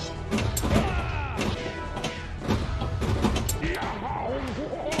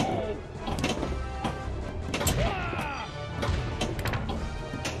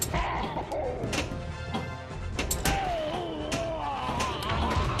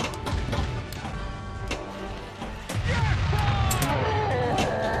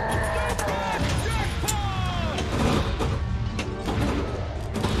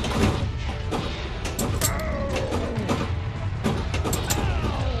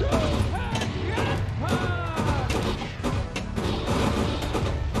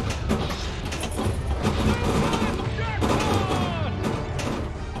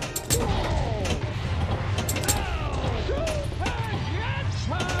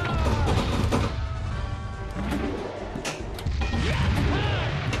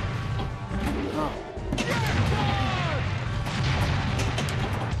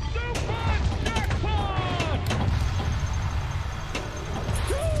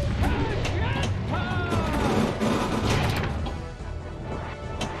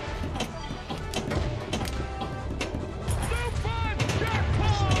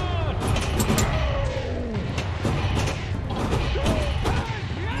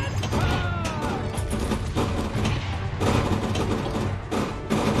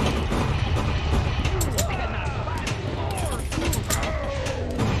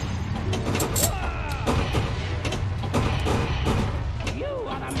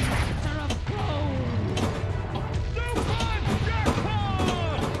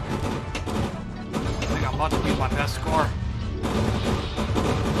 About to be my best score.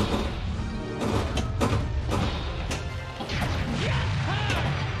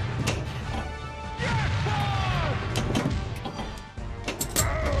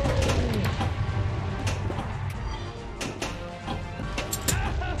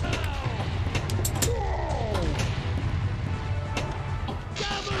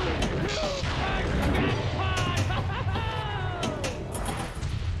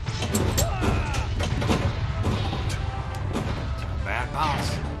 Bad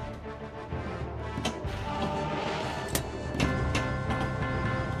bounce.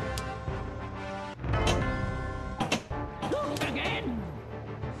 Again!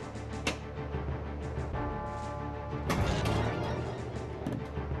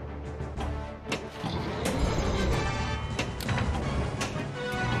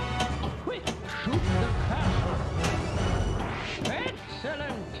 Quick, shoot the castle!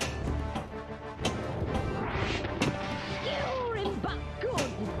 Excellent! You're in back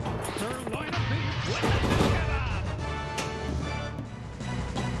good. Sirloin of beef with the kebab!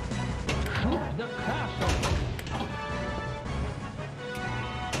 Shoot the castle!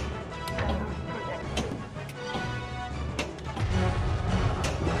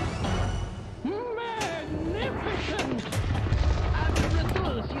 Magnificent! I will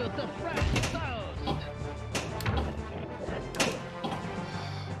reduce you to fresh toast!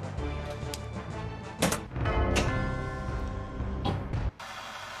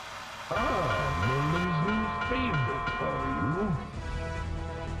 Melis's favorite, are you?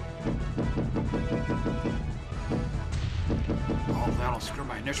 Oh, that'll screw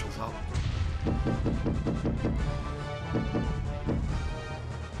my initials up.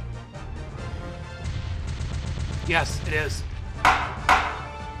 Yes, it is.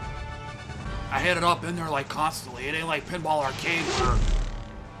 I hit it up in there like constantly. It ain't like Pinball Arcade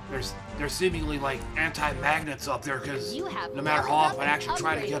where there's seemingly like anti-magnets up there because no matter how often I actually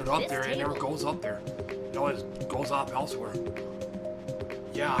try to get it up there, it never goes up there. It always goes up elsewhere.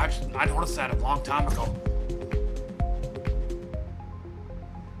 Yeah, I noticed that a long time ago.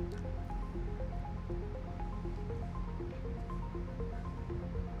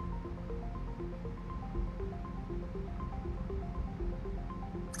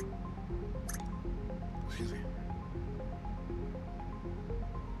 Excuse me.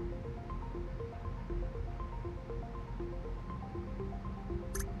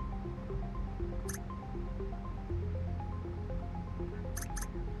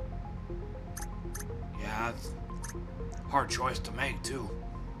 Yeah, it's a hard choice to make, too.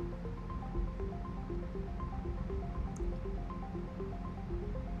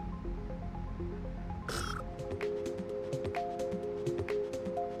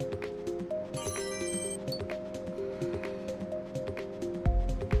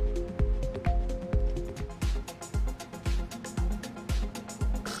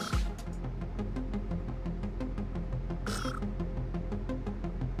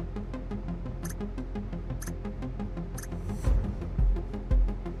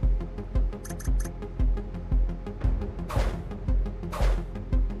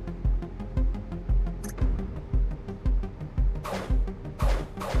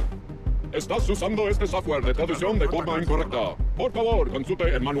 Estás usando este software de traducción de forma incorrecta. Por favor,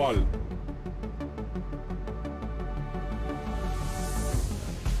 consulte el manual.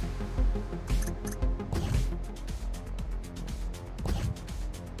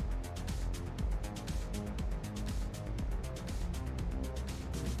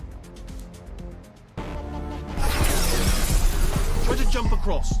 Try to jump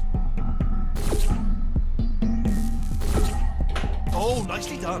across. Oh,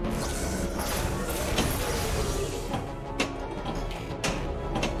 nicely done.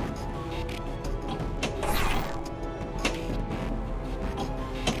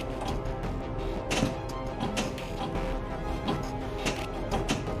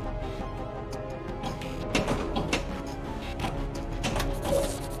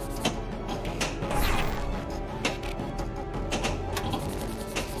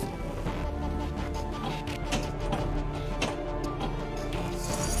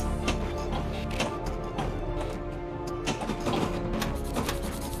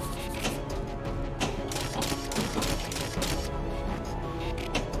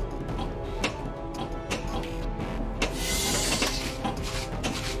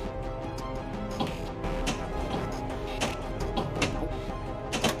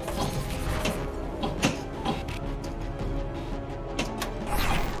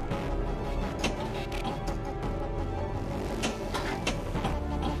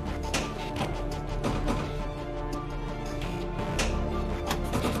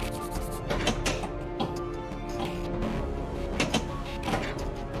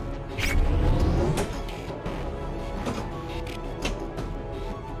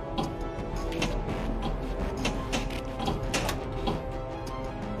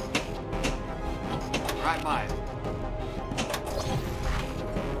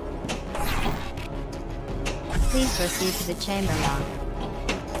 Please proceed to the chamber lock.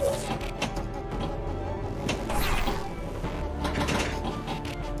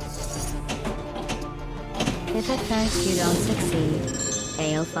 If at first you don't succeed,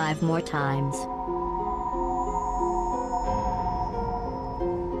 fail 5 more times.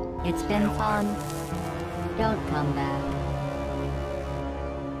 It's been fun. Don't come back.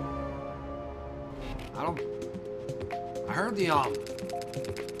 I heard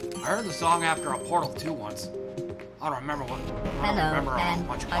the song after a Portal 2 once. I don't remember what. Hello, and again,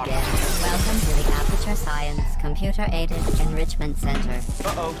 welcome to the Aperture Science Computer-Aided Enrichment Center.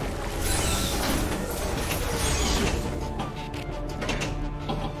 Uh-oh.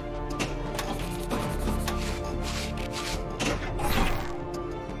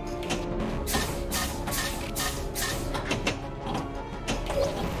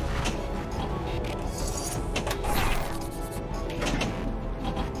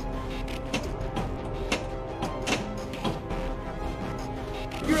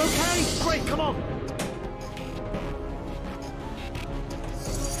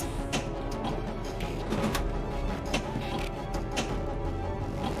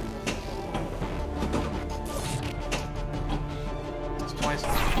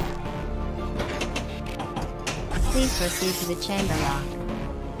 Please proceed to the chamber lock.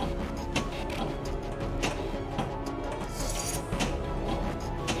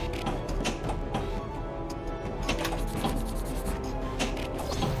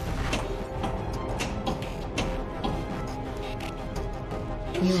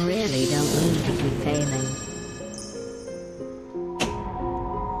 You really don't need to keep failing.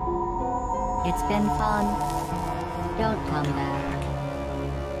 It's been fun. Don't come back.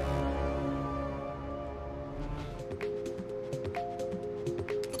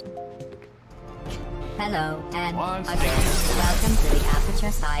 Hello, and again, welcome to the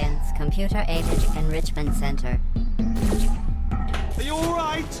Aperture Science Computer-Aided Enrichment Center. Are you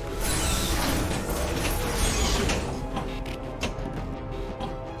alright?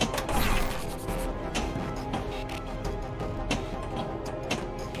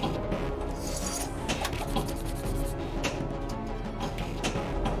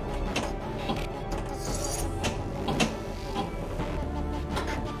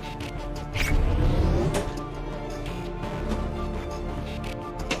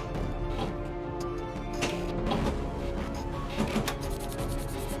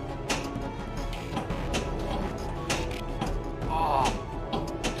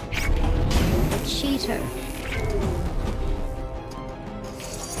 Cheater.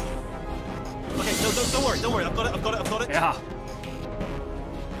 Okay, no, don't worry, I've got it. Yeah.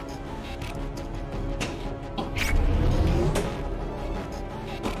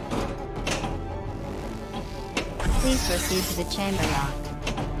 Please proceed to the chamber lock.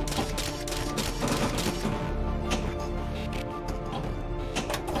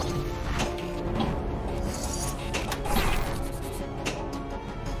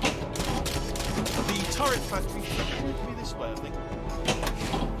 The turret factory should be this way, I think.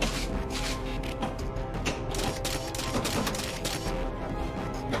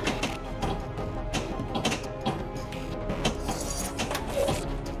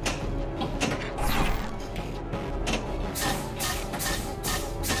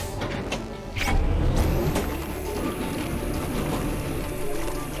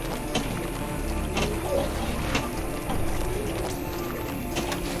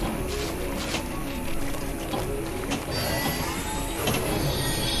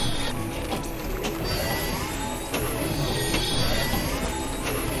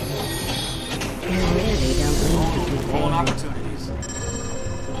 Opportunities.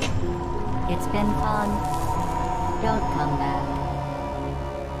 It's been fun. Don't come back.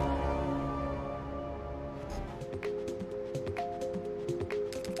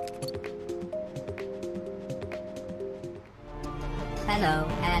 Hello,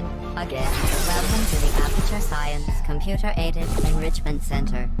 and again, welcome to the Aperture Science Computer-Aided Enrichment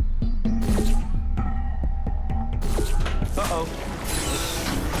Center. Uh-oh.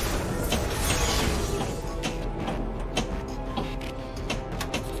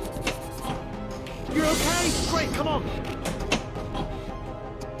 You're okay? Great, come on!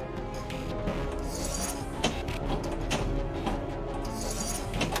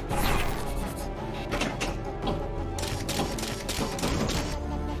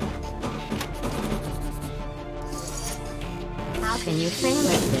 How can you fail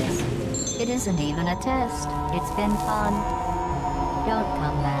at this? It isn't even a test. It's been fun. Don't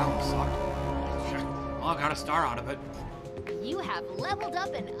come back. Well, I got a star out of it. You have leveled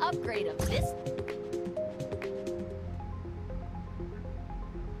up an upgrade of this.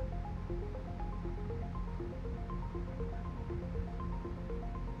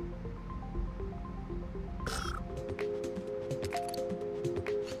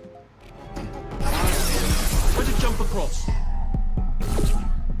 Where'd you jump across?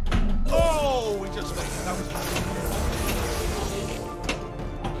 Oh, we just made it. That was bad.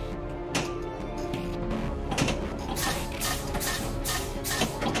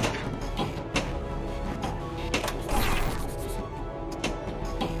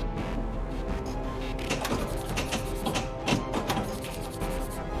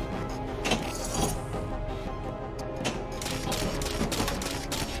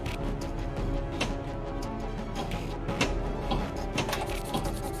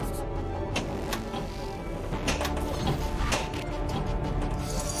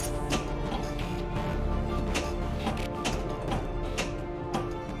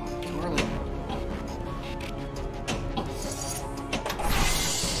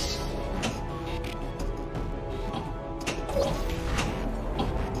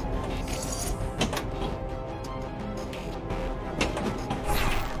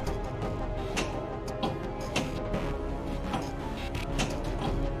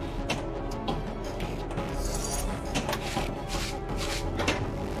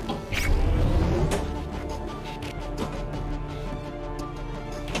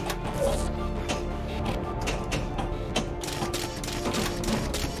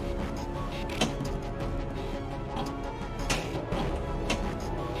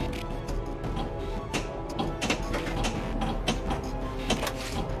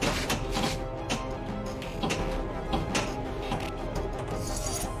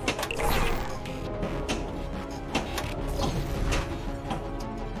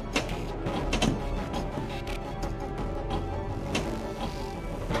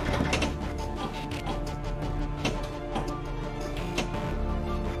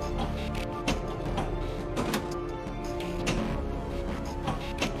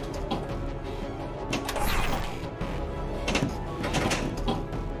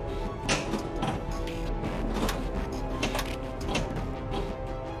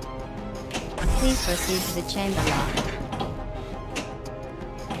 Please proceed to the chamber lock.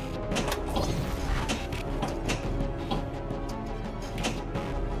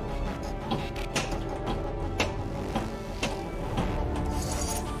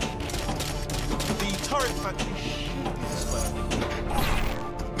 The turret factory should be this way.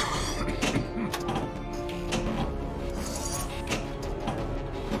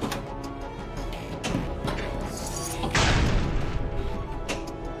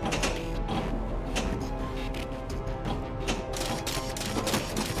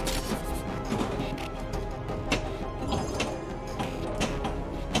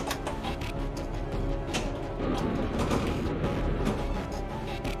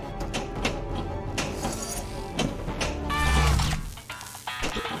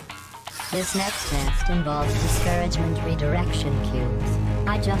 This next test involves discouragement redirection cubes.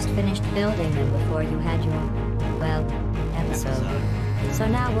 I just finished building them before you had your, well, episode. So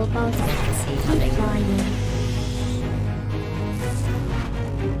now we'll both get to see how they work.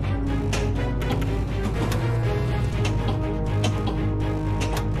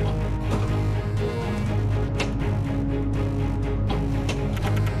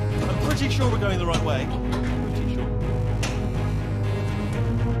 I'm pretty sure we're going the right way. Pretty sure.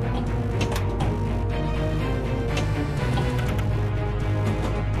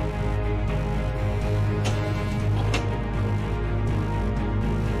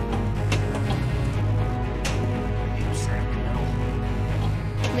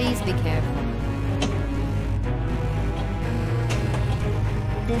 Please be careful.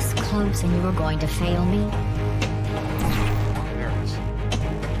 This close and you're going to fail me? There it is.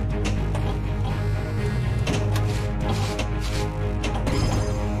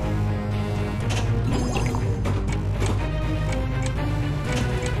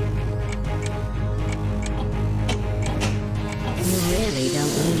 You really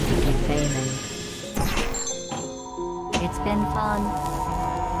don't need to keep failing. It's been fun.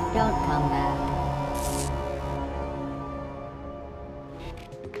 Don't come back.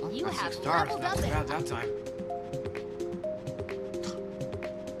 You That's have 6 stars. leveled Not up too it. bad that time.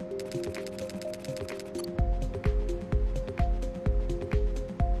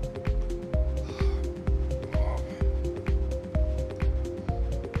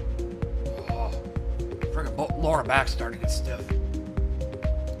 Friggin' lower back starting to get stiff.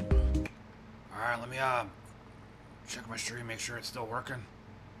 Alright, let me check my stream, make sure it's still working.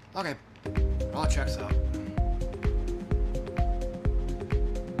 Okay, all checks out.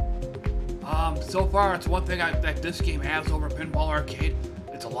 So far, it's one thing that this game has over Pinball Arcade.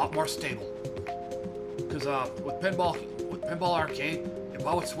 It's a lot more stable. Because with Pinball Arcade, if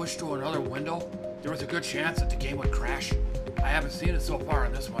I would switch to another window, there was a good chance that the game would crash. I haven't seen it so far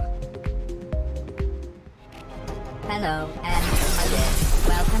in this one. Hello, and hello.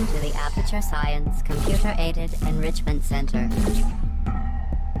 Welcome to the Aperture Science Computer-Aided Enrichment Center.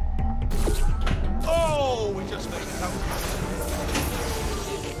 Oh, we just made it out.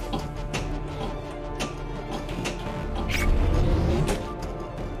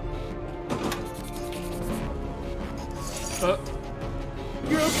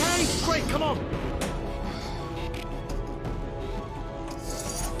 You okay? Great, come on.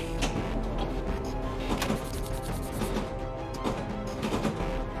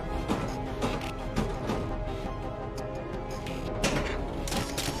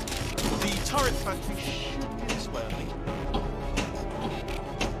 The turret factory should be this way, I think.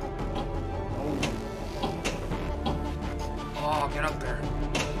 Oh, get up there.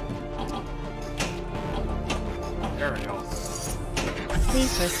 There we go.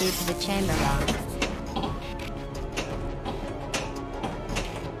 Please proceed to the chamber lock.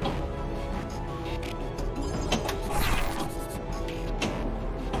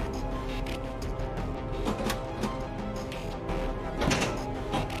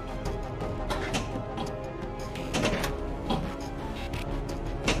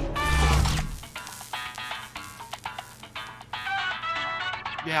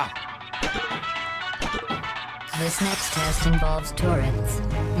 Yeah. This next test involves turrets.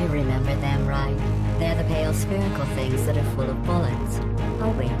 You remember them, right? They're the pale spherical things that are full of bullets.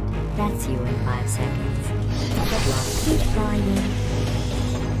 Oh wait, that's you in 5 seconds. Good luck. Keep flying.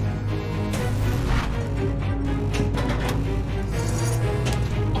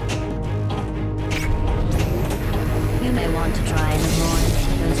 You may want to try and avoid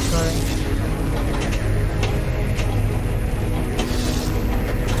those turrets.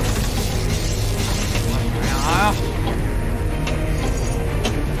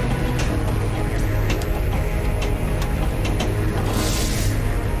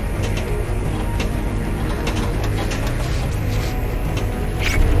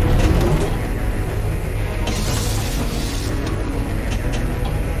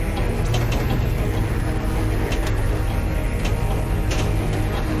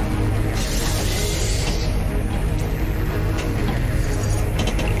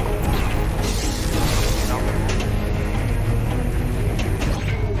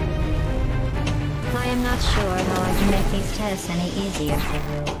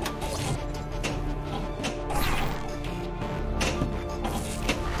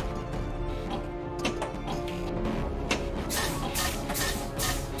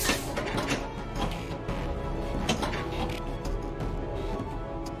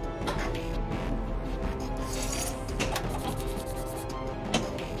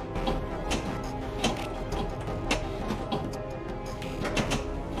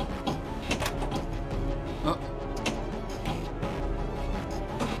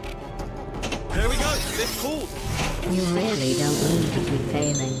 You really don't need to keep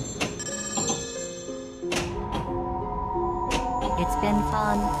failing. It's been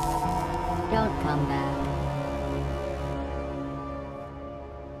fun. Don't come back.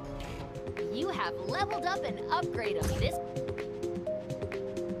 You have leveled up and upgraded this.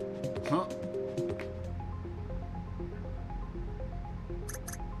 Huh?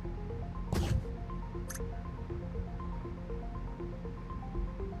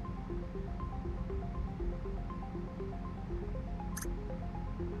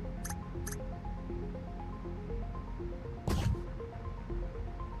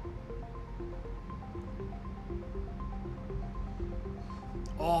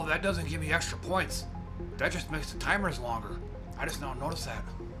 Oh, that doesn't give me extra points. That just makes the timers longer. I just now noticed that.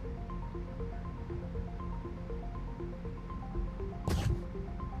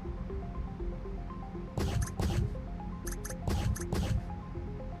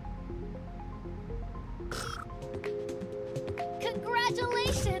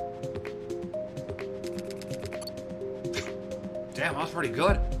 Congratulations! Damn, that was pretty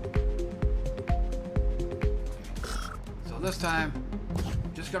good. So this time,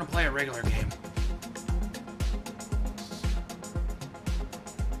 just gonna play a regular game.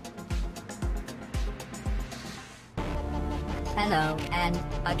 Hello, and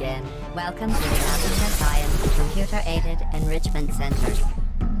again, welcome to the Amateur Science Computer-Aided Enrichment Center.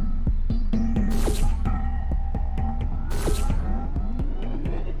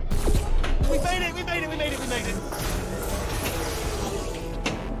 We made it! We made it! We made it! We made it!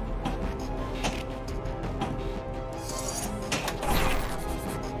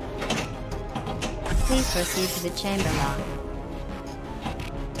 Please proceed to the chamber lock.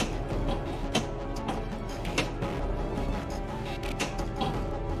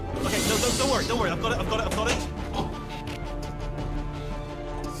 Okay, no, don't worry, I've got it.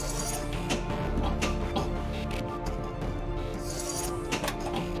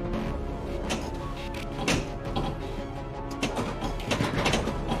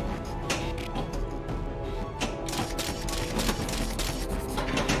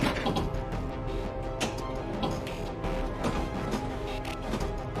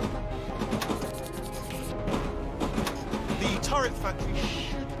 The turret factory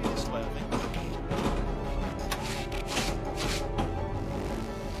should be this way, I think.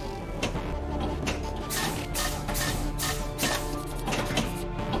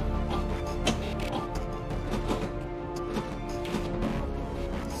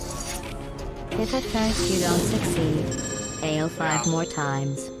 If at first you don't succeed, fail 5 more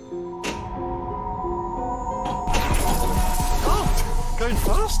times. Oh! Going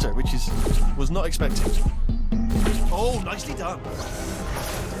faster, which was not expected. Oh, nicely done.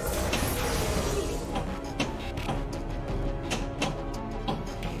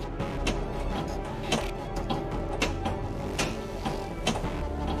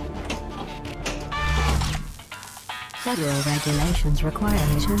 Federal regulations require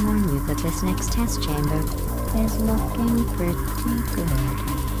me to warn you that this next test chamber is looking pretty good.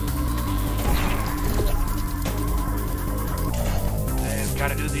 I've got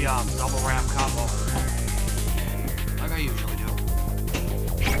to do the double ram combo, like I usually do.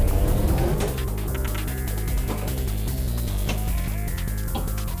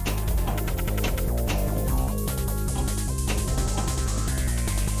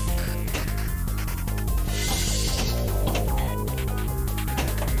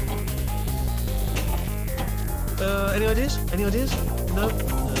 Any ideas? Any ideas? No?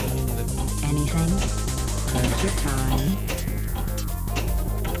 Anything? Take your time.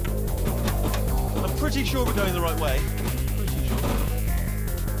 I'm pretty sure we're going the right way. Pretty sure.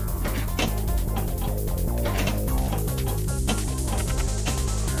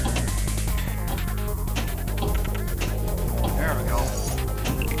 There we go.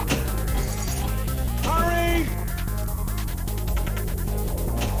 Hurry!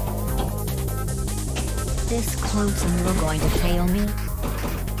 This close and you're going to fail me?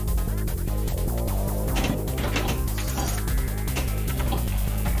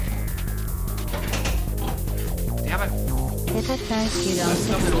 Damn it. If at first you don't That's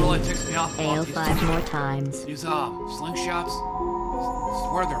something that really ticks me off. fail 5 more times. These slingshots.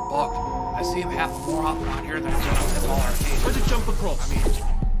 swear they're bugged. I see them half more often on here than I did on Pinball Arcade. Where'd it jump across? I mean,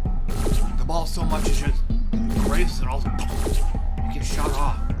 the ball so much is just grazes and all. You get shot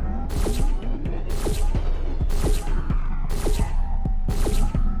off.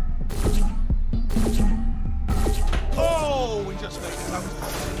 Oh, we just made it. That was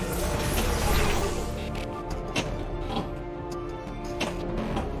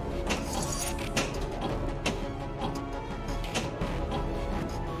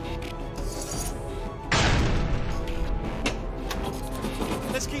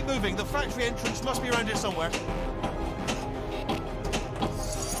Let's keep moving. The factory entrance must be around here somewhere.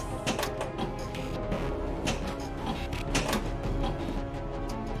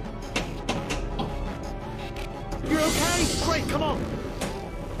 You're okay? Great, come on.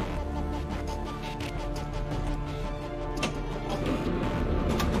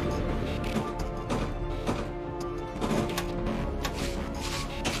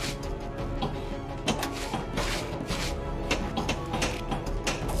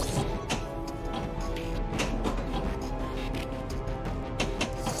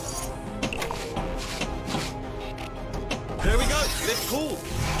 There we go. It's cool.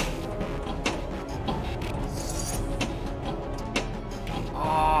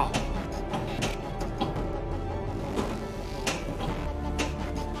 Oh.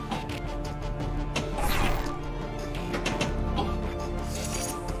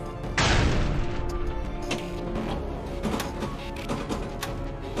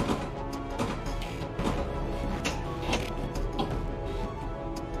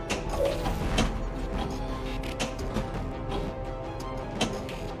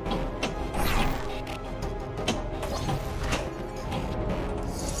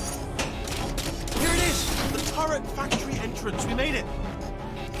 Here it is. The turret factory entrance. We made it.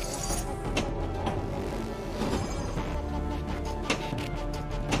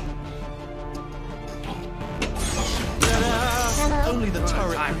 Only the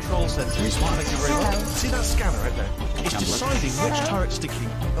turret control center. Thank you very much. See that scanner right there? It's deciding which turret's sticking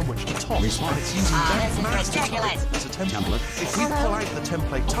and which to toss. And it's using that master turret as a template. If we pull out the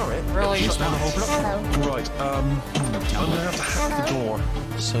template turret, it'll shut down the whole production. Right, I'm going to have to hack the door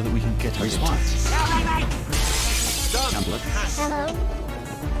so that we can get a response. Done. Template. Hello.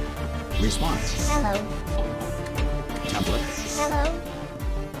 Response. Hello. Template. Hello.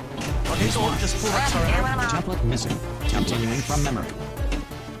 Okay, so just pull that turret out. Template missing. Continuing from memory.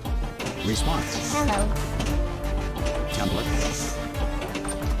 Response. Hello. Template.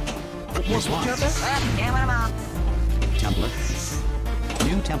 Response. Template.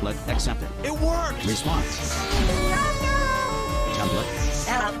 New template accepted. It worked. Response. Template.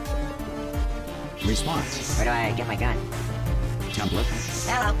 Hello. Response. Where do I get my gun? Template.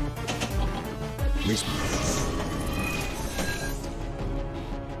 Hello. Response.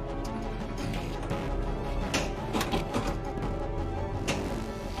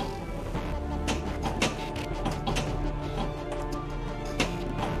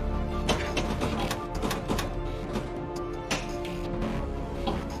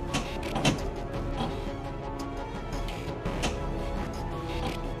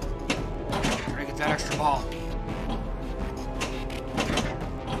 Try to get that extra ball.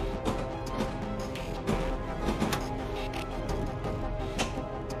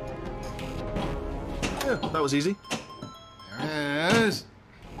 Yeah, that was easy. There it is.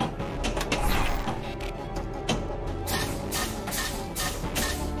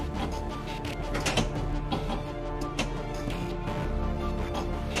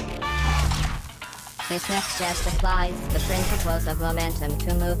 This next test applies the principles of momentum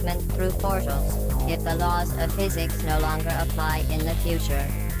to movement through portals. If the laws of physics no longer apply in the future,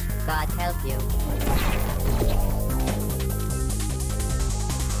 God help you.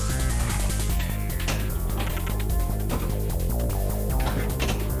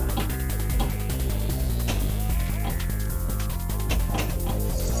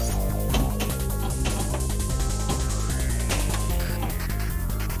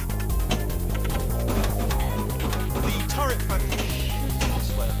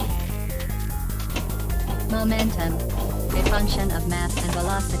 Momentum, a function of mass and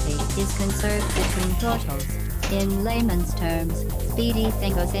velocity, is conserved between portals. In layman's terms, speedy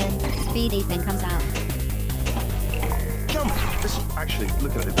thing goes in, speedy thing comes out. Jump! Actually,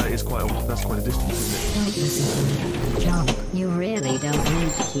 look at it, that's quite a distance, isn't Don't listen. Jump. You really don't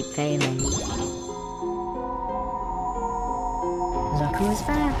need to keep failing. Look who's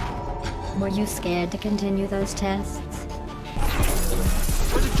back. Were you scared to continue those tests?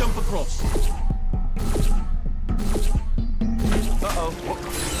 Where'd it jump across? Uh-oh.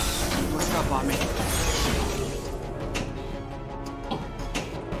 What's up on me?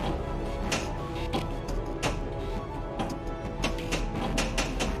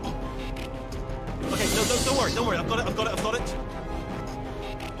 Don't worry, I've got it.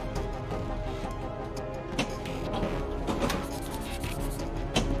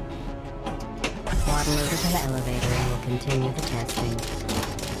 Waddle over to the elevator and we'll continue the testing.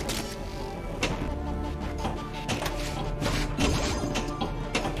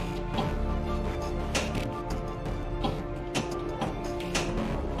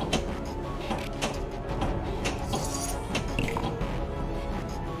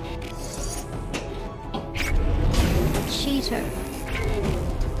 Cheater.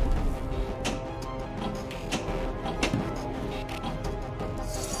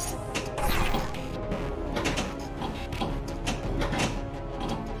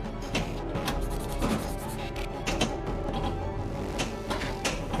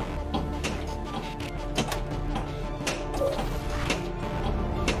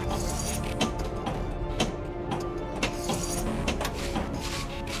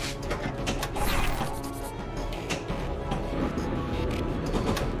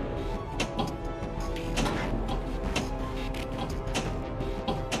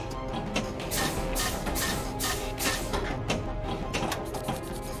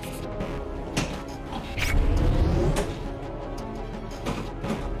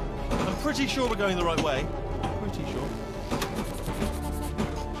 Pretty sure we're going the right way. Pretty sure.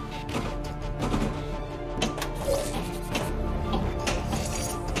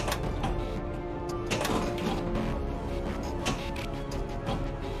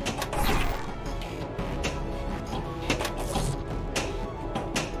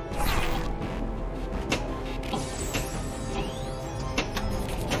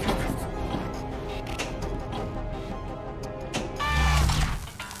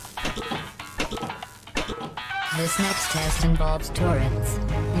 This next test involves turrets.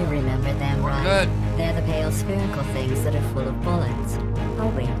 You remember them, right? Good. They're the pale spherical things that are full of bullets.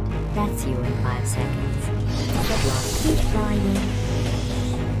 Oh wait, that's you in 5 seconds. Good luck. Keep flying.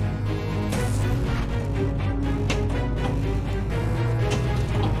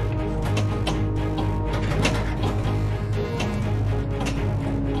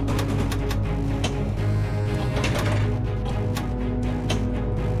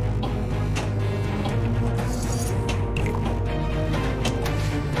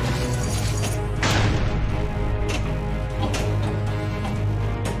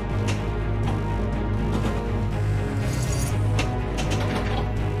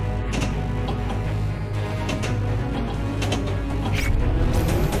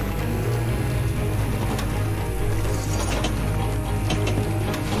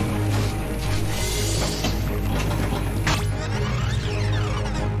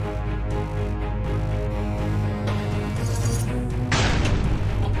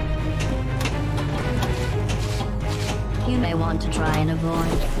 You may want to try and avoid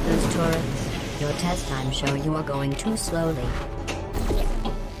those turrets. Your test times show you are going too slowly.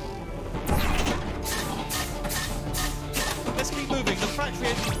 Let's keep moving. The factory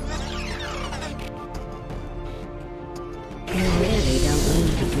You really don't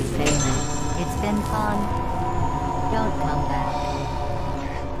need to keep failing. It's been fun. Don't come back.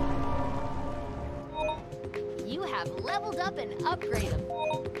 You have leveled up and upgraded.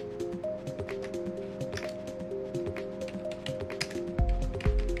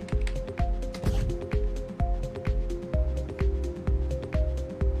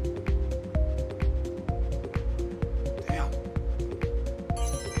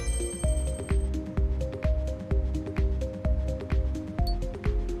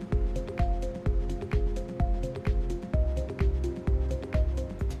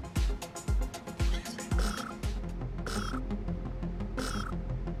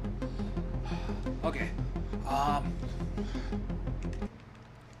 Okay.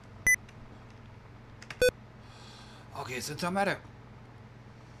 Okay, since I'm at a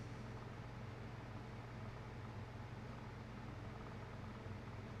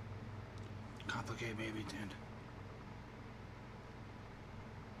complicate maybe then.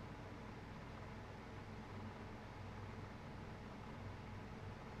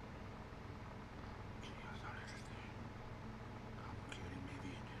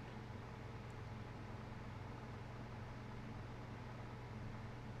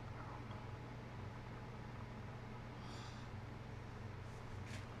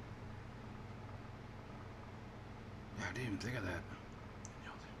 I didn't even think of that.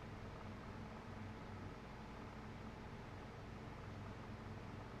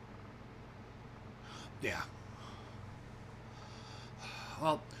 Yeah.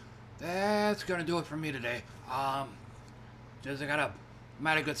 Well, that's gonna do it for me today. Just I'm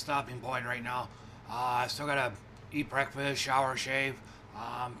at a good stopping point right now. I still gotta eat breakfast, shower, shave.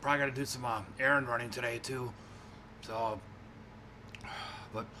 Probably gotta do some errand running today too. So,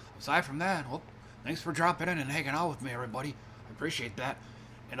 but aside from that, well, thanks for dropping in and hanging out with me, everybody. I appreciate that.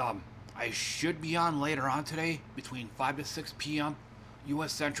 And I should be on later on today between 5 to 6 p.m.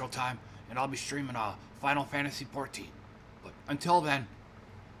 U.S. Central Time, and I'll be streaming Final Fantasy 14. But until then,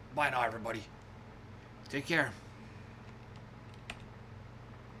 bye now, everybody. Take care.